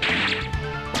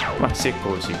 Ma se è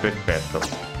così, perfetto.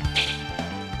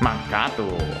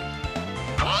 Mancato.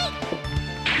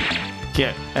 Chi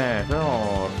è?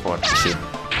 Però forte, sì.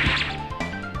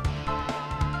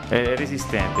 È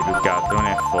resistente più che altro, non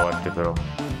è forte però.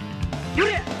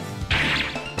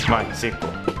 Vai, secco.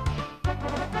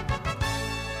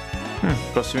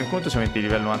 Prossimo incontro si mette di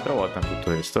livello un'altra volta in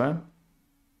tutto questo, eh.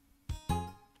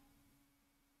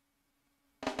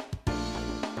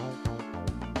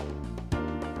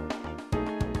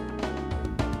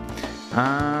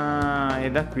 Ah,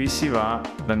 e da qui si va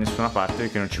da nessuna parte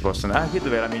perché non ci posso andare. Ah, qui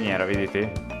dov'è la miniera,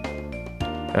 vedete?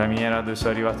 È la miniera dove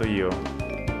sono arrivato io.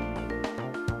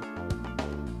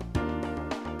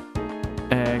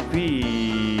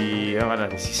 Qui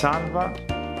guardate, si salva.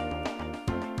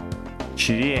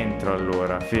 Ci rientro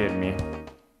allora, fermi.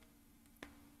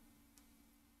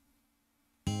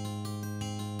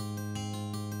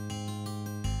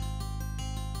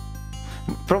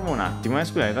 Provo un attimo,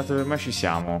 scusate, dato che ormai ci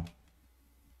siamo.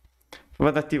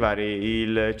 Vado ad attivare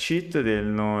il cheat del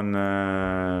non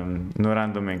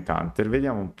random encounter,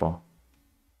 vediamo un po'.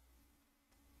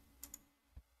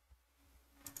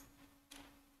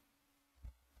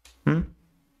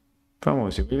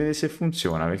 Famosi, per vedere se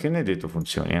funziona, perché ne è detto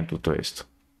funzioni in tutto questo.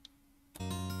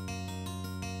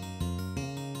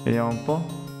 Vediamo un po'.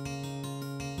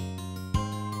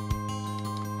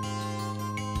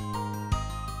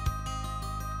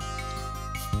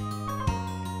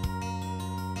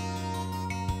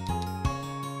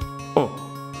 Oh,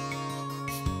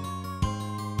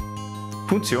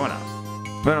 funziona,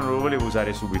 però non lo volevo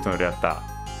usare subito in realtà.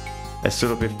 È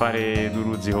solo per fare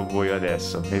duruzzi con voi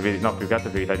adesso. No, più che altro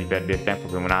per evitare di perdere tempo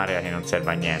per un'area che non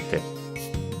serve a niente.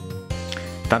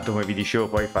 Tanto come vi dicevo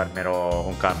poi farmerò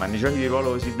con calma. Nei giochi di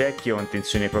ruolo così vecchi ho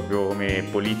intenzione proprio come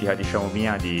politica, diciamo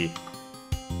mia, di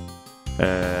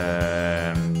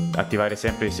attivare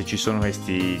sempre se ci sono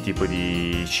questi tipo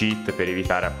di cheat per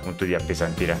evitare appunto di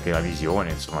appesantire anche la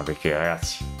visione, insomma, perché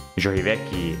ragazzi, i giochi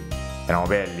vecchi erano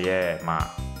belli,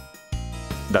 ma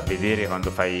da vedere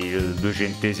quando fai il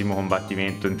 200°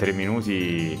 combattimento in 3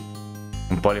 minuti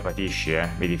un po' le patisci,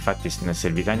 vedi, infatti non è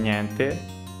servita a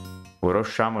niente. Ora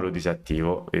usciamo e lo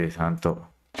disattivo, e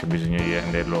tanto c'è bisogno di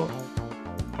renderlo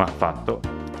fatto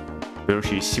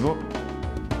velocissimo.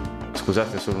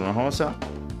 Scusate, solo una cosa.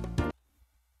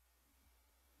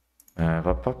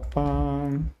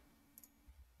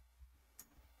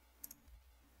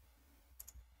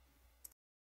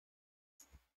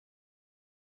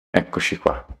 Eccoci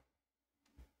qua.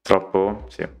 Troppo?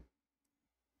 Sì.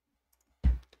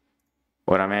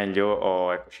 Ora meglio?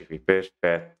 Oh, eccoci qui,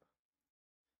 perfetto.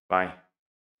 Vai.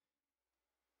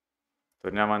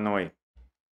 Torniamo a noi.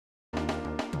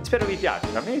 Spero vi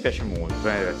piaccia, a me mi piace molto,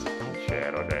 devo essere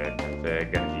sincero, è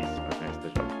grandissimo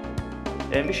questo gioco.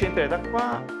 E invece di entrare da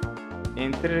qua,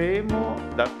 entreremo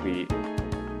da qui.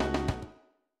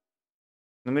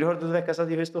 Non mi ricordo dove è casa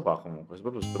di questo qua comunque,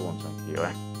 sono proprio stronzo anch'io,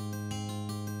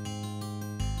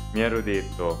 Mi ero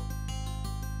detto.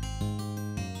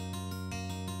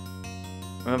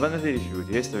 Una banda di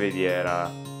rifiuti, questo vedi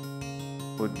era...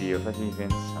 Oddio, fatemi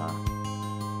pensare.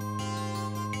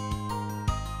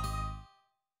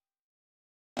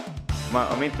 Ma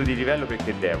aumento di livello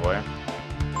perché devo,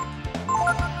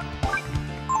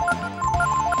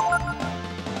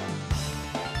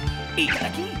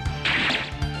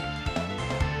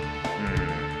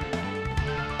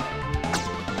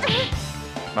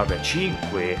 Vabbè,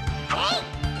 5.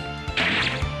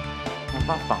 Ma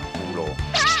vaffanculo.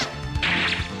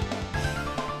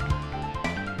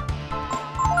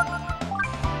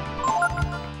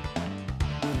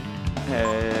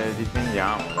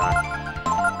 Difendiamo, dai.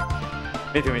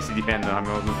 Vedete come si difendono?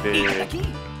 Abbiamo tutte...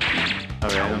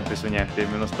 Vabbè, non ho preso niente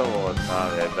nemmeno stavolta.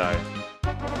 Vabbè, dai.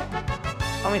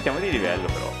 Aumentiamo di livello,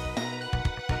 però.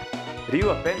 Ryu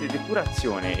apprende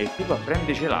depurazione e Teepo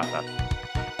apprende gelata.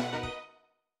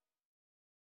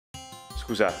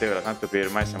 Scusate, ora tanto per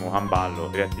ormai siamo a ballo.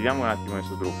 Riattiviamo un attimo il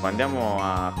suo trucco. Andiamo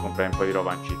a comprare un po' di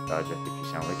roba in città, già che ci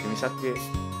siamo. Perché mi sa che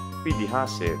qui di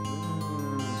case...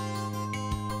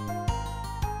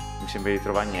 mi sembra di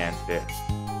trovare niente.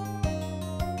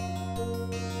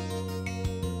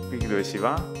 Qui dove si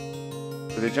va?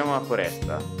 Proteggiamo la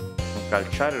foresta. Non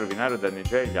calciare, rovinare o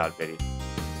danneggiare gli alberi.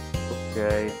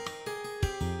 Ok.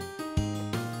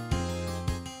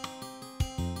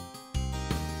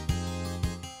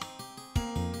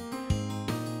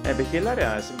 Perché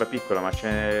l'area sembra piccola ma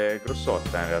c'è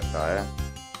grossotta in realtà,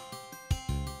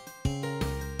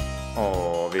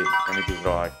 Oh, vedi, come ti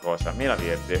trova qualcosa. Mela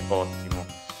verde, ottimo.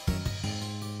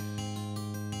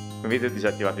 Come vedete ho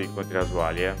disattivato gli incontri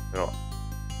casuali, però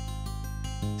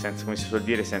senza, come si suol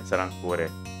dire, senza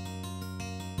rancore.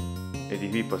 E di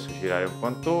qui posso girare un po'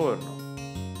 intorno.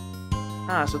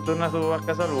 Ah, sono tornato a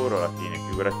casa loro alla fine,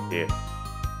 figurati te.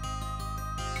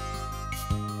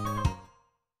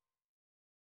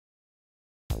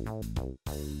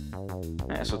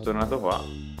 Sono tornato qua.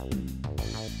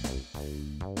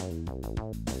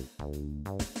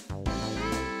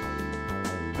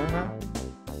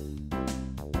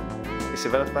 E se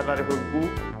vado a parlare col Bu,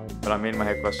 con la melma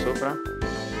che è qua sopra?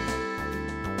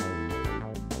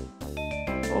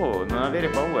 Oh, non avere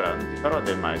paura, non ti farò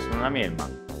del male, sono una melma.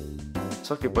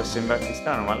 So che può sembrarti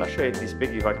strano, ma lascia che ti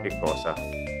spieghi qualche cosa.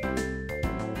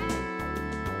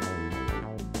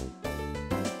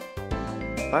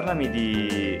 Parlami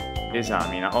di...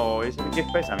 esamina. Oh, che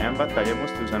fa esamina? In battaglia i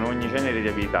mostri usano ogni genere di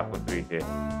abilità contro di te.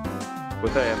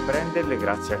 Potrai apprenderle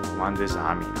grazie al comando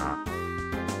esamina.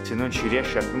 Se non ci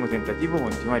riesci al primo tentativo,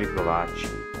 continua a riprovarci.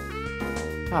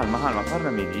 Calma,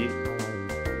 parlami di...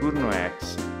 turno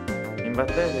X. In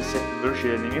battaglia, se sei più veloce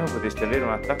del nemico, potresti avere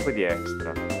un attacco di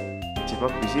extra. Si può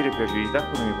acquisire più agilità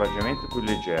con un equipaggiamento più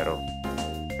leggero.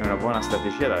 È una buona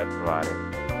strategia da provare.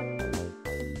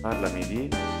 Parlami di...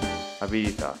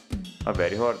 abilità. Vabbè,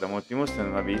 ricorda, molti mostri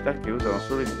hanno abilità che usano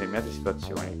solo in determinate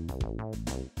situazioni.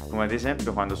 Come ad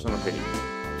esempio quando sono feriti.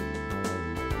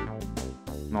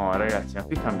 No, ragazzi, ma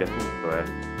qui cambia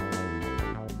tutto,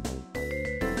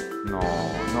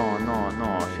 No.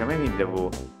 Cioè, a me mi devo...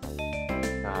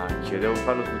 Cacchio, devo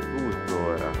farlo su tutto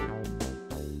ora.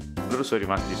 Loro sono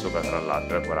rimasti sopra, tra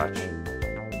l'altro, poracci.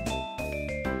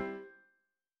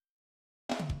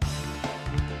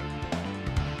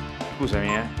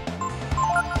 Scusami,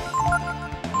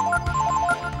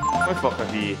 Come fa a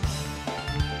capire?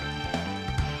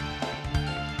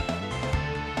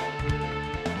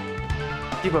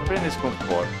 Tipo prende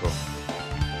sconforto.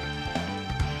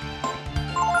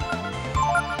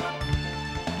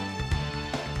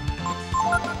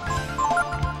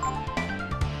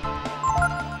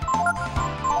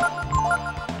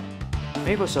 Ma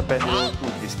io posso appendere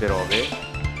tutti ste robe?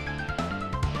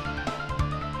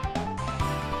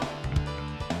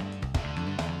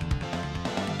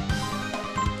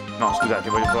 No, scusate,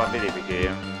 voglio provare a vedere perché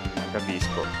non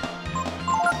capisco.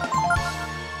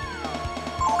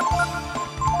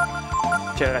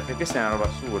 Cioè, ragazzi, questa è una roba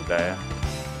assurda,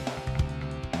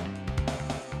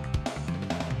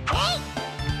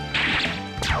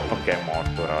 Ok, è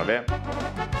morto ora, vabbè.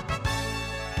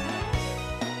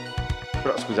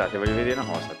 Però, scusate, voglio vedere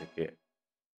una cosa, perché...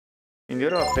 Quindi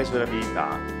ora ho preso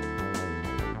l'abilità.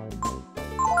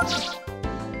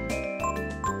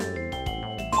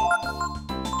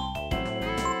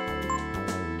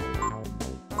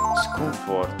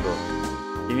 Sconforto.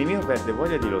 Il nemico perde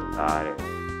voglia di lottare.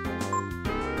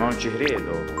 Ma non ci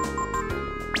credo.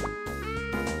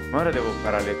 Ma ora devo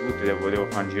pararle tutte, devo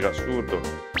fare un giro assurdo.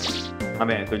 Va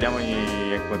bene, togliamogli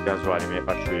gli incontri casuali, me ne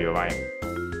faccio io, vai.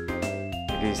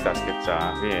 Perché si sta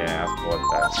scherzando? Qui è una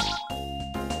svolta,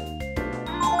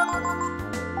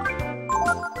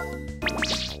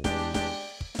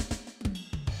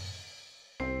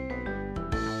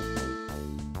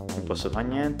 Non posso fare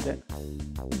niente.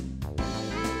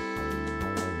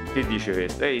 Che dice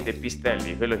questo? Ehi, te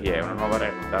pistelli, quello chi è? Una nuova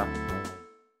recluta?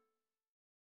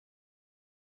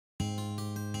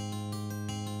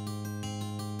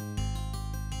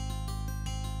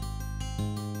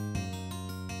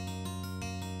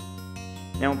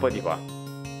 Andiamo un po' di qua.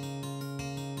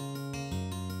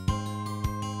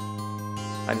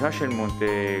 Qua c'è il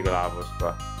Monte Glaus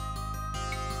qua.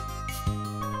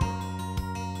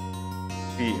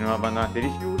 Qui non abbandonate i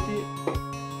rifiuti.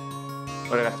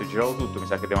 Oh ragazzi, ho girato tutto, mi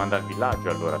sa che devo andare al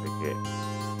villaggio allora, perché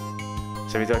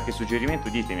se avete qualche suggerimento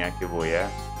ditemi anche voi,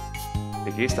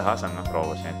 perché questa casa non la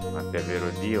trovo, senti, ma è vero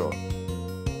Dio.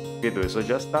 Qui è dove sono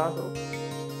già stato.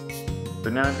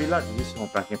 Torniamo al villaggio, qui si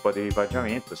compra anche un po' di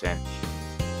equipaggiamento, senti.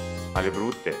 Alle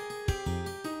brutte.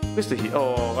 Questo chi?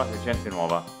 Oh, guarda, gente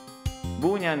nuova.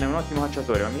 Bunyan è un ottimo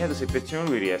cacciatore, ma mi chiedo se persino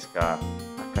lui riesca a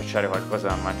cacciare qualcosa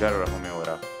da mangiare ora come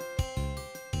ora.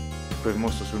 Quel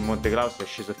mostro sul Monte Glaus è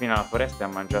sceso fino alla foresta e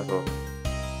ha mangiato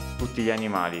tutti gli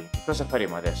animali. Che cosa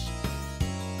faremo adesso?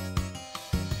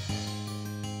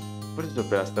 Forse sono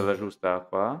per la strada giusta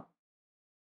qua.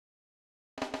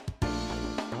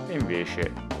 E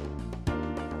invece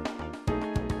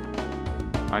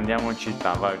andiamo in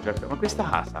città, vai, ma questa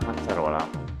casa, cazzarola.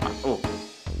 Oh,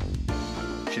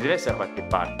 ci deve essere da qualche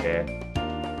parte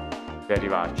per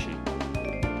arrivarci.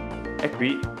 È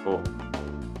qui, oh,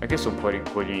 perché sono un po'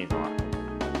 rincoglionito, ma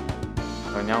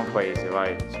torniamo un paese,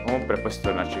 vai, si compra e poi si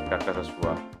torna a cercare casa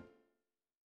sua.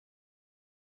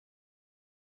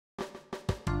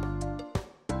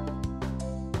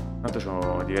 Tanto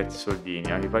c'ho diversi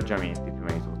soldini, equipaggiamenti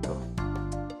prima di tutto.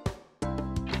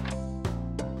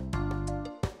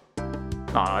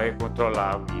 No, che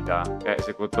controlla la guida.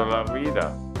 Se controlla la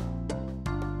guida.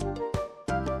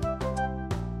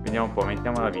 Vediamo un po',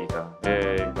 mettiamo la vita.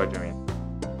 L'equipaggiamento.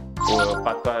 L'ho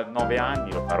fatto a 9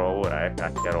 anni, lo farò ora,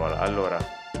 cacchiarola. Allora,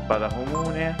 spada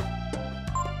comune.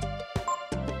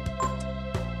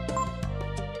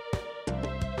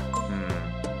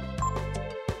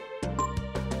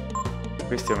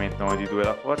 Questi aumentano di 2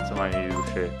 la forza, ma mi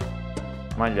riduce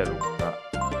maglia lunga.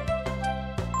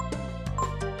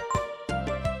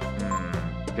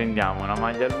 Prendiamo una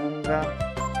maglia lunga.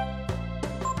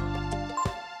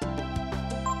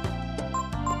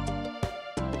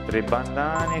 Tre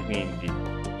bandane, quindi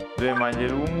 2 maglie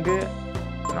lunghe.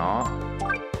 No.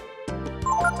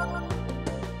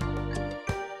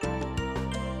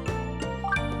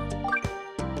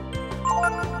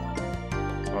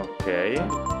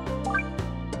 Ok.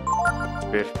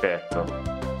 Perfetto.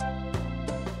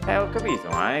 Ho capito,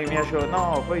 ma mi piace.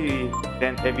 No, poi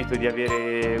evito di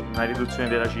avere una riduzione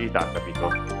dell'agilità, capito?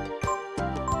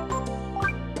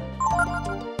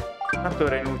 Tanto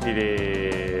ora è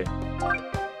inutile.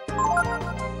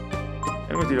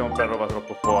 È inutile comprare roba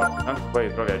troppo forte, tanto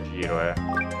poi trovi a giro,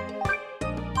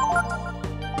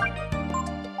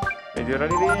 Vedi, ora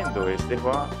rivendo queste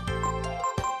qua.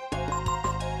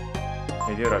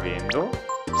 Vedi, ora vendo.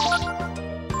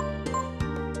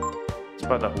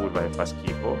 Spada curva che fa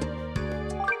schifo,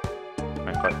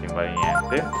 ma infatti non vale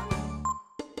niente,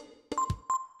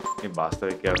 e basta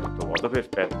perché era tutto vuoto.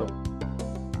 Perfetto,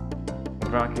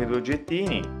 compriamo anche 2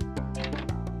 oggettini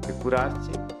per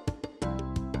curarsi.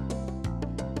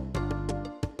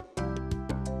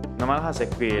 No, ma la casa è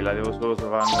quella, devo solo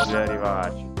trovare un modo di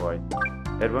arrivarci. Poi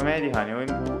erba medica ne ho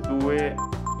in 2,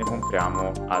 ne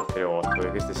compriamo altre 8 perché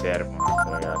queste servono,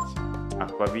 ragazzi.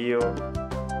 Acqua bio.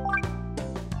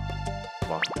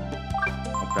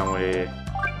 Compriamo le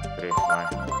 3, vai.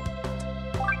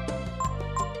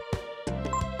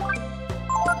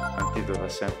 Antidoto fa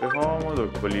sempre comodo,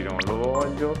 il collino non lo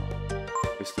voglio.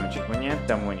 Questo non ci fa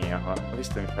niente, ammoniaca.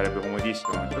 Questo mi farebbe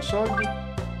comodissimo, non ho soldi.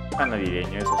 Canna di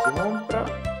legno, questa si compra.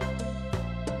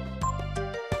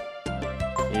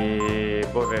 E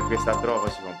poi per questa trova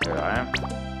si comprerà,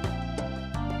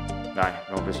 Dai,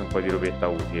 abbiamo preso un po' di robetta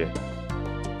utile.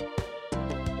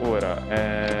 Ora,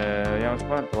 vediamo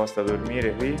quanto basta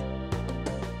dormire qui.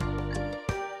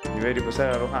 Devi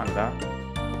riposare la locanda?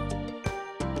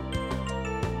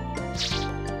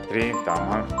 30,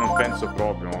 ma non penso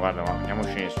proprio, ma guarda, ma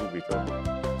andiamocene subito.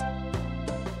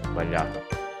 Sbagliato.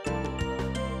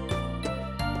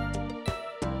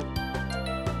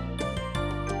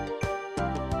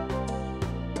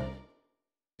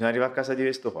 Bisogna arrivare a casa di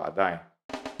questo qua, dai.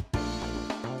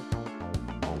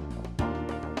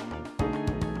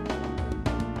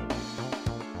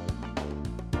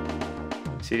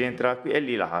 Si rientra qui, è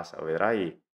lì la casa,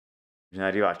 vedrai. Bisogna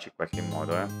arrivarci in qualche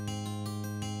modo, eh.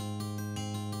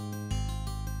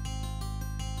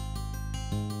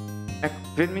 Ecco,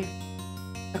 fermi.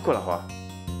 Eccola qua.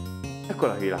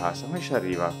 Eccola qui la casa, come ci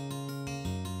arriva?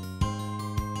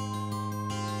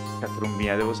 La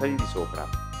trombina, devo salire di sopra.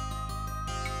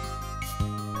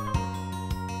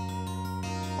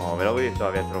 Oh, ve l'avevo detto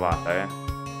l'avevo trovata, eh.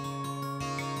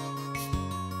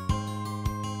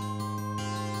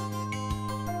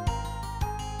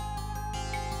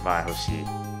 Vai così.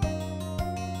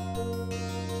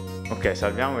 Ok,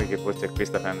 salviamo perché forse è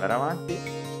questa per andare avanti.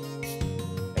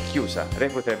 È chiusa. Lei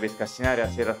potrebbe scassinare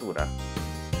la serratura.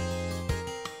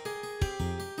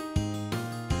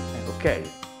 Ok.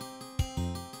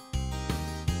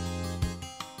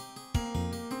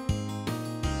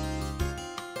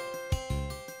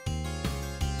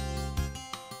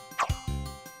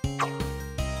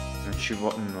 Non ci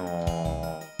vuole...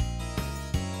 No.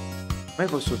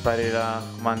 Come posso fare la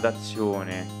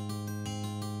comandazione?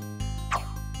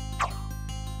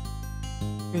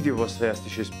 Quindi io posso fare sti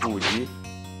cespugli?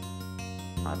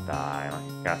 Ma dai, ma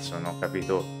che cazzo, non ho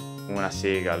capito una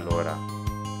sega allora.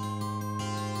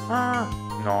 Ah!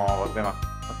 No, vabbè, ma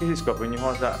che si scopre ogni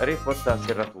cosa? Rafforza la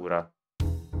serratura.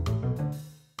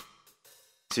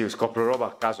 Sì, io scopro roba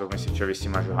a caso come se ci avessi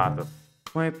mai giocato.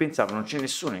 Come pensavo, non c'è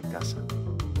nessuno in casa.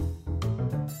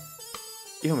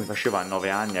 Io mi facevo a 9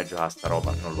 anni a giocare a sta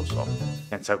roba, non lo so.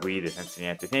 Senza guide, senza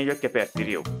niente. Tieni gli occhi aperti,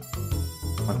 Rio.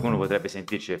 Qualcuno potrebbe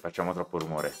sentirci e facciamo troppo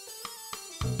rumore.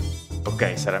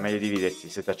 Ok, sarà meglio dividersi.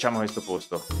 Se facciamo questo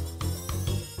posto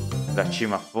da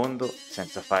cima a fondo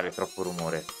senza fare troppo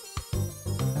rumore.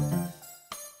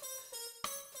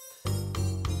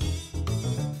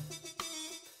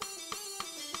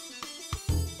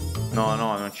 No,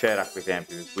 no, non c'era a quei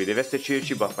tempi, per cui deve esserci il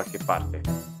cibo a qualche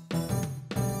parte.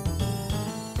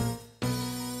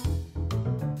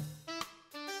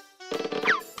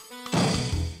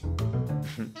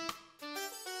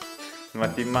 Ma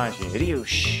ti immagini?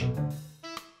 Riush!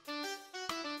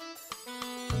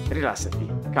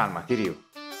 Rilassati, calmati, Ryu.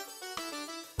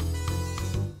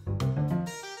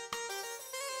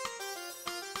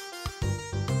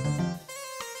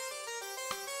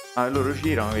 Ah, loro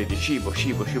girano, vedi, cibo,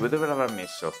 cibo, cibo, dove l'avrà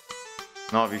messo?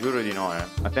 No, vi giuro di no, eh.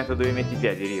 Attento dove metti i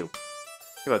piedi, Ryu.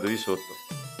 Io vado di sotto.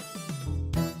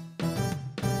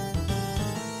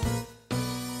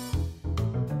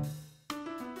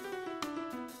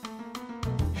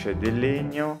 C'è del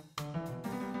legno.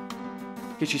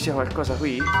 Che ci sia qualcosa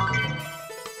qui?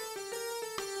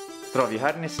 Trovi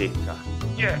carne secca.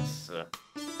 Yes!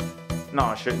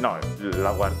 No, no,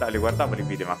 le guardavo le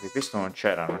video, ma che questo non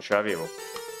c'era, non ce l'avevo.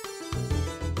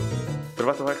 Ho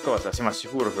trovato qualcosa? Sì, ma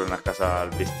sicuro torno a casa al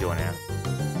bestione,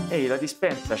 eh. Ehi, la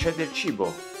dispensa, c'è del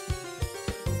cibo.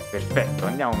 Perfetto,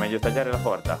 andiamo, meglio tagliare la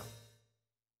corda.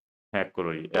 Eccolo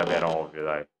lì, e vabbè, era ovvio,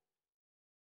 dai.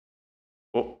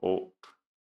 Oh oh.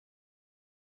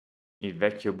 Il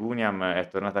vecchio Bunyan è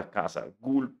tornato a casa.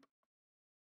 Gulp.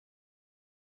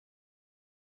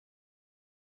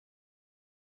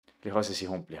 Le cose si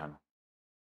complicano.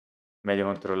 Meglio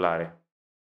controllare.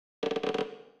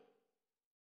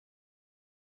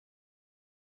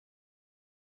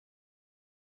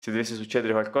 Se dovesse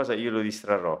succedere qualcosa io lo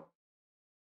distrarrò.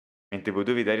 Mentre voi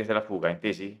due vi darete la fuga,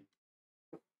 intesi?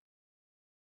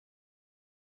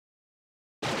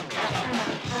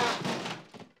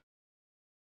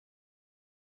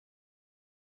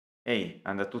 Ehi,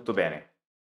 anda tutto bene.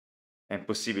 È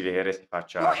impossibile che Re si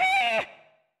faccia...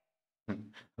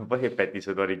 Ma poi che petti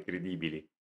sonori incredibili.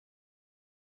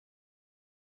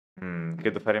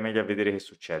 Credo fare meglio a vedere che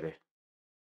succede.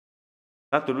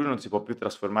 Tanto lui non si può più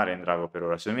trasformare in drago per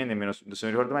ora. Secondo me nemmeno, se non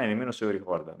ricordo mai, nemmeno se lo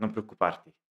ricorda. Non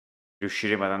preoccuparti.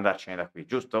 Riusciremo ad andarcene da qui,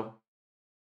 giusto?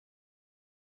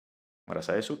 Ora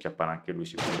sale su, chiappare anche lui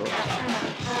sicuro.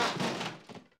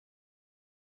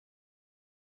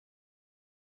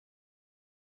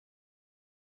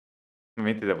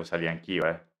 Ovviamente devo salire anch'io,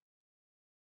 eh.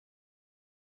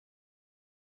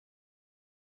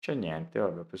 C'è niente,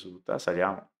 vabbè, ho preso tutta,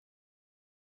 saliamo.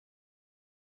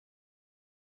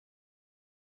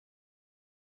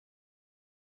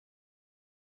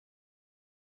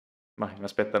 Ma mi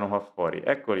aspettano qua fuori.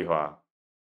 Eccoli qua.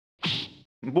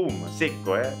 Boom,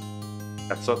 secco, eh.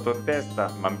 Cazzotto in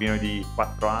testa, bambino di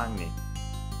 4 anni.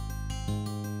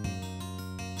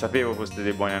 Sapevo foste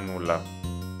dei buoni a nulla,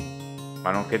 ma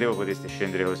non credevo poteste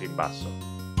scendere così in basso.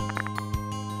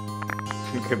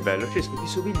 Che bello, Cesco, ti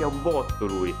somiglia un botto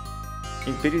lui.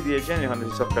 In periodi del genere, quando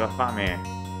si soffre la fame,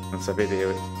 non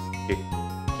sapete che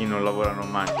chi non lavora non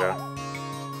mangia?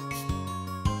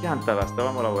 Piantala,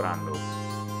 stavamo lavorando.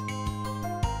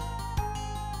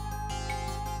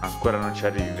 Ancora non ci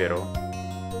arrivi, vero?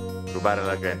 Rubare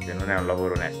alla gente non è un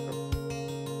lavoro onesto.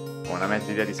 Ho una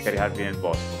mezza idea di scaricarvi nel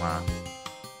bosco, ma...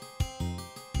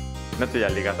 Intanto gli ha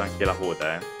legato anche la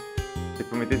coda, eh. Se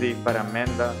promettete di fare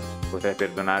ammenda, potrei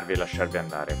perdonarvi e lasciarvi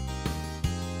andare.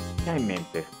 Che hai in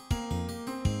mente?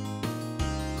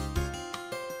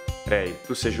 Ray,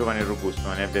 tu sei giovane e robusto,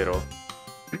 non è vero?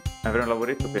 Avrei un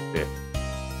lavoretto per te.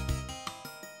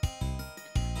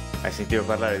 Hai sentito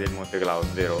parlare del Monte Glaus,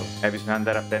 vero? Bisogna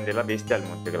andare a prendere la bestia al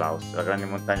Monte Glaus, la grande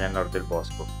montagna al nord del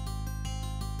bosco.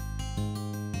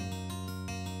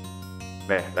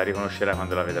 Beh, la riconoscerai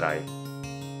quando la vedrai.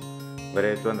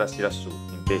 Vorrei che tu andassi lassù,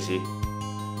 intesi?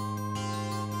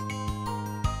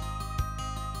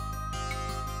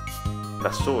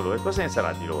 Da solo? E cosa ne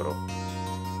sarà di loro?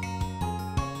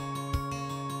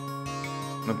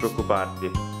 Non preoccuparti.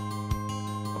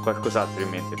 Ho qualcos'altro in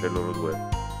mente per loro due.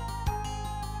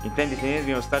 Intendi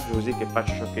tenerli in ostaggio così che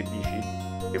faccio ciò che dici?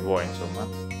 Che vuoi, insomma?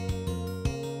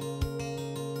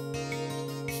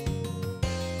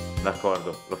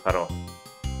 D'accordo, lo farò.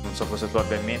 Non so cosa tu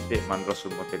abbia in mente, ma andrò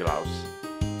sul Monte Glaus.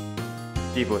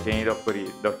 Tipo, tieni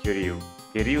d'occhio Ryu.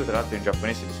 Che Ryu, tra l'altro, in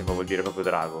giapponese mi sembra vuol dire proprio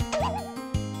drago.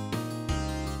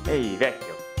 Ehi,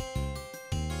 vecchio!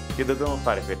 Che dobbiamo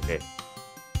fare per te?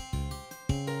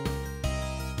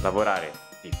 Lavorare,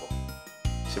 tipo.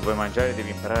 Se vuoi mangiare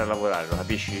devi imparare a lavorare, lo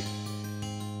capisci?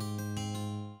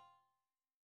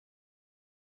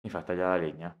 Mi fa tagliare la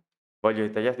legna. Voglio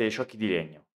che tagliate dei ciocchi di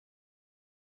legno.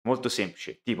 Molto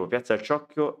semplice, tipo piazza il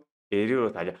ciocchio e Ryu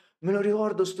lo taglia. Me lo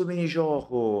ricordo sto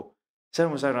minigioco! Sai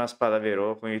come usare una spada,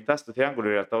 vero? Con il tasto triangolo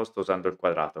in realtà sto usando il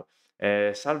quadrato.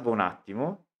 Salvo un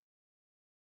attimo.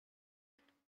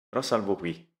 Però salvo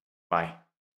qui. Vai.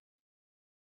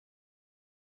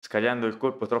 Scagliando il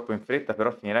colpo troppo in fretta,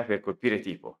 però finirai per colpire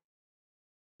tipo.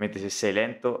 Mentre se sei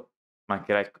lento,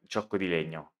 mancherà il ciocco di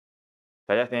legno.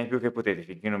 Tagliatene più che potete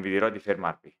finché non vi dirò di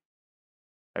fermarvi.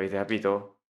 Avete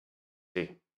capito?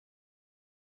 Sì.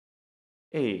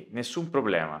 Ehi, nessun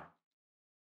problema.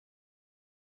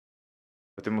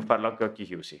 Potremmo farlo anche a occhi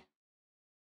chiusi.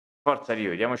 Forza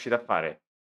Rio, diamoci da fare.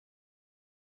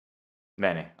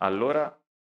 Bene, allora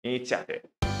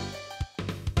iniziate.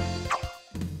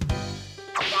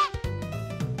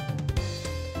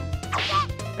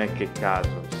 E che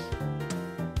caso.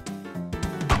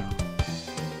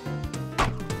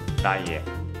 Dai,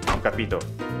 ho capito.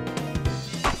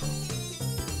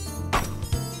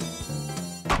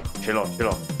 Ce l'ho, ce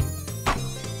l'ho.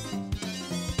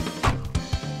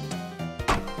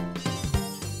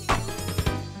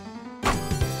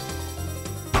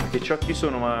 Che ciocchi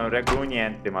sono, ma non reggono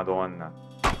niente, madonna.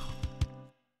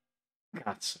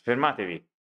 Cazzo, fermatevi.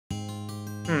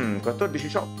 14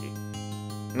 ciocchi.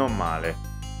 Non male.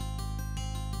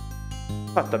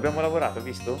 Fatto, abbiamo lavorato,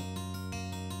 visto?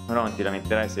 Però non ti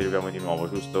lamenterai se arriviamo di nuovo,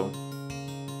 giusto?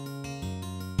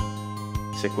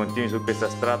 Se continui su questa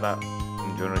strada,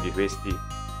 un giorno di questi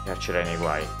piacerai nei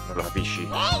guai, non lo capisci?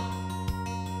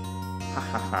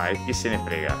 E chi se ne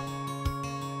frega?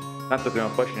 Tanto prima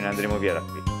o poi ce ne andremo via da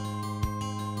qui.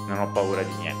 Non ho paura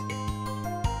di niente.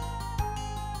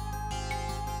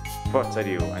 Forza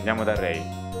Ryu, andiamo da Ray.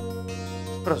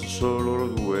 Però sono solo loro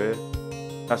due.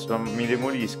 Adesso mi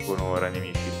demoliscono ora,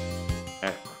 nemici.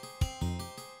 Ecco.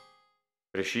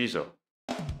 Preciso.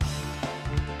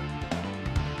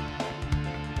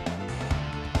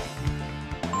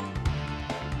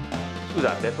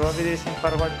 Scusate, provo a vedere se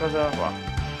imparo qualcosa da qua.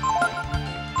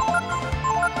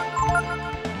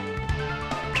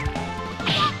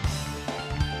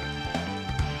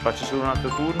 Faccio solo un altro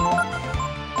turno.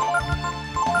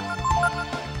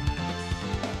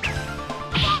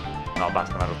 No,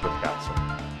 basta, mi ha rotto il cazzo.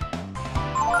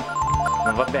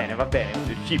 Non va bene,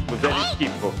 uso il chip, uso il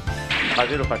chip. Ma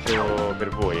io lo faccio per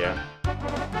voi,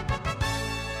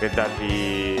 per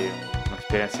darvi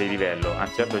un'esperienza di livello.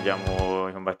 Anzi, togliamo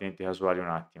i combattimenti casuali un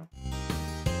attimo.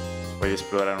 Voglio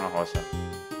esplorare una cosa.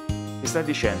 Che sta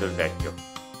dicendo il vecchio?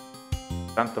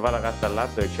 Tanto va la gatta al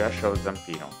lato e ci lascia lo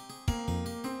zampino.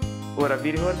 Ora,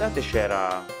 vi ricordate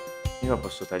c'era... Io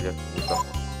posso tagliare tutto.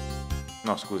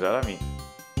 No, scusa, dammi.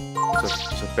 Mi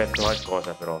sono perso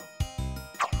qualcosa, però.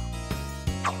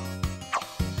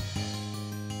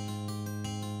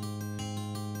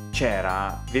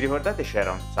 C'era... Vi ricordate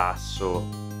c'era un sasso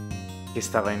che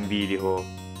stava in bilico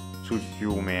sul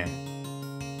fiume?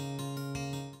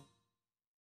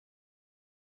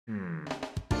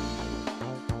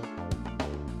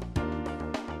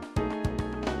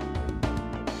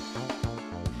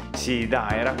 Sì,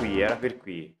 dai, era qui, era per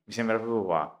qui. Mi sembra proprio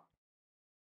qua.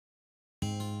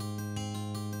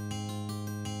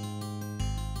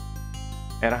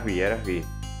 Era qui, era qui.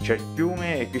 c'è il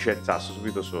fiume e qui c'è il sasso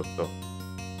subito sotto.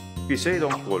 Qui se gli do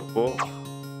un colpo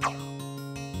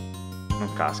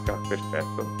non casca,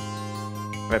 perfetto.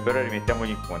 Beh, però rimettiamo gli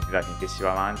incontri, dai, finché si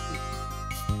va avanti.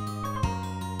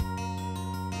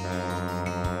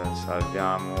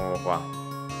 Salviamo qua.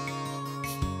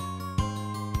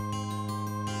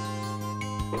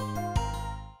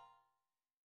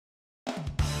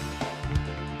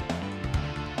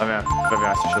 Vabbè,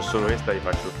 se c'ho solo questa gli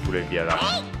faccio il culo e via, dai.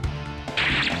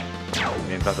 È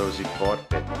diventato così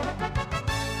forte.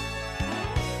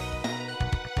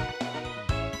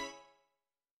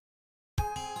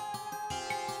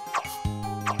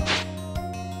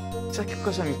 Sai che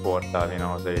cosa mi porta la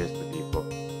venosa di questo tipo?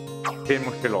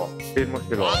 Fermo ce l'ho.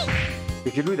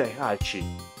 Perché lui dai calci.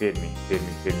 Fermi,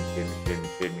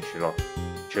 ce l'ho.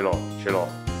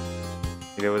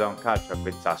 Mi devo dare un calcio a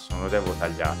quel sasso, non lo devo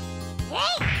tagliare.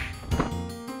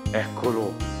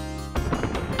 Eccolo.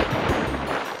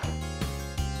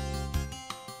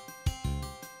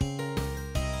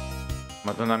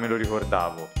 Madonna, me lo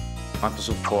ricordavo. Quanto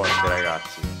sono forte,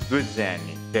 ragazzi. 2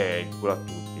 zenni. Il culo a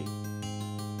tutti.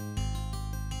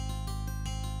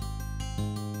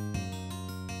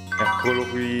 Eccolo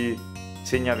qui.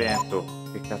 Segnavento.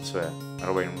 Che cazzo è? Una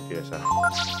roba inutile, sarà.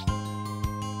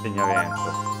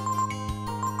 Segnavento.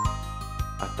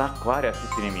 Attacco area a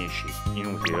tutti i nemici.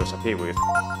 Inutile, lo sapevo io.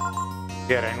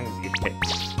 Che era inutile.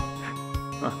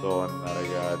 Madonna,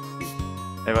 ragazzi.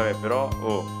 E vabbè, però...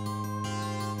 Oh.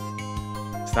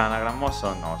 Sta una gran mossa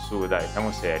o no? Su, dai,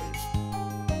 siamo seri.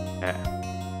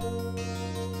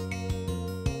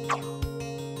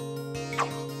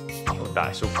 Oh,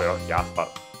 dai, su, però, chiappa.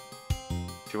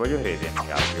 Ci voglio credere, mi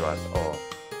piace, guarda. Oh.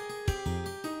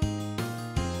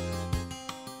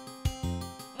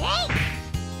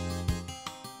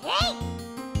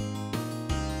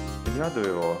 Prima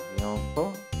dovevo... Vediamo un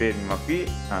po'. Fermi, ma qui...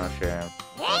 Ah, non c'è...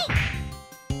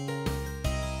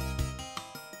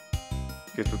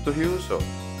 Qui è tutto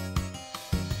chiuso.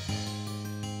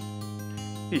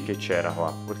 Qui che c'era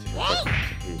qua? Forse c'è qualcosa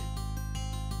qui.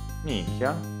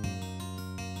 Minchia.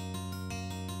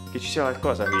 Che ci sia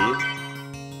qualcosa qui?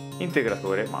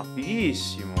 Integratore, ma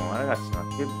fighissimo, ragazzi, ma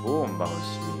che bomba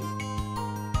così.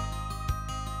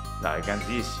 Dai,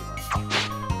 grandissimo.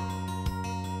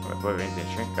 Vabbè, poi ovviamente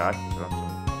c'è in carte, però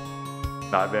insomma.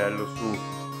 Dai, bello, su.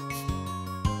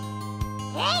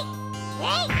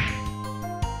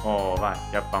 Oh, vai,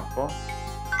 chiappa un po'.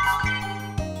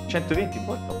 120,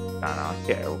 porca puttana,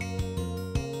 che è?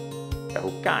 La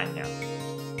cuccagna.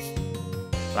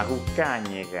 La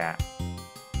cuccagnica.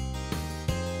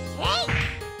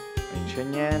 Non c'è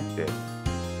niente.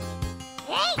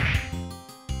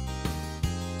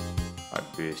 Ah,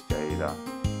 bestialità.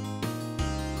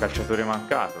 Calciatore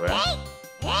mancato,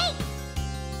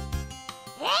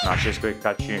 No, Cesco i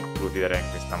calci nel culo ti darei in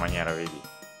questa maniera, vedi.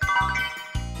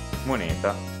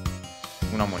 Moneta.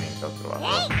 Una moneta ho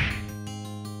trovato.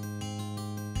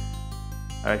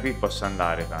 Allora, qui posso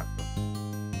andare tanto.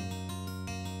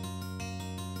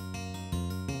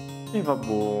 E va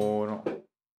buono.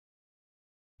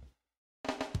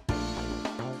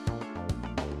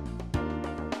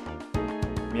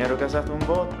 Mi ero casato un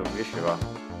botto, invece va.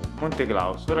 Monte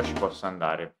Glaus, ora ci posso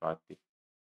andare, infatti.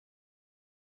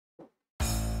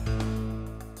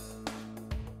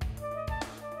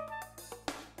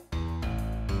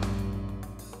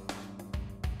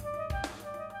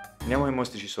 Vediamo che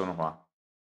mostri ci sono qua.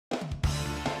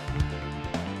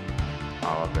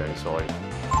 Ah, vabbè, i soliti.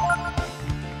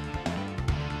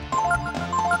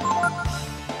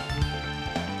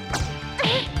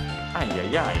 Ai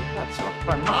ai ai, cazzo, ma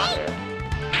fa male.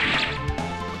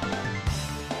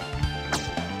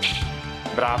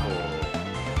 Bravo.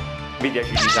 Vedi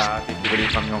agilità, che ti volevi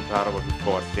farmi comprare roba più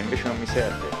forte, invece non mi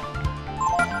serve.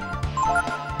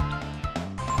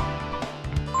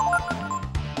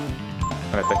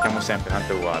 Vabbè, attacchiamo sempre,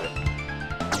 tanto è uguale.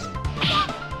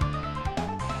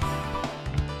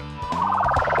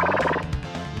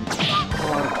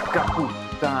 Porca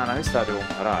puttana, questa la devo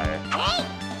imparare.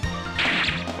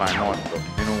 Vai, morto,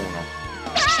 meno uno.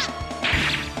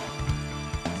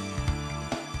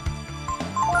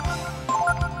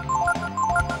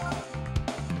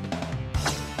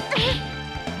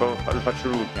 Poi faccio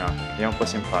l'ultima, vediamo un po'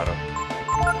 se imparo.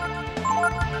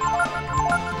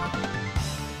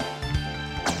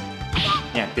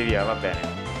 Niente, via, va bene.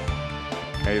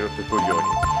 Mi hai rotto i coglioni.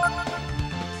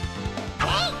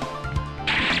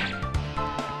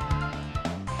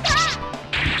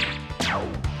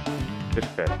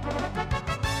 Perfetto.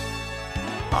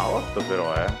 Ah, 8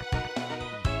 però,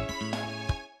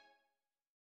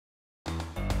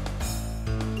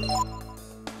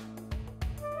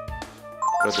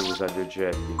 Però devo usare gli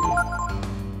oggetti qui.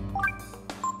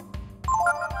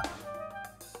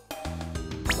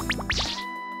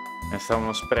 È stato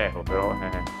uno spreco però.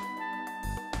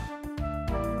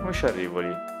 Come ci arrivo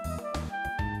lì?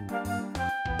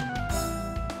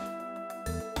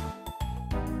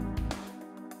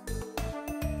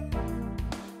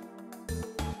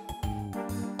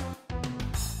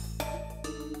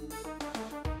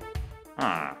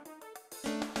 Ah.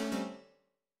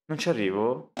 Non ci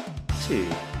arrivo? Sì.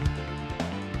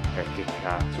 Che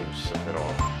cazzo però.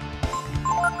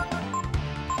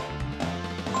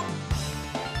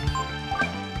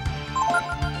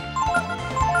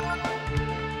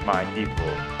 Vai, tipo.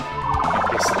 Ma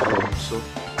che stronzo.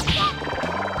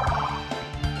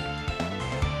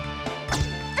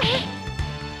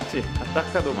 Sì,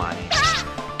 attacca domani.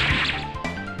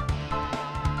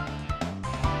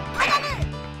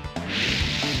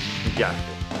 Mi piace.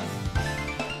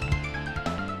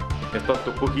 Mi ha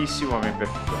tolto pochissimo, ma mi è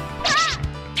piaciuto.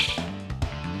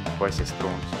 Poi sei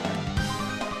stronzo.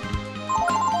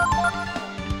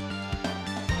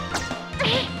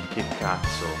 Che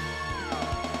cazzo.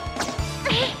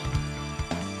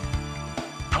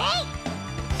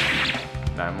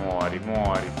 Dai, muori,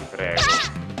 muori, ti prego.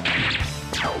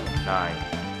 Dai.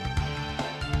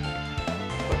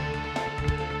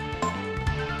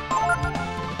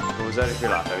 Devo usare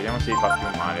pelata, vediamo se gli fa più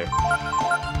male.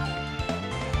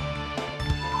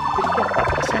 Perché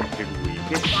attacca sempre lui?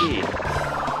 Perché?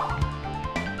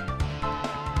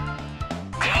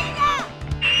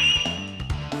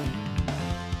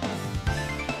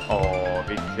 Oh,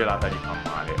 vedi, gelata gli fa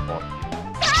male, ottimo.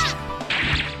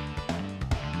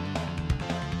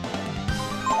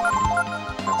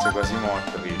 Sei quasi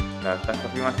morto qui. Dai, attacca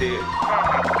prima te.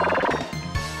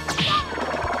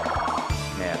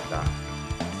 Merda.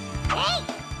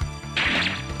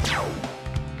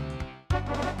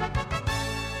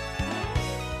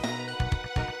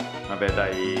 Vabbè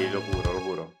dai, lo curo, lo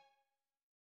curo.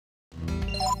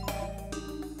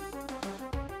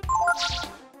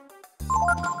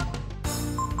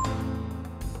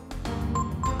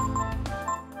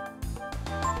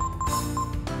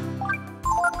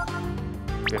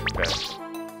 Perfetto.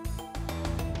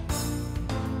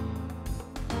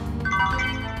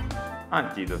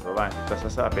 Antidoto, vai, tutta sta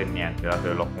sala per niente, dato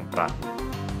che l'ho comprato.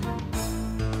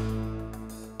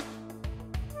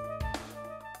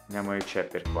 Vediamo che c'è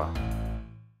per qua.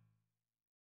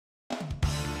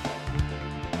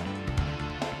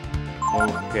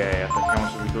 Ok, attacchiamo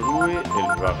subito lui e lui,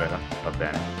 vabbè, va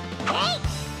bene.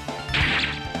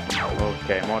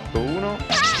 Ok, morto uno.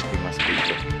 Prima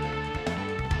scritto.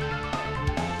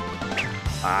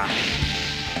 Ah.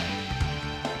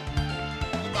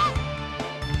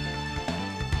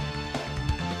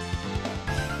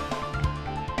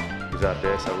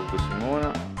 Scusate, saluto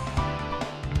Simona.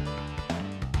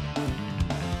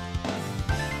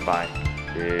 Vai.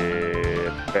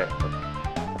 Perfetto.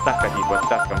 Attacca tipo,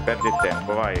 attacca, non perde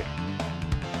tempo, vai.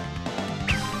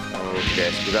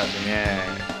 Ok, scusatemi,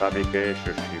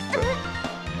 fabrication chip.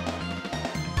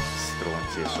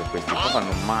 Stronzi, sono questi qua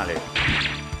fanno male.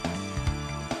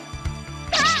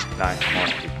 Dai,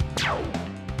 morti.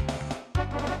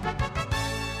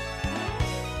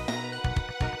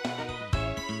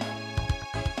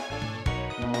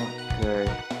 Ok.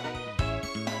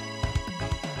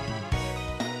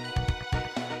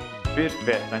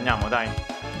 Perfetto, andiamo, dai.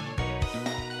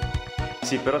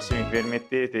 Sì, però se mi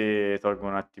permettete tolgo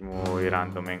un attimo i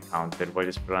random encounter, voglio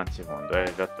esplorare un secondo,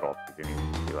 già troppi che mi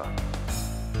motivano.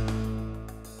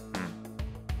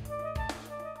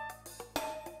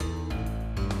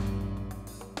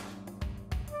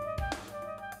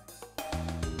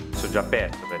 Già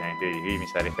perso praticamente, vedi, mi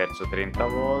sarei perso 30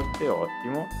 volte,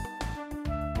 ottimo.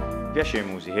 Mi piace le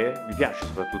musiche, mi piace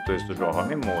soprattutto questo gioco, a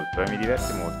me molto, mi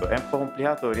diverte molto. È un po'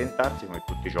 complicato orientarsi come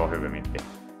tutti i giochi ovviamente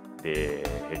che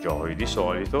gioco io di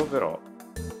solito, però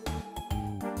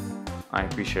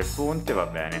qui c'è il ponte, va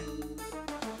bene.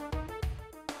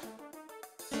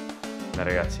 Ma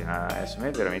ragazzi, secondo me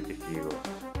è veramente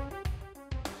figo.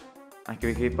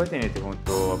 Anche perché poi tenete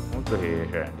conto appunto che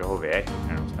è un gioco vecchio,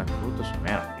 nonostante tutto secondo me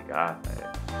è una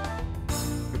figata.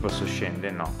 Qui posso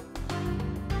scendere? No.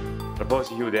 Tra poco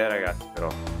si chiude ragazzi però.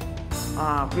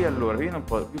 Ah, qui allora,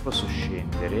 qui posso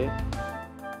scendere,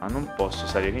 ma non posso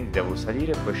salire, quindi devo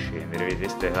salire e poi scendere. Vedete,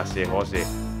 queste sono le classiche cose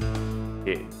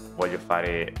che voglio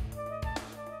fare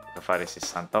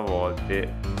 60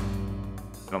 volte.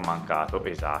 L'ho mancato,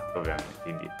 esatto, ovviamente,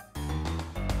 quindi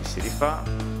si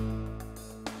rifà.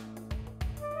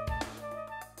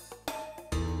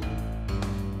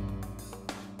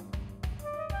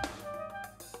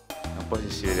 po' se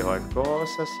si vede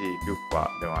qualcosa. Sì, più qua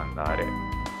devo andare.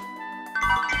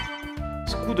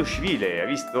 Scudo civile, hai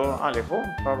visto? Ale,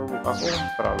 compralo Luca,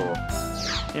 compralo.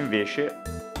 Invece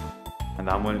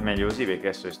andavamo meglio così, perché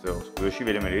adesso questo scudo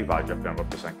civile me lo equipaggio, abbiamo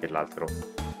preso anche l'altro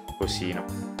cosino.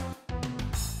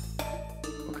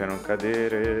 Ok, non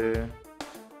cadere.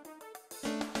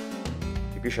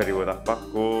 E qui ci arrivo da qua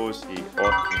così,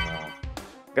 ottimo.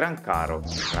 Gran caro,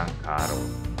 gran caro.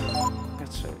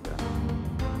 Cazzo è il gran?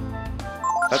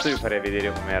 Tanto vi farei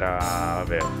vedere com'era.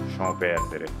 Vabbè, lasciamo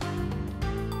perdere.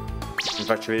 Non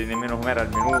faccio vedere nemmeno com'era il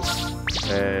menu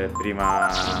prima.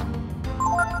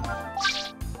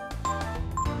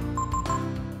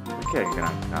 Perché è il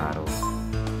gran caro?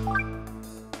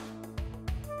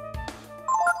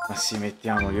 Ma sì,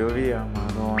 mettiamoli via,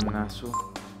 madonna, su.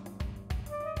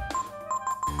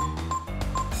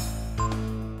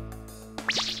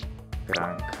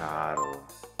 Gran caro.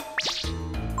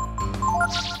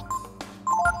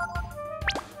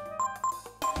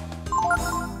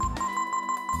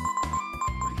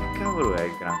 Ma che cavolo è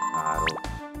il gran caro?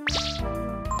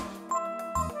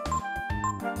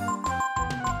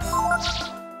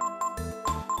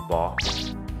 Boh.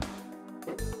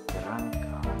 Gran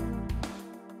caro.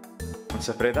 Non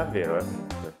saprei davvero, comunque.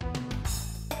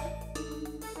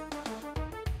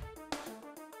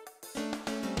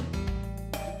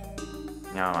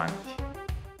 Andiamo avanti.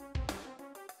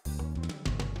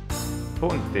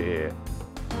 Ponte.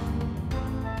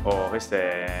 Oh, questa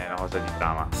è una cosa di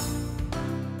trama.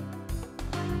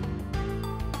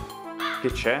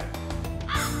 Che c'è?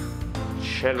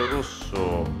 Cielo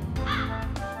rosso.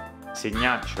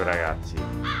 Segnaccio, ragazzi.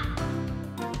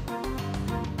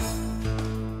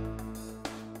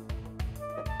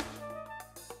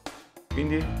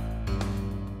 Quindi?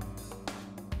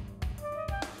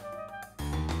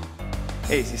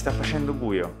 Ehi, si sta facendo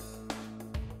buio.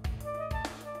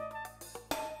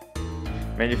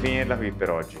 Meglio finirla qui per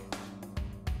oggi.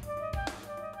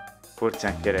 Forse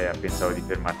anche lei ha pensato di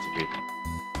fermarsi qui.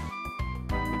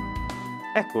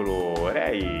 Eccolo,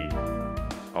 lei.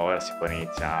 Ora si può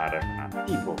iniziare.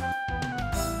 Tipo,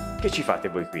 che ci fate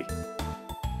voi qui?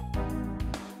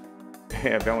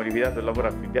 Abbiamo liquidato il lavoro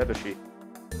affibbiatoci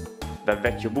dal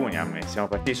vecchio Bunyan e siamo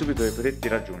partiti subito per poterti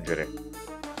raggiungere.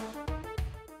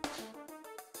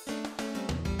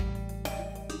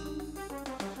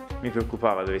 Mi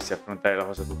preoccupava dovessi affrontare la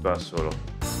cosa tutto da solo.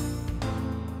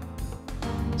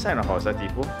 Sai una cosa,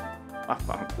 tipo?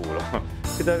 Affanculo.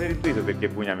 Credo aver intuito perché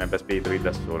Bunyan mi abbia spedito lì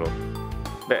da solo.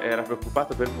 Beh, era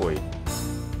preoccupato per voi.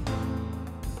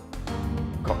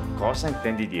 Cosa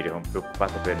intendi dire con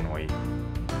preoccupato per noi?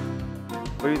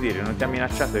 Voglio dire, non ti ha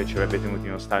minacciato che ci avrebbe tenuti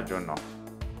in ostaggio o no?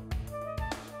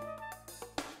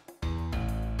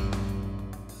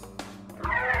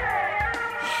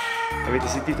 Avete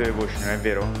sentito le voci, non è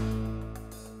vero?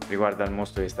 Riguarda il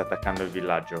mostro che sta attaccando il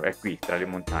villaggio. È qui, tra le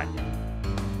montagne.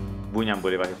 Bunyan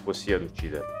voleva che fossi io ad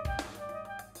ucciderlo.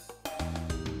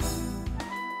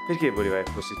 Perché voleva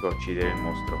che fossi tu a uccidere il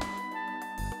mostro?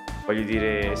 Voglio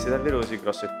dire, sei davvero così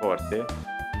grosso e forte?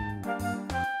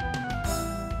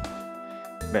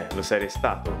 Beh, lo sarei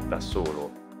stato da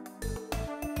solo.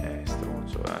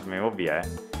 Stronzo, me ne vo' via,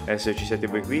 Adesso ci siete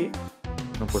voi qui,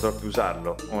 non potrò più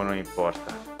usarlo, o non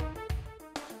importa.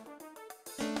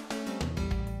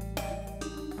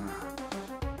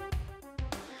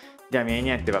 Diamine,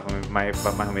 niente va mai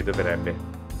come dovrebbe.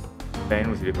 Beh, è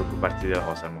inutile preoccuparti della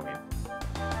cosa al momento.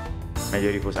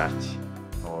 Meglio riposarsi.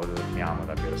 Oh, dormiamo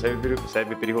davvero.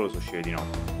 Sarebbe pericoloso uscire di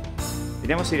notte.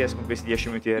 Vediamo se riesco in questi 10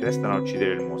 minuti che restano a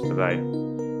uccidere il mostro, dai.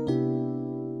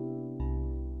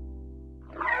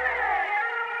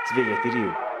 Svegliati,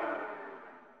 Ryu.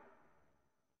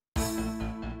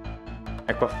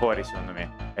 È qua fuori, secondo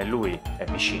me. È lui, è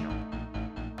vicino.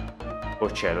 Oh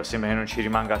cielo, sembra che non ci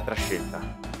rimanga altra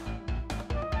scelta.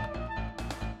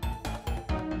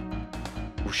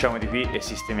 Usciamo di qui e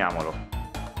sistemiamolo.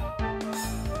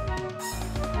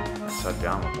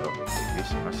 Salviamo però, perché qui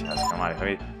se no si casca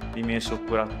male. Dimmi che sono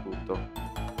curato tutto.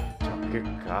 Cioè, che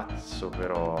cazzo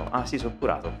però. Ah sì, sono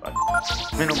curato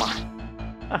infatti. Meno male.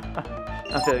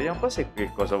 Aspetta, vediamo un po' se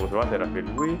che cosa avevo trovato era per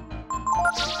lui.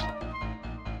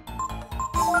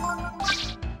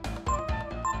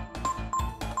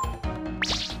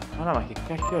 Ma che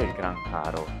cacchio è il gran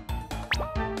caro?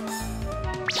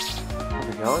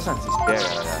 Perché la cosa non si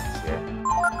spiega, ragazzi,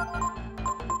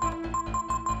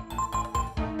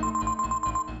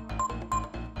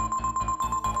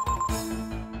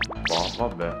 Boh,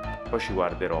 vabbè, poi ci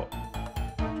guarderò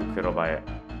su che roba è.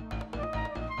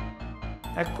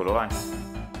 Eccolo, vai.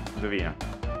 Indovina.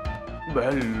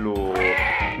 Bello!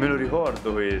 Me lo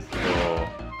ricordo questo.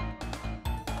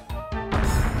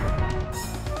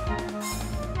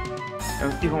 È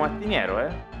un tipo mattiniero,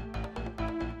 eh?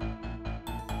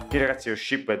 Sì, ragazzi, lo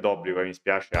ship è d'obbligo, mi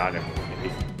spiace, Ale.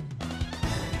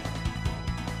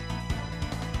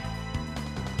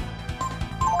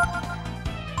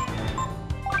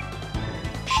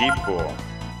 Cibo.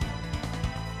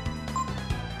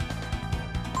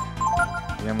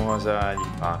 Vediamo cosa gli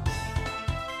fa.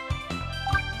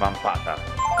 Vampata.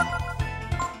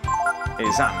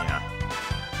 Esamina.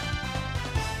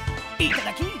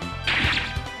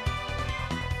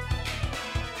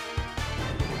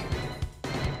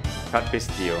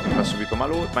 Calpestio. Fa subito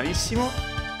malissimo.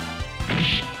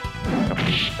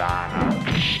 Caputtana.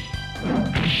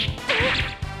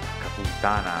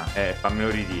 Caputtana. Fammelo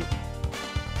ridire.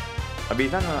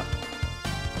 Abilità non...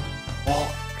 Ho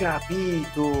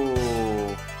capito!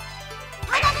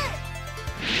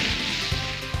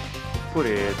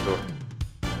 Poretto.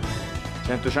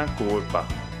 Sento c'è in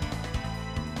colpa.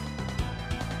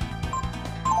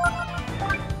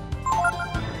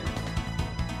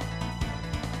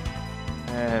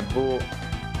 Boh.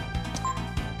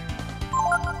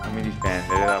 Non mi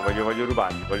difendere, dai, voglio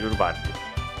rubarli,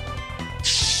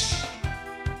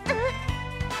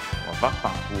 Ma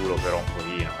vaffanculo però un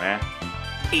pochino,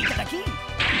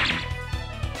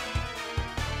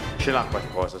 Ce l'ha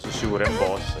qualcosa, sono sicuro, è un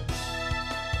boss.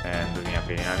 Indovina,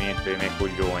 avvelenamento dei miei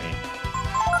coglioni.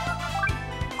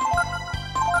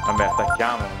 Vabbè,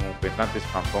 attacchiamo comunque, intanto si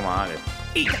fa un po' male.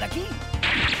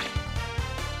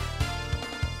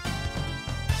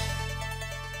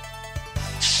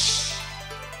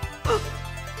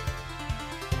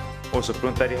 Oh, sono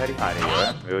pronto a ricaricare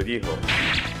io, ve lo dico.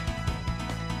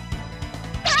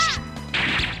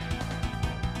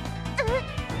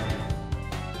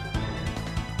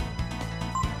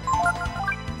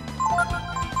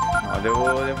 No,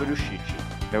 devo riuscirci.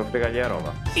 Devo fregargli la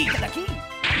roba.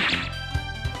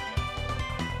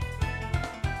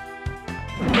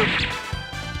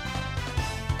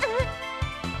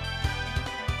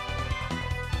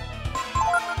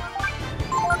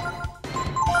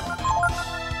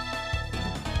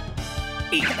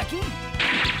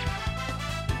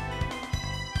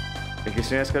 Perché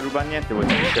se non riesco a rubare niente vuol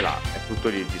dire che ce l'ha. È tutto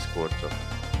lì il discorso.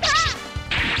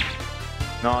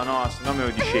 No, no, se no me lo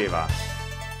diceva.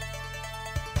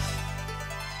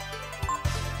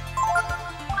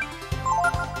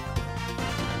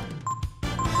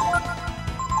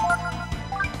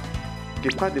 Che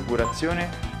fa depurazione?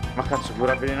 Ma cazzo,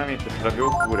 pure avvelenamento ce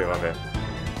l'avevo pure, vabbè.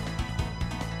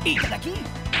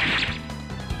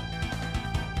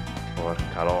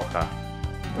 Porca loca.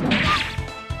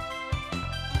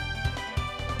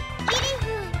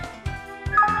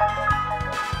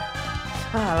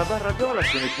 Ah, la barra viola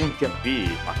sono i punti AP.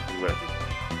 Ma figurati,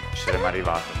 ci saremmo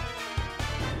arrivato.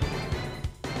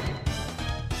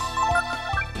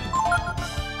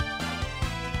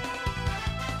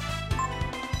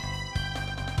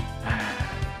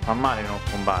 Fa male non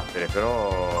combattere,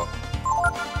 però...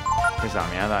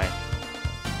 Esamina, dai.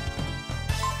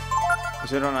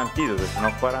 Se non ho un antidoto, se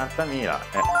non ho 40.000,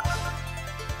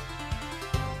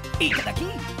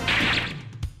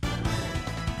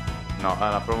 No,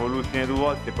 allora provo le ultime 2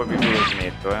 volte e poi mi lo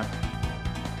smetto,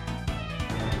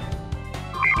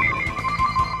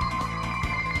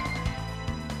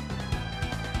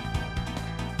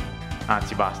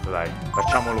 Anzi, basta, dai.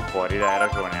 Facciamolo fuori, dai, hai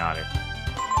ragione, Ale.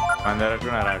 Quando hai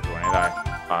ragione, dai.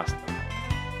 Basta.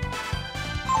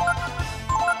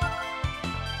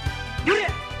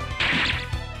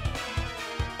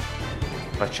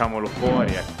 Facciamolo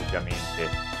fuori, ovviamente.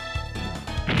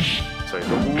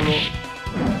 Solito culo.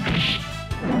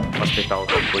 Ho aspettato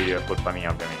troppo io, è colpa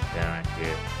mia ovviamente, non è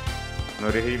che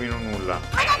non recrimino nulla.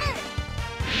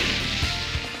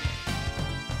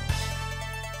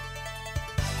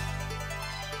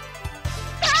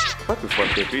 Qua più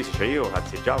forte di Chris, cioè io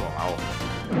cazzeggiavo, ma oh.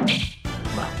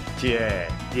 Ma chi è?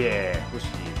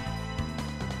 Così.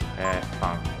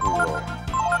 Fanculo.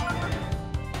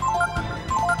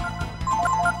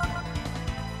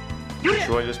 Non ci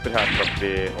voglio sprecare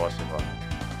troppe cose qua.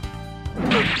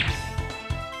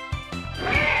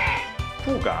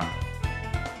 Fuga!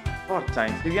 Forza,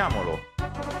 inseriamolo!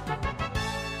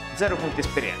 0 punti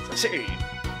esperienza, sì!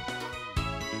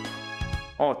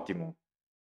 Ottimo!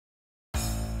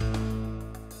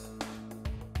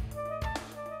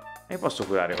 E posso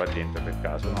curare qua dentro per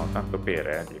caso? No, tanto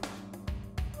per, tipo.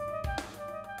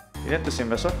 Il letto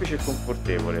sembra soffice e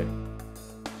confortevole.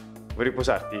 Vuoi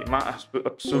riposarti? Ma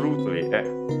assolutamente,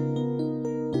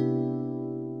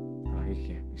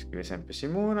 Mi scrive sempre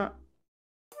Simona.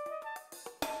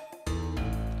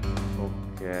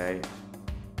 Ok.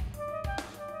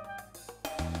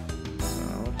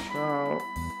 Ciao.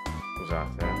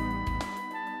 Scusate.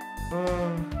 Ok,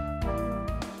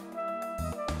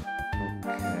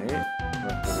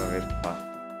 dopo aver fatto.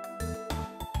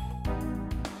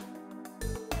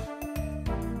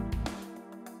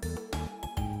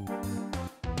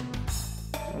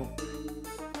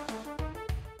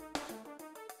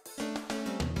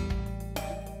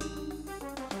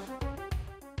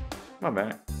 Va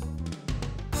bene,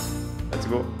 let's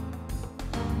go.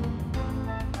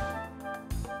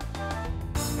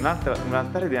 Un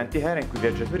altare dell'antica era in cui i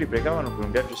viaggiatori pregavano per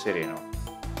un viaggio sereno.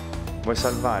 Vuoi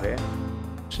salvare?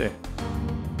 Sì.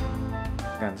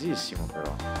 Ganzissimo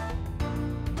però.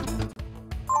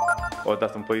 Ho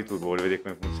dato un po' di turbo, volevo vedere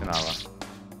come funzionava.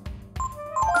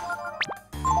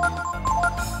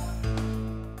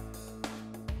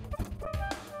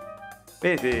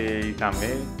 Vedete i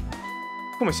thumbnail?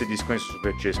 Come si è disconnesso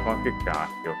super cesco, ma che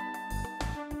cacchio.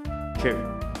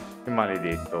 Che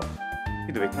maledetto.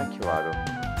 Qui dove cacchio vado?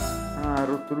 Ah, ha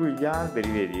rotto lui gli alberi,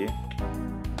 vedi?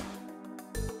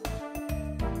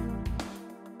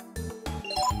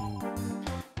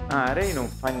 Ah, Ray non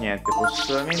fa niente, può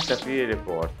solamente aprire le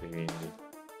porte, quindi.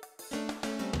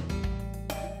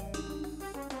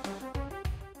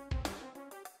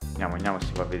 Andiamo,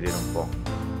 si va a vedere un po'.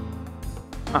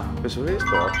 Ah, ho preso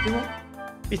questo, ottimo.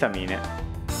 Vitamine.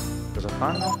 Cosa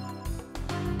fanno?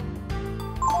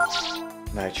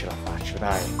 Dai, ce la faccio,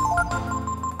 dai.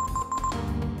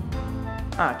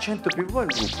 Ah, 100 PV al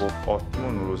gruppo.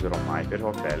 Ottimo, non lo userò mai, però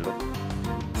bello.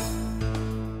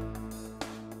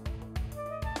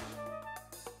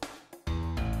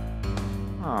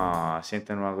 Ah,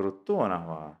 sente una grottona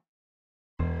qua.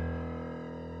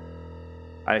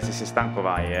 Ale, se sei stanco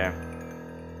vai,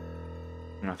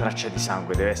 Una traccia di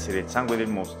sangue, deve essere il sangue del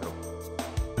mostro.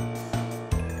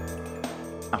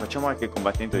 Ah, facciamo anche il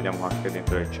combattimento, vediamo anche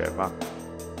dentro del c'è, va.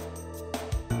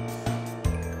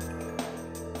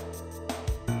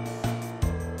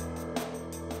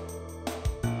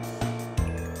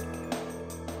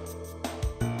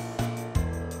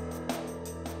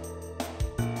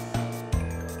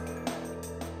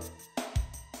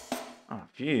 Ah,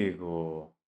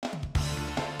 figo.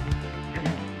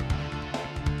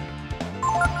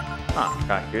 Ah,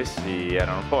 cacchio, questi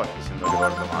erano forti se non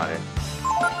ricordo male.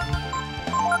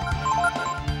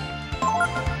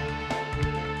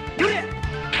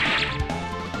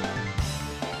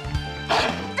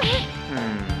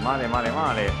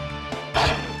 Male.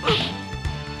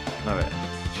 Vabbè,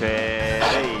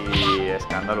 lei è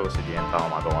scandalosa e diventa una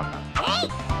madonna.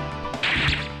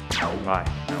 Vai,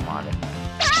 meno male.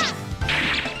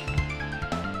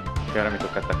 Che ora mi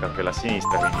tocca attaccare per la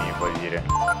sinistra, quindi mi puoi dire.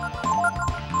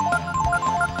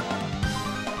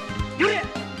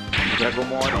 Drago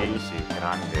muori, sì,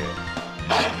 grande.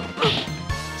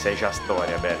 Sei già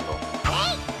storia, bello.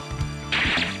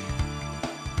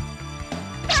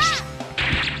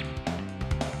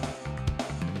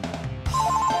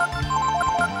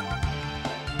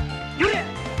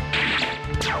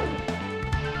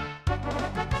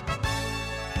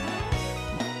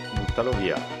 Buttalo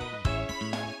via.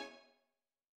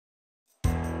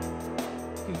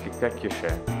 Che cacchio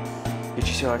c'è? Che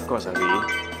ci sia qualcosa qui?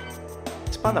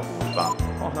 Spada curva.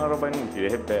 Oh, una roba inutile,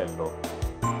 che bello.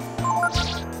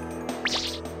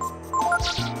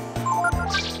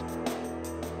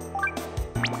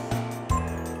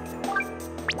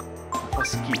 Fa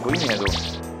schifo, io vedo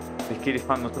perché li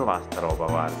fanno trovare sta roba,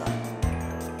 guarda.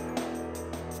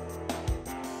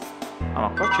 Ah, ma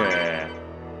qua c'è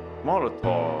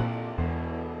Molotov.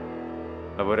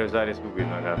 La vorrei usare subito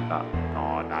in realtà.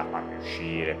 No, dai, fammi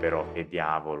uscire però, che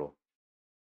diavolo.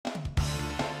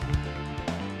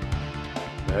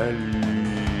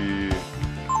 Belli.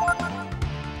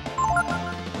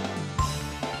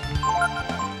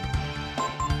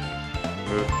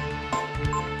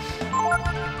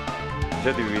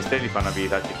 Già di pipistrelli fanno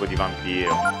abilità tipo di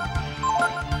vampiro.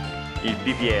 Il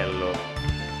pipiello.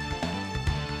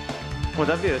 Oh,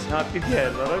 davvero si chiama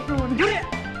pipiello, ha ragione.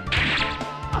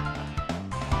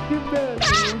 Che bello,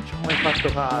 non ci ho mai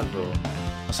fatto caso.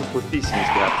 Ma sono fortissimi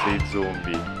sti cazzo di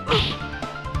zombie.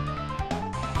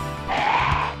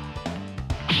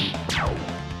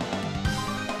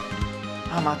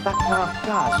 Ah, ma attaccano a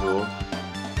caso?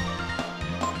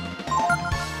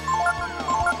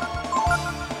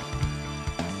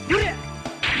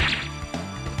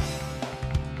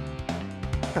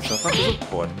 Cazzo, quanto sono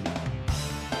forti?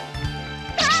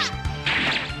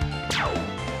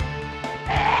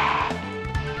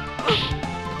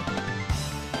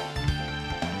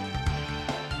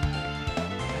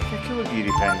 Che vuol dire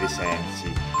riprende i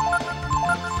sensi?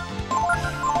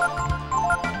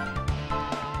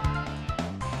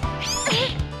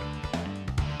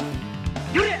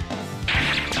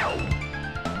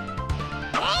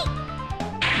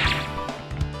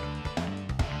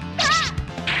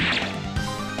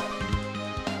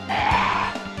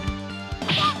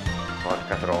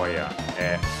 porca troia.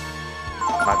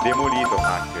 Ma demolito,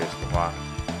 cacchio, questo qua.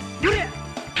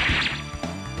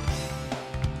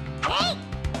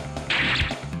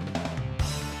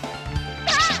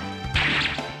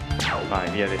 Vai,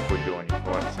 via dei coglioni,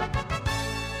 forza.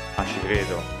 Ah, ci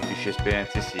credo, 11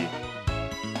 esperienze sì.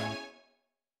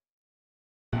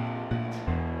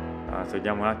 Allora,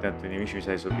 togliamo un attimo, tanto i nemici mi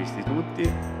sa che sono visti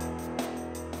tutti.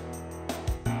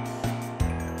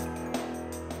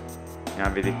 Andiamo a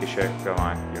vedere che c'è più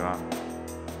avanti, va.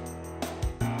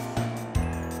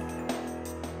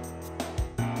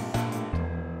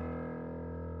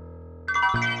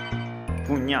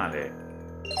 Pugnale.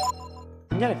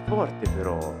 Pugnale è forte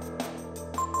però.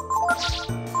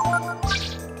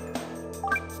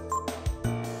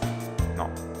 No.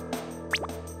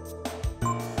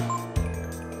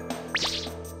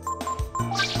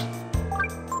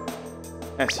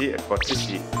 Sì, è forte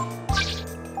sì.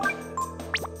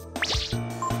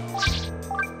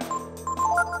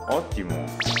 Ottimo.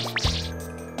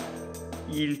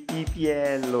 Il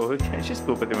pipiello. C'è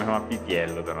sto potremmo chiamare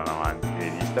pipiello da non avanti,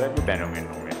 vedi? Starebbe bene come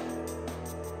nome.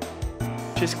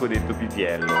 C'è scodetto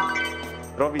pipiello.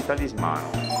 Trovi talismano.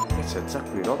 Questo è un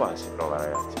sacco di roba che si trova,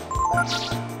 ragazzi.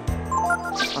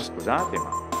 Ma scusate,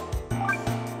 ma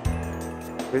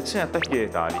protezione attacchi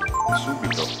letali.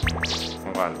 Subito.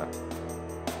 Ma guarda.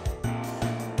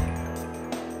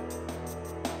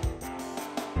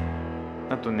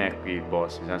 Tanto non è qui il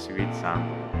boss, bisogna seguire il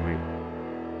sangue qui.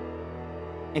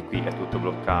 E qui è tutto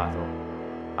bloccato.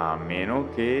 A meno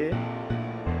che...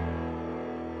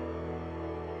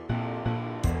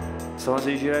 questa cosa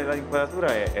di girare l'inquadratura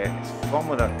è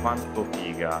scomoda quanto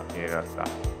figa in realtà.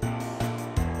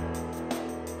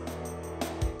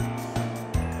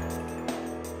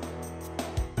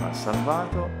 Va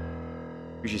salvato.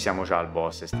 Qui ci siamo già al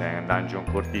boss, è un dungeon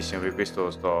cortissimo, per questo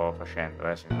lo sto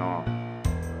facendo, se no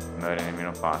non avrei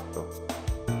nemmeno fatto.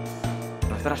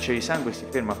 La traccia di sangue si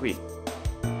ferma qui.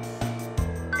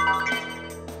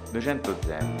 200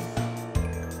 zen.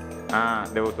 Ah,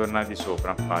 devo tornare di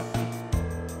sopra, infatti.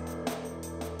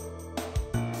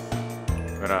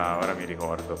 Ora mi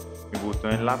ricordo. Mi butto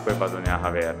nell'acqua e vado nella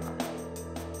caverna.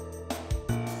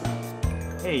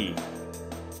 Ehi!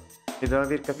 Credo di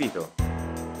aver capito.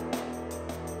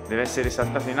 Deve essere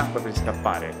saltato in acqua per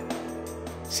scappare.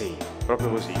 Sì, proprio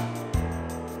così.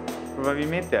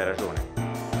 Probabilmente hai ragione.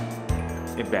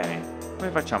 Ebbene, come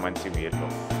facciamo a inseguirlo?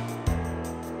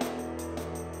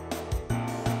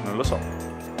 Non lo so.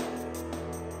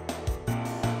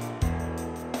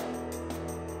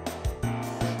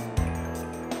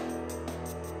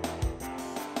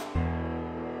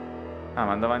 Ah,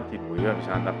 ma andava avanti lui, ora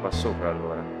bisogna andare qua sopra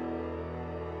allora.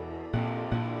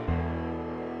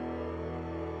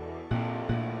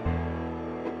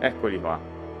 Eccoli qua,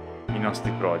 i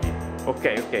nostri prodi.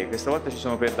 Ok, questa volta ci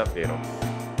sono per davvero.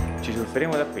 Ci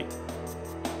surferemo da qui.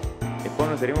 E poi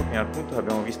nuoteremo fino al punto che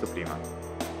abbiamo visto prima.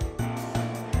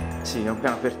 Sì, è un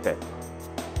piano perfetto.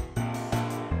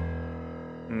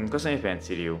 Cosa ne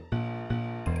pensi, Ryu?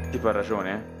 Tipo ha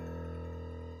ragione?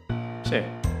 Sì.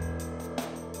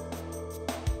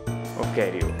 Ok,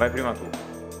 Ryu, vai prima tu.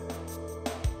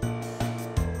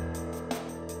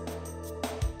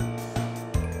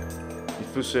 Il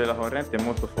flusso della corrente è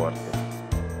molto forte.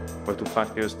 Vuoi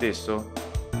tuffarti lo stesso?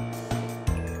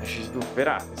 E ci si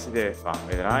tufferà, che si deve fare?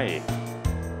 Vedrai.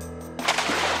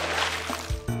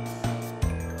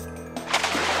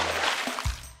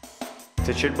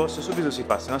 Se c'è il boss subito si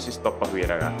fa, se no si stoppa qui,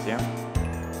 ragazzi,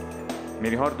 Mi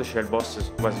ricordo c'è il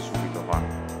boss quasi subito qua.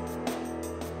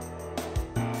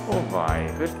 Oh vai,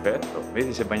 perfetto.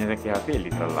 Vedi, si è bagnato anche i capelli,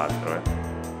 tra l'altro,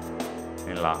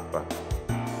 nell'acqua.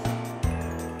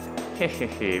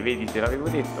 Vedi, te l'avevo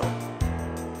detto.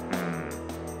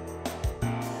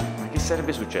 Ma che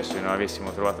sarebbe successo se non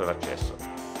avessimo trovato l'accesso?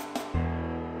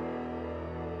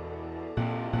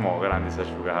 Mo, grande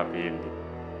s'asciugacapelli.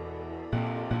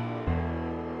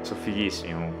 Sono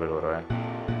fighissimi comunque loro,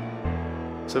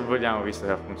 Se vogliamo, visto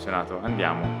che ha funzionato,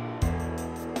 andiamo.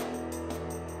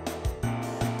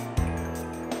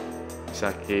 Mi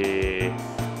sa che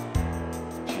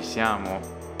ci siamo.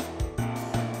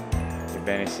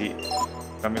 Ebbene sì.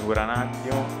 Fammi cura un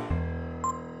attimo.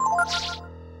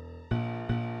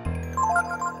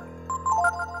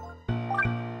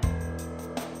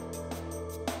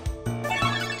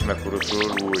 Beh, curo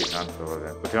solo lui, tanto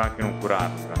poteva anche non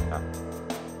curarlo in realtà.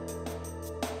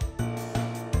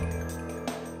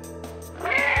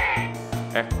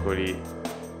 Eccoli.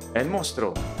 È il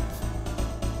mostro.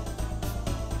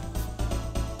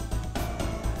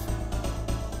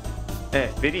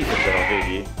 Ferito però,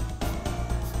 vedi?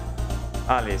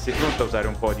 Ale, sei pronto a usare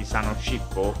un po' di sano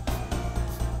cibo?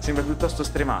 Sembra piuttosto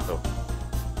stremato.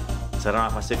 Sarà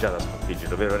una passeggiata a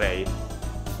sconfiggerlo, vero Ray?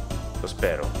 Lo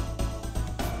spero.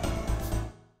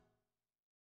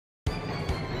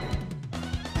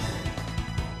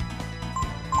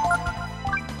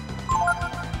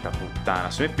 La puttana.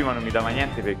 Su me prima non mi dava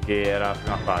niente perché era la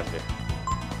prima fase.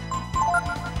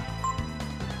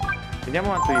 Vediamo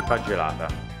quanto gli fa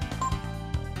gelata.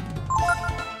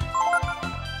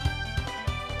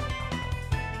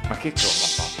 Ma che cosa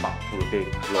fa? Fanculo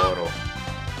te, loro.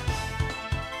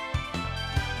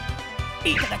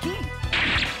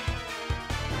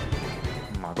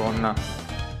 Madonna.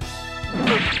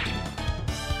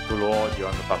 Tu lo odio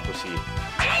quando fa così.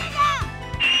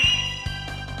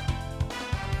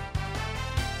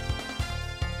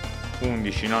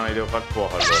 Undici, no, ne devo far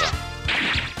fuoco allora.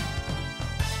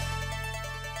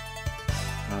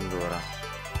 Allora.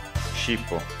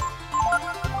 Scippo.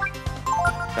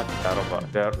 La roba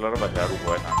te la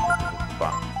rubo, tanto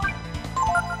qua.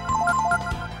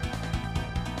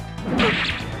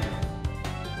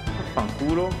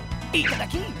 Fanculo.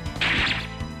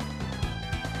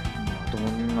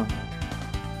 Madonna.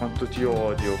 Quanto ti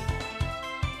odio.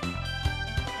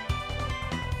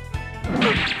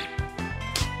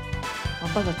 Ma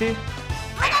guarda te.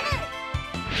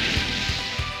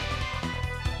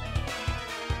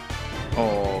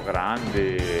 Oh,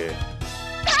 grande.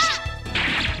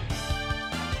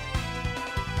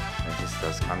 Questo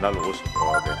è scandaloso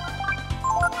proprio.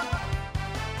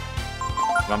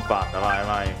 Lampata, vai,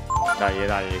 vai. Dai,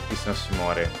 dai, qui se non si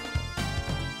muore.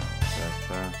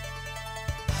 Aspetta.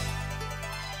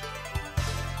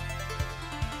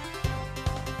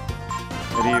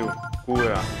 Ryu,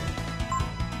 cura.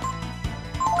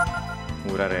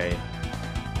 Cura Ray.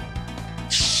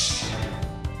 Che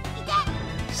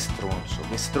stronzo,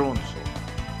 che stronzo.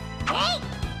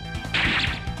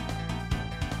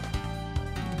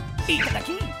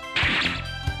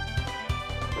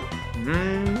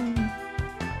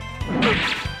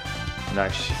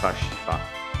 Dai, ci si fa, ci si fa.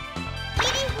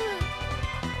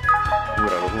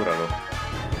 Curalo, curalo.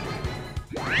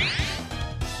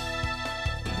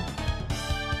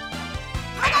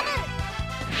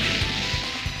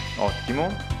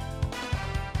 Ottimo.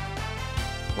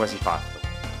 Quasi fatto.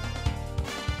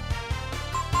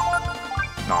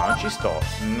 No, non ci sto.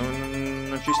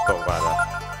 Non ci sto,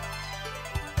 guarda.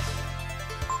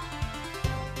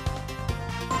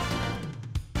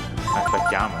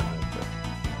 Attacchiamo comunque.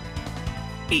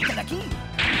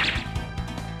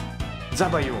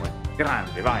 Zabayone,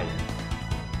 grande, vai.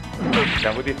 Ti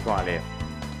avevo detto Ale.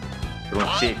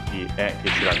 Tronzetti che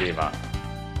ce l'aveva.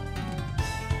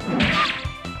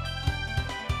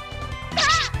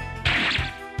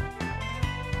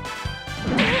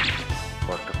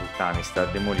 Porca puttana, mi sta a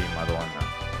demolire,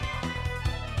 madonna.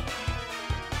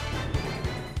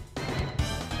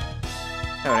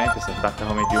 E veramente si attacca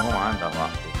come Dio comanda, ma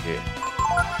perché?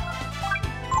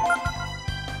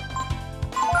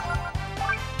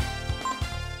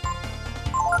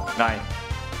 Dai.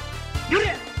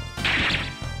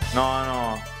 No,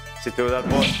 no. Se te lo dà il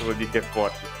boss vuol dire che è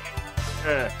forte.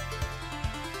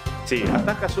 Sì,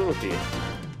 attacca solo te.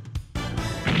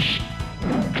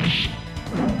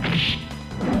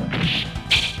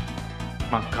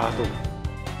 Mancato.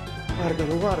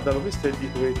 Guardalo, guardalo, questo è il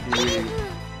dito che ti...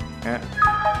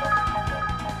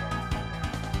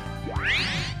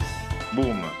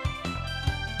 Boom.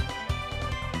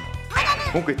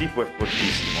 Comunque Teepo è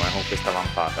fortissimo con questa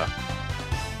vampata.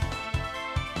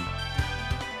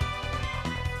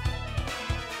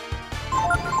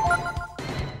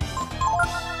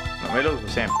 No, me lo uso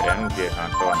sempre, è inutile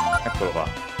tanto, va. Eccolo qua.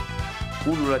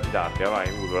 Ulula di rabbia, vai,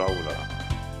 ulula, ulula.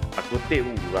 Ma con te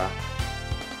ulula?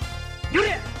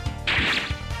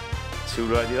 Se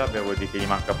ulula di rabbia vuol dire che gli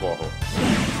manca poco.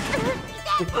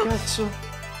 Che cazzo?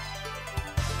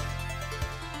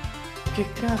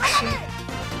 Che cazzo?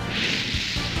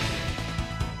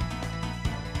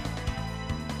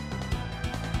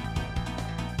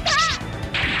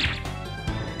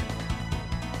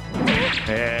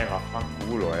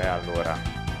 Vaffanculo, allora.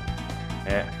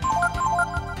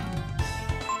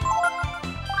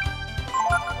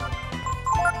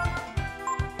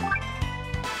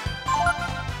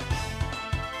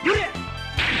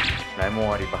 Dai,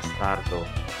 muori, bastardo.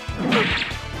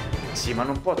 Sì, ma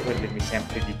non può togliermi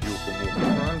sempre di più comunque.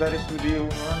 Non andare su di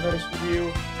uno, non andare su di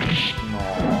uno.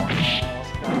 No, no,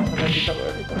 scappa,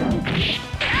 la vita.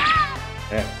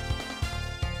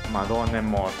 Madonna, è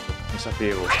morto, lo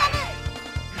sapevo.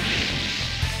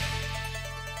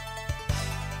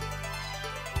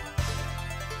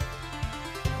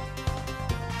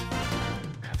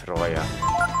 Troia.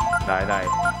 Dai, dai.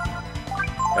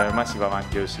 Ormai si va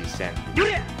avanti così, senti.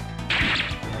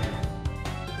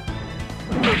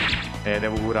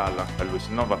 Devo curarlo anche a lui,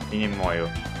 sennò va a finire e muoio.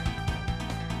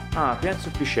 Ah, più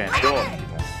insufficiente,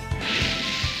 ottimo.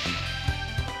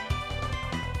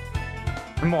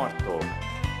 È morto.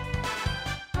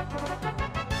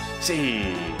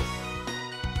 Sì.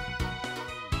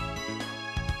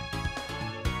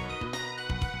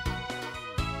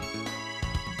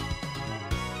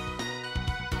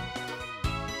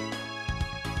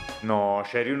 No,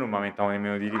 Sherry non mi aumentavo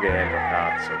nemmeno di livello,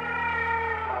 cazzo.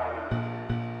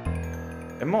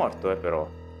 È morto, però.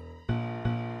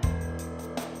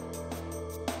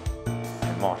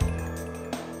 È morto.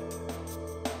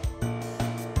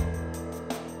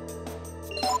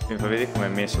 Mi fa vedere come è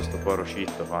messo sto poro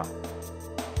citto qua.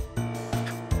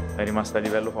 È rimasto a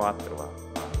livello 4 qua.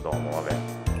 Ah, domo, vabbè.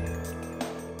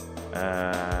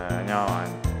 Andiamo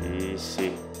avanti,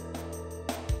 sì.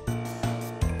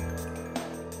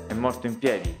 È morto in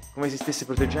piedi, come se stesse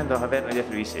proteggendo la caverna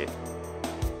dietro di sé.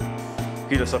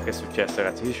 Qui lo so che è successo,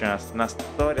 ragazzi. Qui c'è una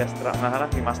storia, una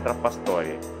lacrima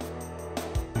strappastorie.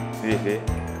 Vedete?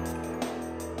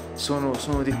 Sono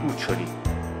dei cuccioli,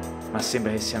 ma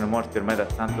sembra che siano morti ormai da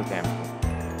tanto tempo.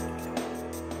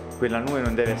 Quella nube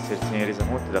non deve essersene resa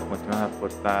conto da continuare a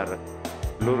portare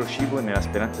loro cibo nella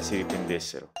speranza si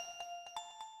riprendessero.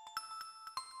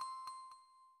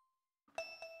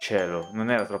 Cielo, non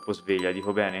era troppo sveglia,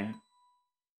 dico bene?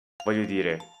 Voglio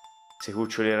dire, se i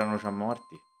cuccioli erano già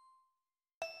morti.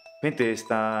 Mentre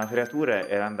sta creatura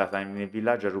era andata nel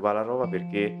villaggio a rubare la roba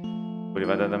perché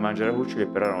voleva dare da mangiare ai cuccioli e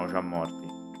però erano già morti.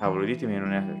 Cavolo, ditemi che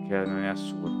non è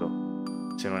assurdo.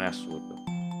 Se non è assurdo.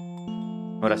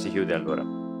 Ora si chiude allora.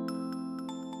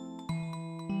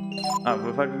 Ah,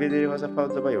 volevo farvi vedere cosa fa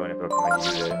lo zabaione però prima di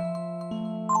chiudere.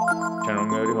 Cioè non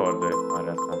me lo ricordo che fa in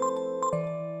realtà.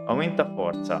 Aumenta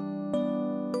forza.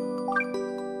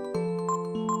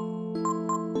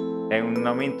 È un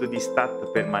aumento di stat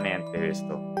permanente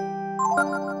questo.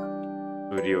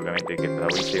 Su Rio ovviamente perché il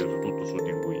protagonista è tutto su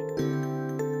di lui.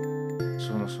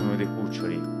 Sono dei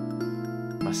cuccioli.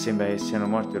 Ma sembra che siano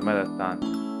morti ormai da tanto.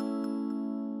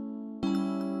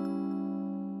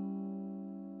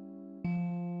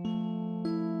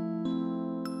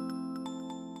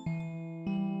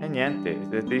 E niente,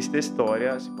 triste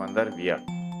storia, si può andare via.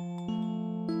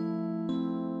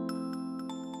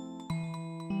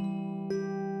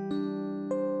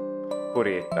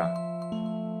 Poretta.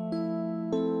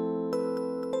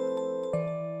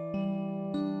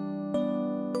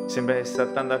 Sembra che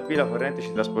saltando da qui la corrente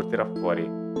ci trasporterà fuori.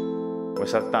 Vuoi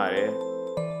saltare?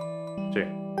 Sì.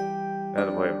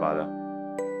 Allora poi vada.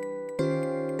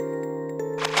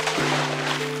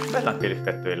 Bello anche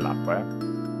l'effetto dell'acqua,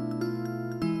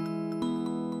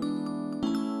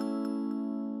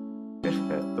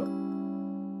 Perfetto.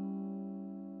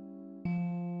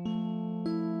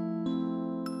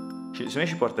 Secondo me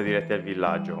ci porta diretti al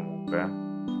villaggio comunque,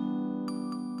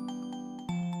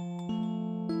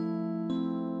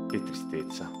 Che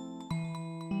tristezza.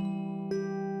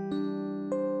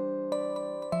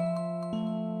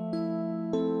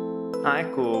 Ah,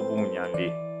 ecco Bunyan lì.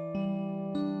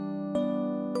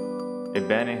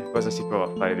 Ebbene, cosa si prova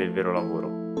a fare del vero lavoro?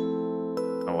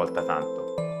 Una volta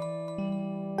tanto.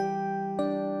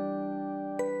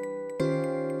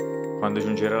 Quando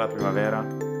giungerà la primavera,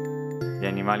 gli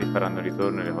animali faranno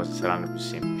ritorno e le cose saranno più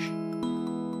semplici.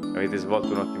 Avete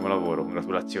svolto un ottimo lavoro,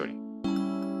 congratulazioni.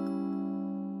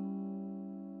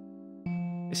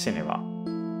 E se ne va.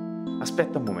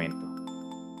 Aspetta un momento.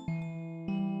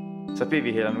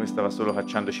 Sapevi che la nube stava solo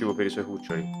cacciando cibo per i suoi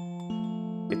cuccioli?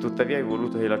 E tuttavia hai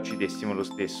voluto che la uccidessimo lo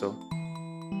stesso?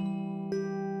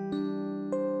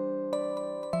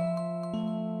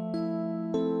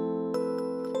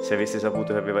 Se avessi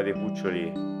saputo che aveva dei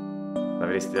cuccioli,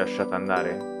 l'avresti lasciata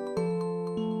andare?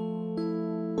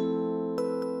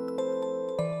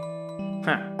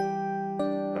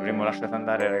 L'avremmo lasciata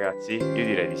andare, ragazzi? Io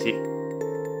direi di sì.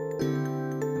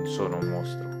 Non sono un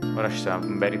mostro. Ora ci sarà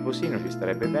un bel riposino, ci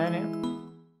starebbe bene.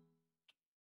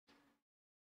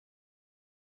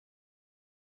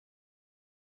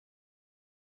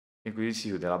 E così si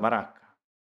chiude la baracca.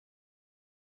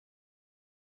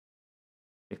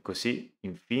 E così,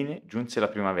 infine, giunse la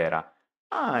primavera.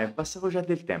 Ah, è passato già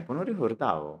del tempo, non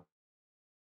ricordavo.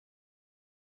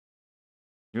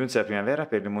 Giunse la primavera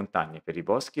per le montagne, per i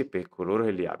boschi e per coloro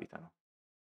che li abitano.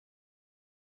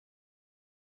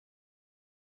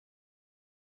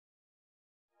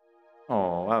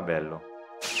 Oh, va bello.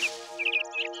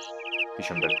 Qui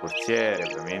c'è un bel forziere,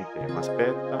 ovviamente, che mi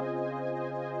aspetta.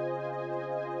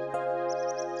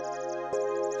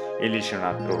 E lì c'è un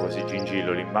altro così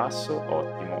gingillo lì in basso,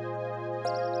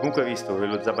 ottimo. Comunque hai visto che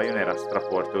lo zabaione era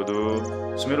straforte,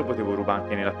 su me lo potevo rubare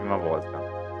anche nella prima volta.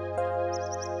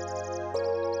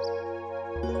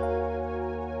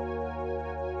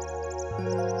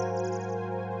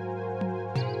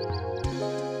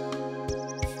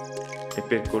 E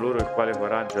per coloro il quale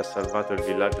coraggio ha salvato il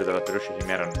villaggio dalla feroce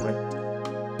chimera nube.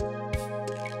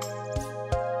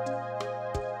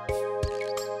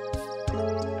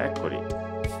 Eccoli.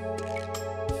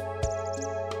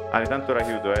 Ale, tanto ora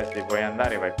chiudo, se vuoi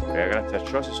andare vai pure. Grazie a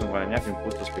ciò si sono guadagnati un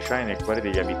posto speciale nel cuore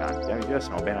degli abitanti. La amici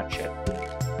siamo ben accetti.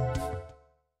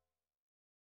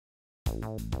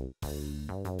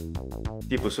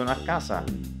 Tipo, sono a casa.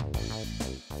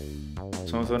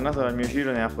 Sono tornato dal mio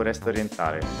giro nella foresta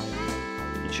orientale,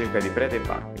 in cerca di prede e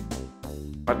barche.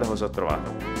 Guarda cosa ho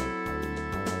trovato.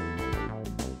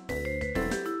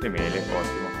 Le mele,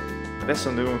 ottimo. Adesso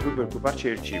non dobbiamo più preoccuparci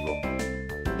del cibo.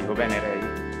 Dico bene,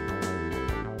 Ray?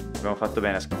 Abbiamo fatto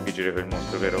bene a sconfiggere quel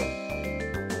mostro, vero?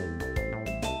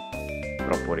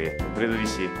 Troppo retto, credo di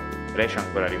sì. Ray c'ha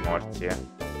ancora rimorsi,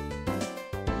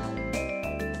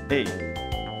 Ehi,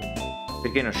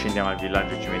 perché non scendiamo al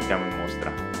villaggio e ci mettiamo in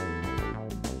mostra?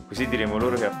 Così diremo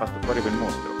loro che ha fatto fuori quel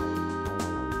mostro.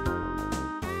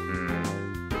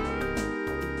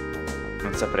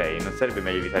 Non saprei, non sarebbe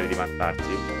meglio evitare di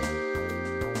vantarsi?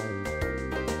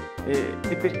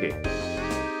 E perché?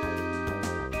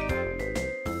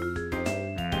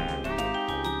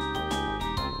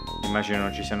 Immagino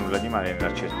non ci sia nulla di male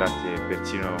nell'accertarsi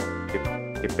persino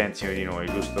che pensino di noi,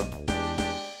 giusto?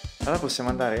 Allora possiamo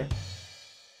andare?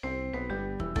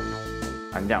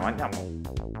 Andiamo.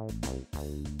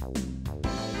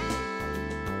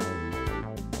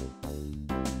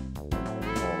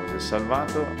 Si è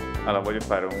salvato. Allora voglio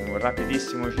fare un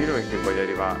rapidissimo giro perché voglio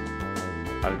arrivare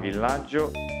al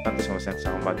villaggio. Tanto siamo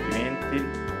senza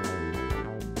combattimenti.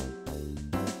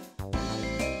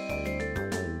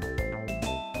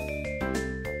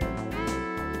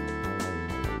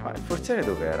 Ma il forziere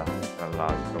dov'era, tra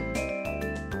l'altro?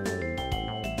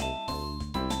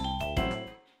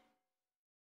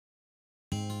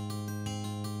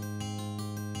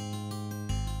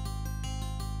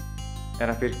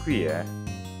 Era per qui,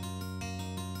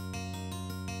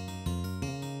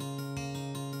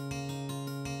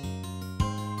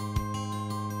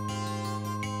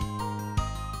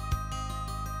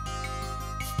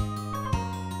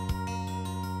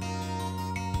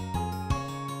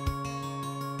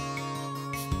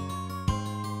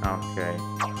 Ah, ok.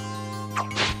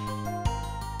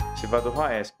 Se vado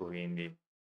qua esco, quindi.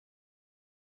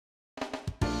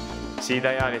 Sì,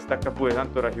 dai Ale, stacca pure,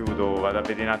 tanto ora chiudo, vado a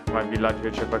vedere un attimo al villaggio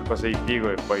che c'è qualcosa di figo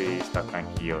e poi stacco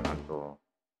anch'io, tanto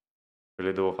quello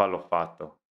che devo fare l'ho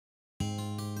fatto.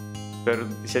 Spero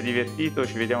ti sia divertito,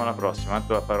 ci vediamo alla prossima,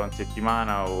 tanto la farò in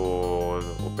settimana o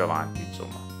più avanti,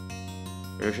 insomma.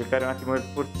 Devo cercare un attimo il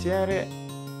forziere,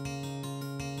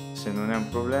 se non è un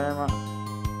problema.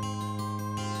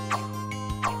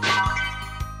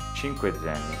 5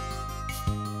 zenni.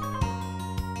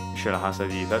 C'è la casa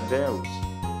di Taddeus.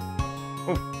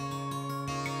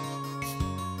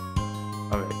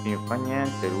 Vabbè, qui non fa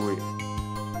niente, lui.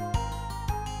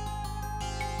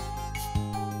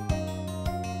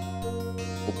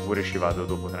 Oppure ci vado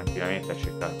dopo tranquillamente a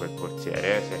cercare quel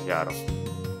forziere, sia chiaro.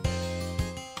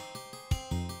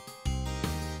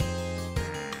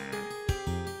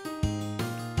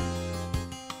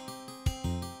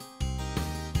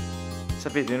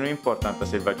 Sapete, non importa quanta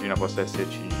selvaggina possa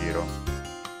esserci in giro,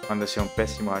 quando sei un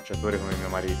pessimo cacciatore come mio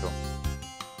marito.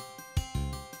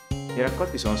 I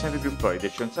raccolti sono sempre più floridi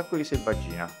e c'è un sacco di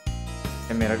selvaggina.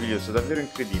 È meraviglioso, davvero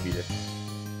incredibile.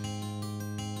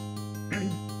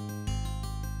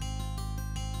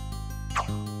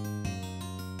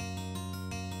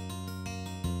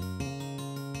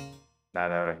 Dai,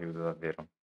 ora chiudo davvero.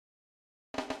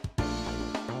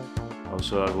 Ho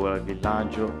solo al volo al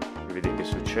villaggio, per vedere che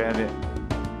succede.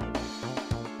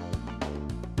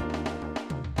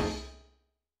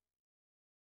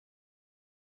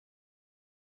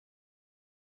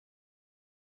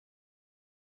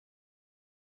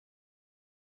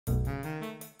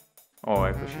 Oh,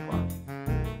 eccoci qua.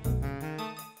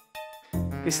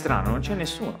 Che strano, non c'è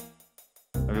nessuno.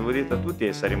 Avevo detto a tutti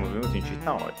che saremmo venuti in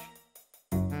città oggi.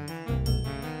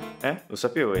 Lo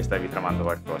sapevo che stavi tramando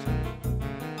qualcosa.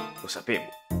 Lo sapevo.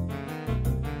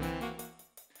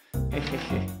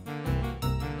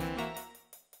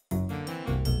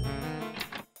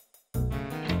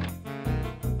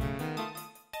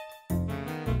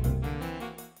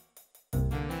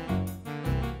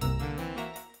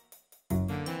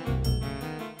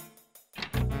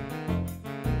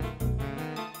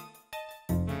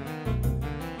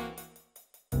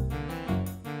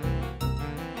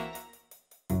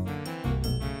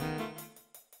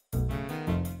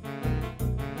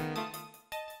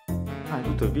 Ah,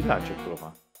 tutto il villaggio, eccolo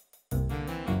qua.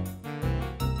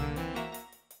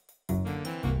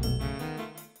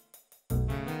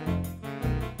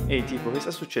 Ehi, tipo, che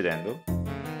sta succedendo?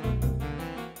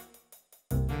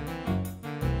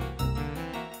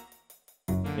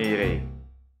 Ehi, Ray,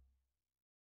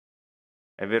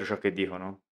 è vero ciò che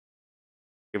dicono?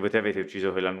 Che voi tre avete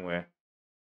ucciso quella nube?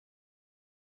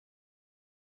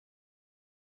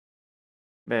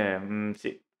 Beh,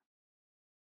 sì.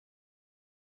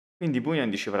 Quindi Bunyan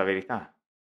diceva la verità.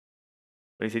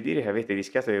 Volete dire che avete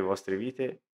rischiato le vostre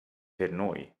vite per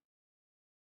noi?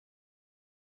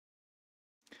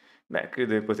 Beh,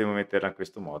 credo che potevo metterla in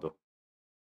questo modo.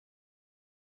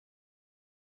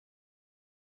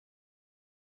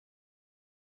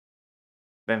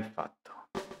 Ben fatto.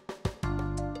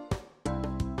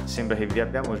 Sembra che vi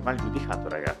abbiamo mal giudicato,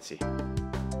 ragazzi.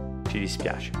 Ci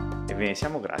dispiace e ve ne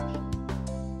siamo grati.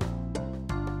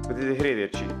 Potete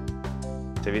crederci?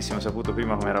 Se avessimo saputo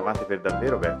prima come eravate per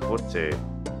davvero, beh, forse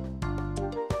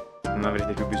non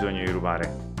avrete più bisogno di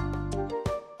rubare.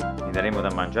 Vi daremo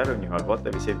da mangiare ogni qualvolta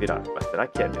vi servirà, basterà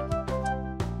chiederlo.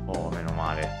 Oh, meno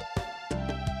male.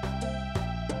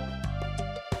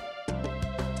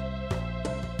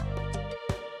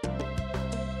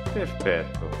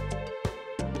 Perfetto.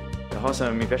 La cosa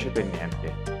non mi piace per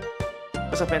niente.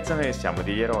 Cosa pensano che siamo,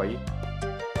 degli eroi?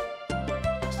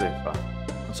 Questo che fa?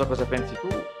 Non so cosa pensi tu,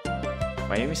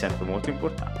 ma io mi sento molto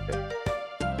importante.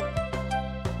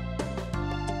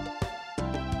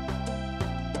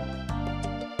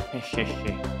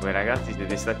 Voi ragazzi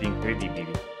siete stati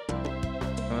incredibili.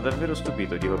 Sono davvero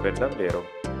stupito, dico per davvero.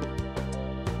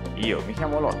 Io mi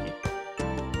chiamo Loki.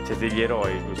 Siete gli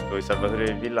eroi, giusto? I salvatori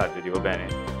del villaggio, dico bene?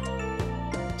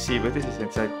 Sì, voi siete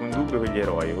senza alcun dubbio quegli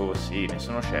eroi. Oh sì, ne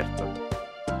sono certo.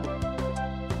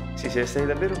 Sì, siete stati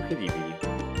davvero incredibili.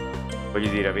 Voglio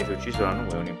dire, avete ucciso la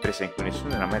nube, un'impresa in cui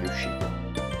nessuno era mai riuscito.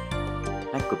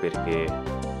 Ecco perché,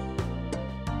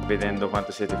 vedendo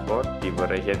quanto siete forti,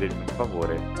 vorrei chiedervi un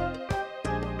favore.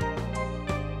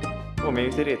 Oh, mi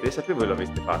aiuterete? Sapevo che lo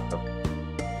avreste fatto.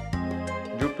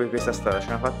 Giù per questa strada c'è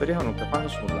una fattoria con un capanno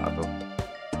su un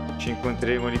lato. Ci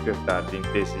incontreremo lì più tardi,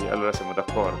 intesi? Allora siamo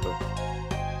d'accordo.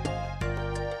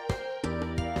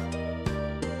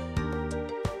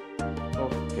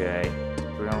 Ok,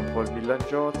 proviamo un po' il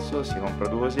villaggiozzo, si compra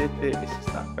 2 cosette e si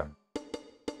stanca.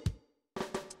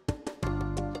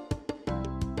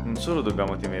 Non solo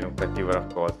dobbiamo temere un cattivo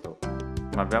raccolto,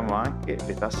 ma abbiamo anche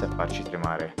le tasse a farci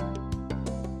tremare.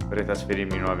 Vorrei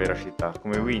trasferirmi in una vera città,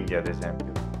 come Windy ad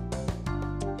esempio.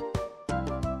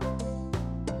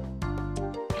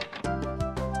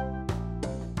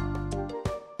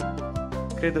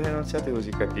 Credo che non siate così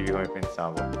cattivi come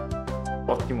pensavo.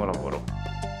 Ottimo lavoro.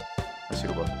 Ma si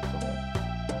ruba tutto.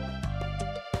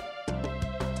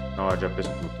 No, ho già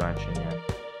preso tutto, non c'è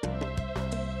niente.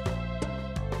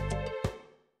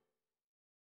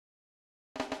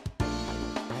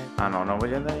 Ah no, non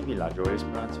voglio andare in villaggio, voglio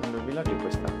esplorare il secondo villaggio e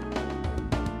questa.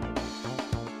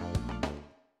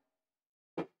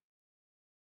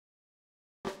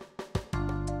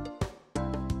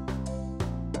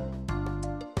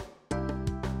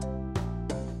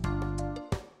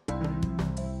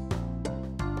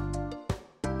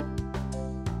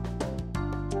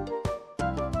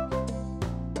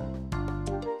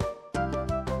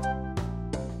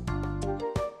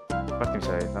 Infatti mi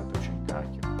sa che tanto c'è il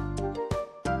cacchio.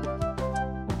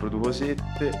 Compro 2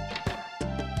 cosette.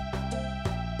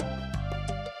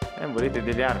 Volete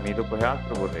delle armi dopo che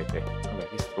altro vorrete? Vabbè,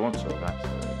 che stronzo, cazzo.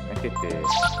 Non è che te...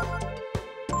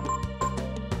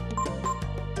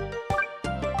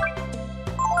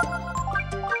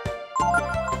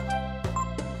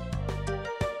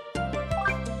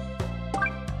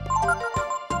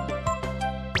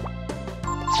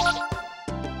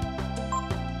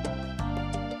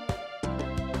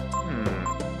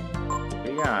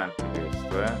 Gigante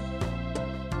questo,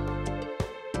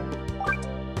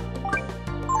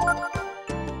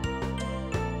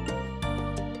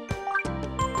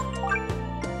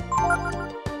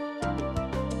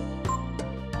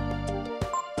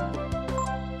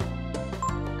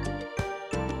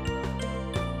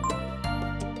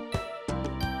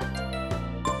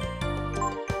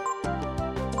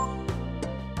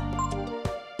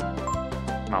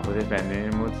 Ma potete prendere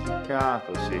il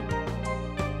mozzicato, sì.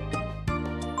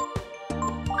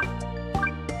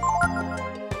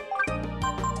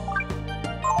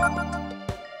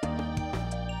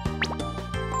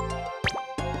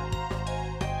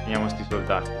 Finiamo sti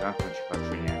soldati, tanto non ci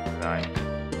faccio niente, dai.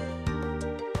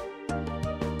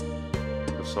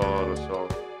 Lo so.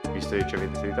 Visto che ci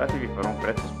avete salutati vi farò un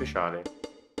prezzo speciale.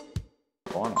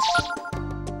 Buono.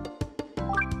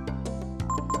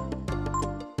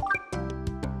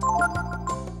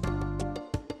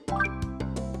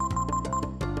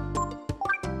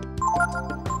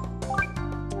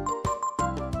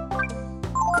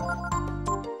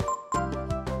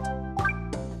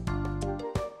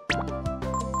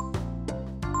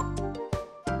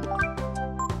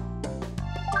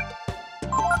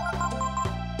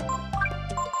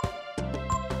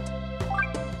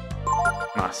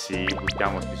 Ma sì,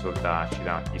 buttiamo sti soldacci,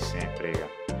 dai, chi se ne frega.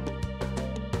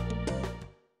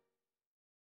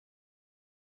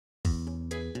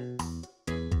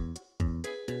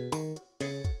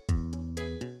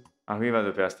 Ah, qui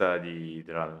vado per la strada di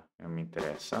della, non mi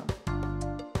interessa.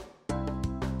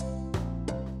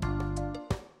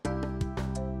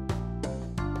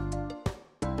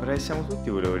 Ora che siamo tutti,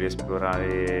 volevo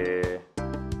riesplorare...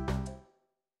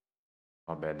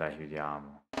 Vabbè, dai,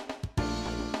 chiudiamo.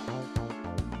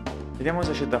 Vediamo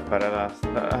se c'è da fare la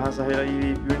casa che la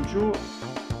di più in giù.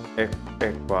 È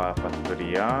qua la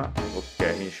fattoria. Ok,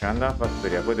 quindi c'è andare alla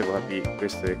fattoria. Poi devo capire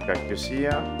questo che cacchio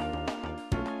sia.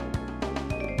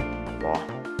 Boh.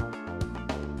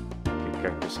 Che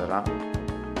cacchio sarà?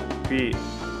 Qui...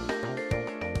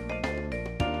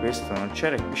 Questo non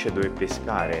c'era e qui c'è dove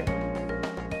pescare.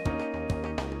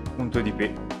 Punto di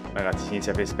Ragazzi, si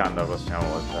inizia pescando la prossima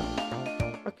volta.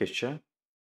 Ma che c'è?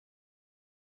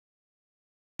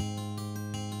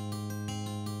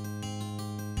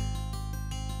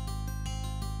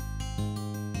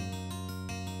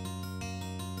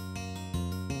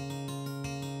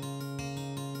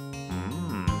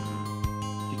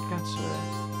 Che cazzo è?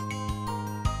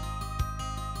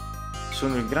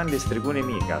 Sono il grande stregone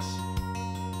Mygas.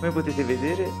 Come potete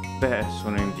vedere, beh,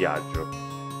 sono in viaggio.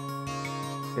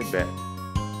 E beh,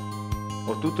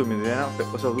 ho tutto il mio denaro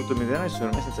e sono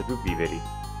ormai senza più viveri.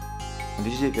 Ho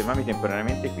deciso di fermarmi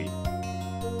temporaneamente qui.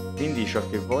 Quindi ciò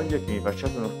che voglio è che mi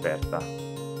facciate un'offerta.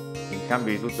 In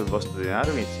cambio di tutto il vostro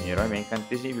denaro vi insegnerò i miei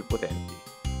incantesimi più potenti.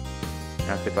 In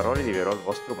altre parole, diverrò il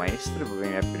vostro maestro e voi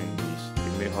mi apprendiste.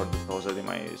 Non mi ricordo cosa dei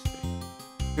maestri.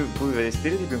 Più voi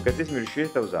vestirete, più incantesimi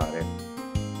riuscirete a usare.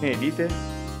 Che ne dite?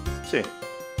 Sì.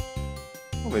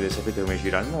 Come sapete come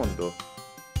gira il mondo.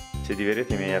 Se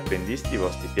diverrete i miei apprendisti, i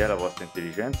vostri piedi e la vostra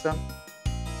intelligenza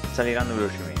saliranno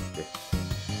velocemente.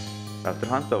 D'altro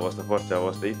canto, la vostra forza e la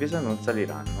vostra difesa non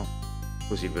saliranno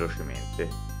così velocemente.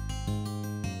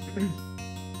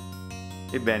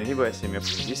 Ebbene, chi può essere il mio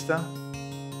apprendista?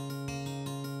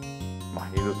 Ma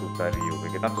io do tutto a Rio,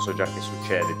 perché tanto so già che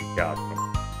succede più che altro.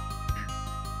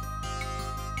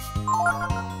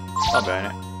 Va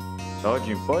bene. Da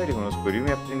oggi in poi riconosco Rio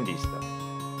mio apprendista.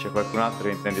 C'è qualcun altro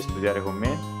che intende studiare con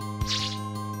me?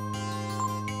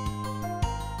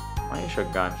 Ma io ci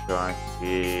aggancio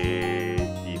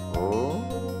anche tipo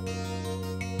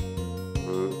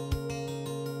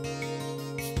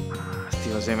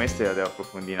sti cose maestre la devo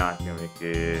approfondire un attimo,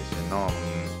 perché se no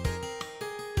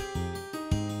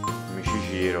mi ci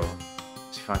giro.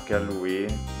 Si fa anche a lui?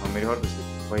 Non mi ricordo se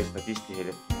poi statistiche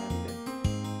le prende.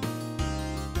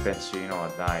 Penso di no,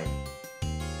 dai.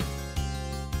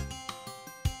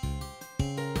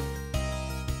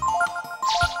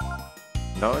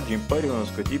 Da oggi in poi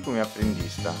riconosco Teepo mio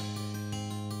apprendista.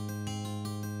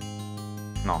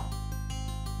 No.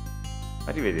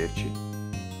 Arrivederci.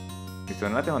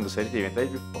 Ritornate quando sarete diventati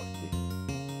più forti.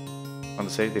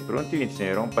 Quando sarete pronti vi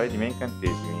insegnerò un paio di miei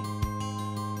incantesimi.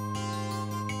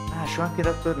 Ah, c'ho anche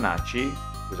da tornarci?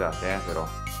 Scusate, però.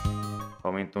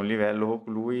 Aumento un livello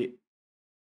con lui.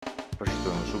 Poi ci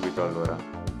torno subito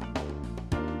allora.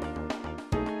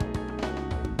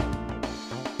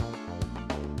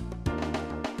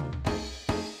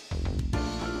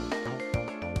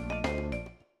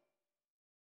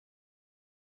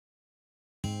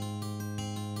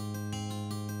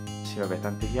 Sì, vabbè,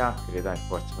 tante chiacchiere, dai,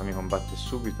 forza, fammi combattere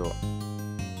subito.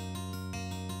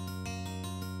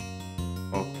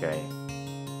 Ok. Che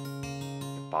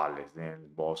palle, nel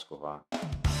bosco qua.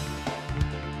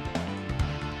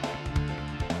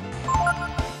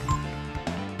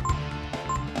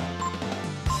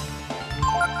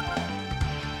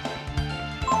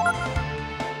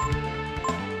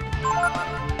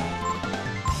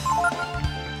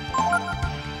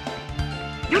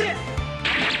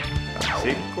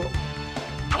 Secco.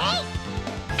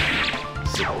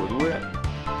 Secco 2.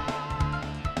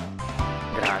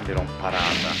 Grande, l'ho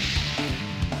imparata.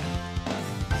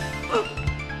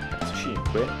 Pezzo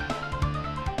 5.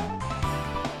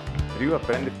 Rio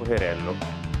apprende il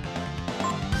poterello.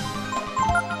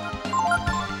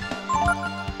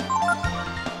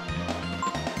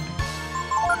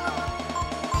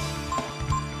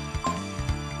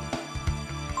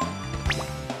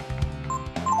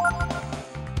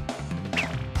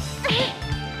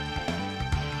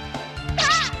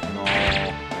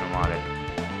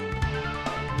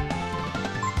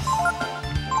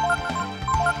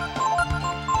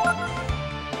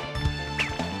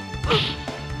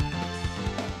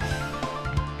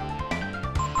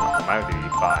 Ormai lo devi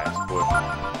fare, scusa.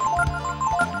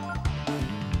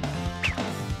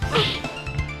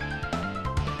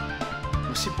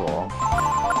 Non si può?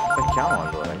 Aspettiamo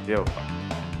allora, che devo fare?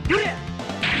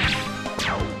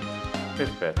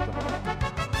 Perfetto.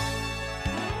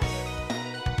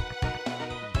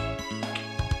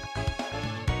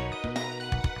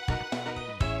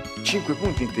 5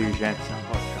 punti intelligenza,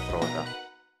 porca frota.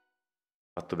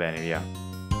 Fatto bene, via.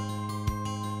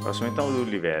 Ora aumentiamo di un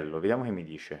livello, vediamo che mi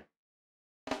dice.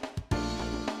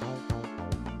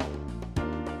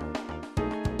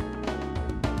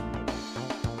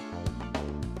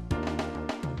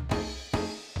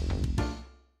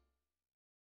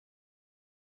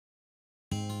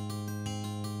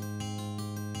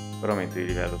 Però aumento di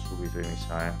livello subito, mi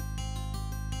sa,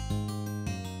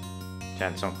 Cioè,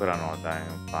 insomma, ancora no, dai,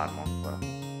 non farmo ancora.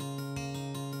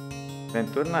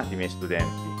 Bentornati, miei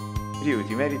studenti. Rio,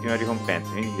 ti meriti una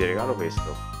ricompensa, quindi ti regalo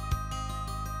questo.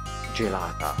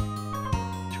 Gelata.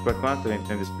 C'è qualcun altro che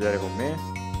intende studiare con me?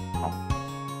 No.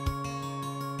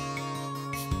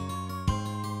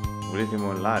 Volete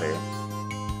mollare?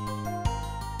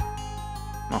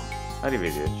 No.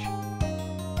 Arrivederci.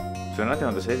 Tornate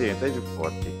quando sarete diventati più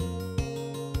forti.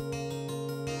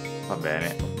 Va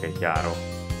bene, ok, chiaro.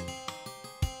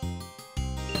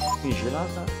 Quindi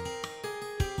gelata.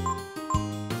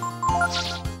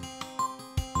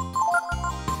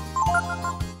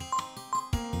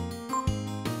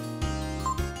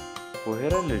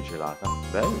 Poverella e gelata,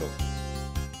 bello.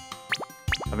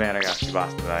 Va bene ragazzi,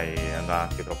 basta, dai,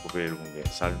 andate anche troppo per le lunghe.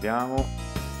 Salviamo.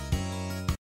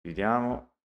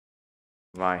 Chiudiamo.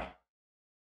 Vai.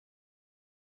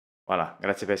 Voilà,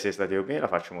 grazie per essere stati con me, la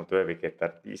faccio molto breve perché è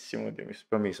tardissimo,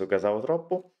 mi gasavo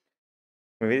troppo.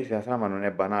 Come vedete la trama non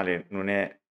è banale, non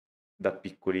è da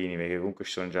piccolini perché comunque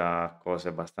ci sono già cose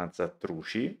abbastanza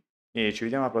truci. E ci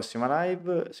vediamo alla prossima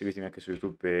live, seguitemi anche su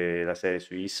YouTube e la serie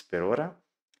su Is per ora,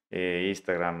 e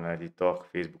Instagram, TikTok,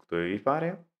 Facebook dove vi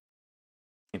pare.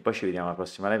 E poi ci vediamo alla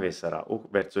prossima live che sarà o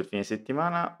verso il fine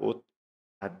settimana o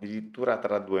addirittura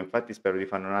tra 2. Infatti spero di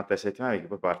fare un'altra settimana perché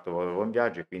poi parto in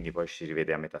viaggio e quindi poi ci si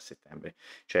rivede a metà settembre,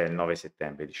 cioè il 9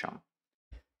 settembre diciamo.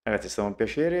 Ragazzi è stato un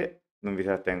piacere, non vi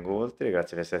trattengo oltre,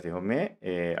 grazie per essere stati con me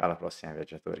e alla prossima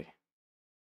viaggiatori.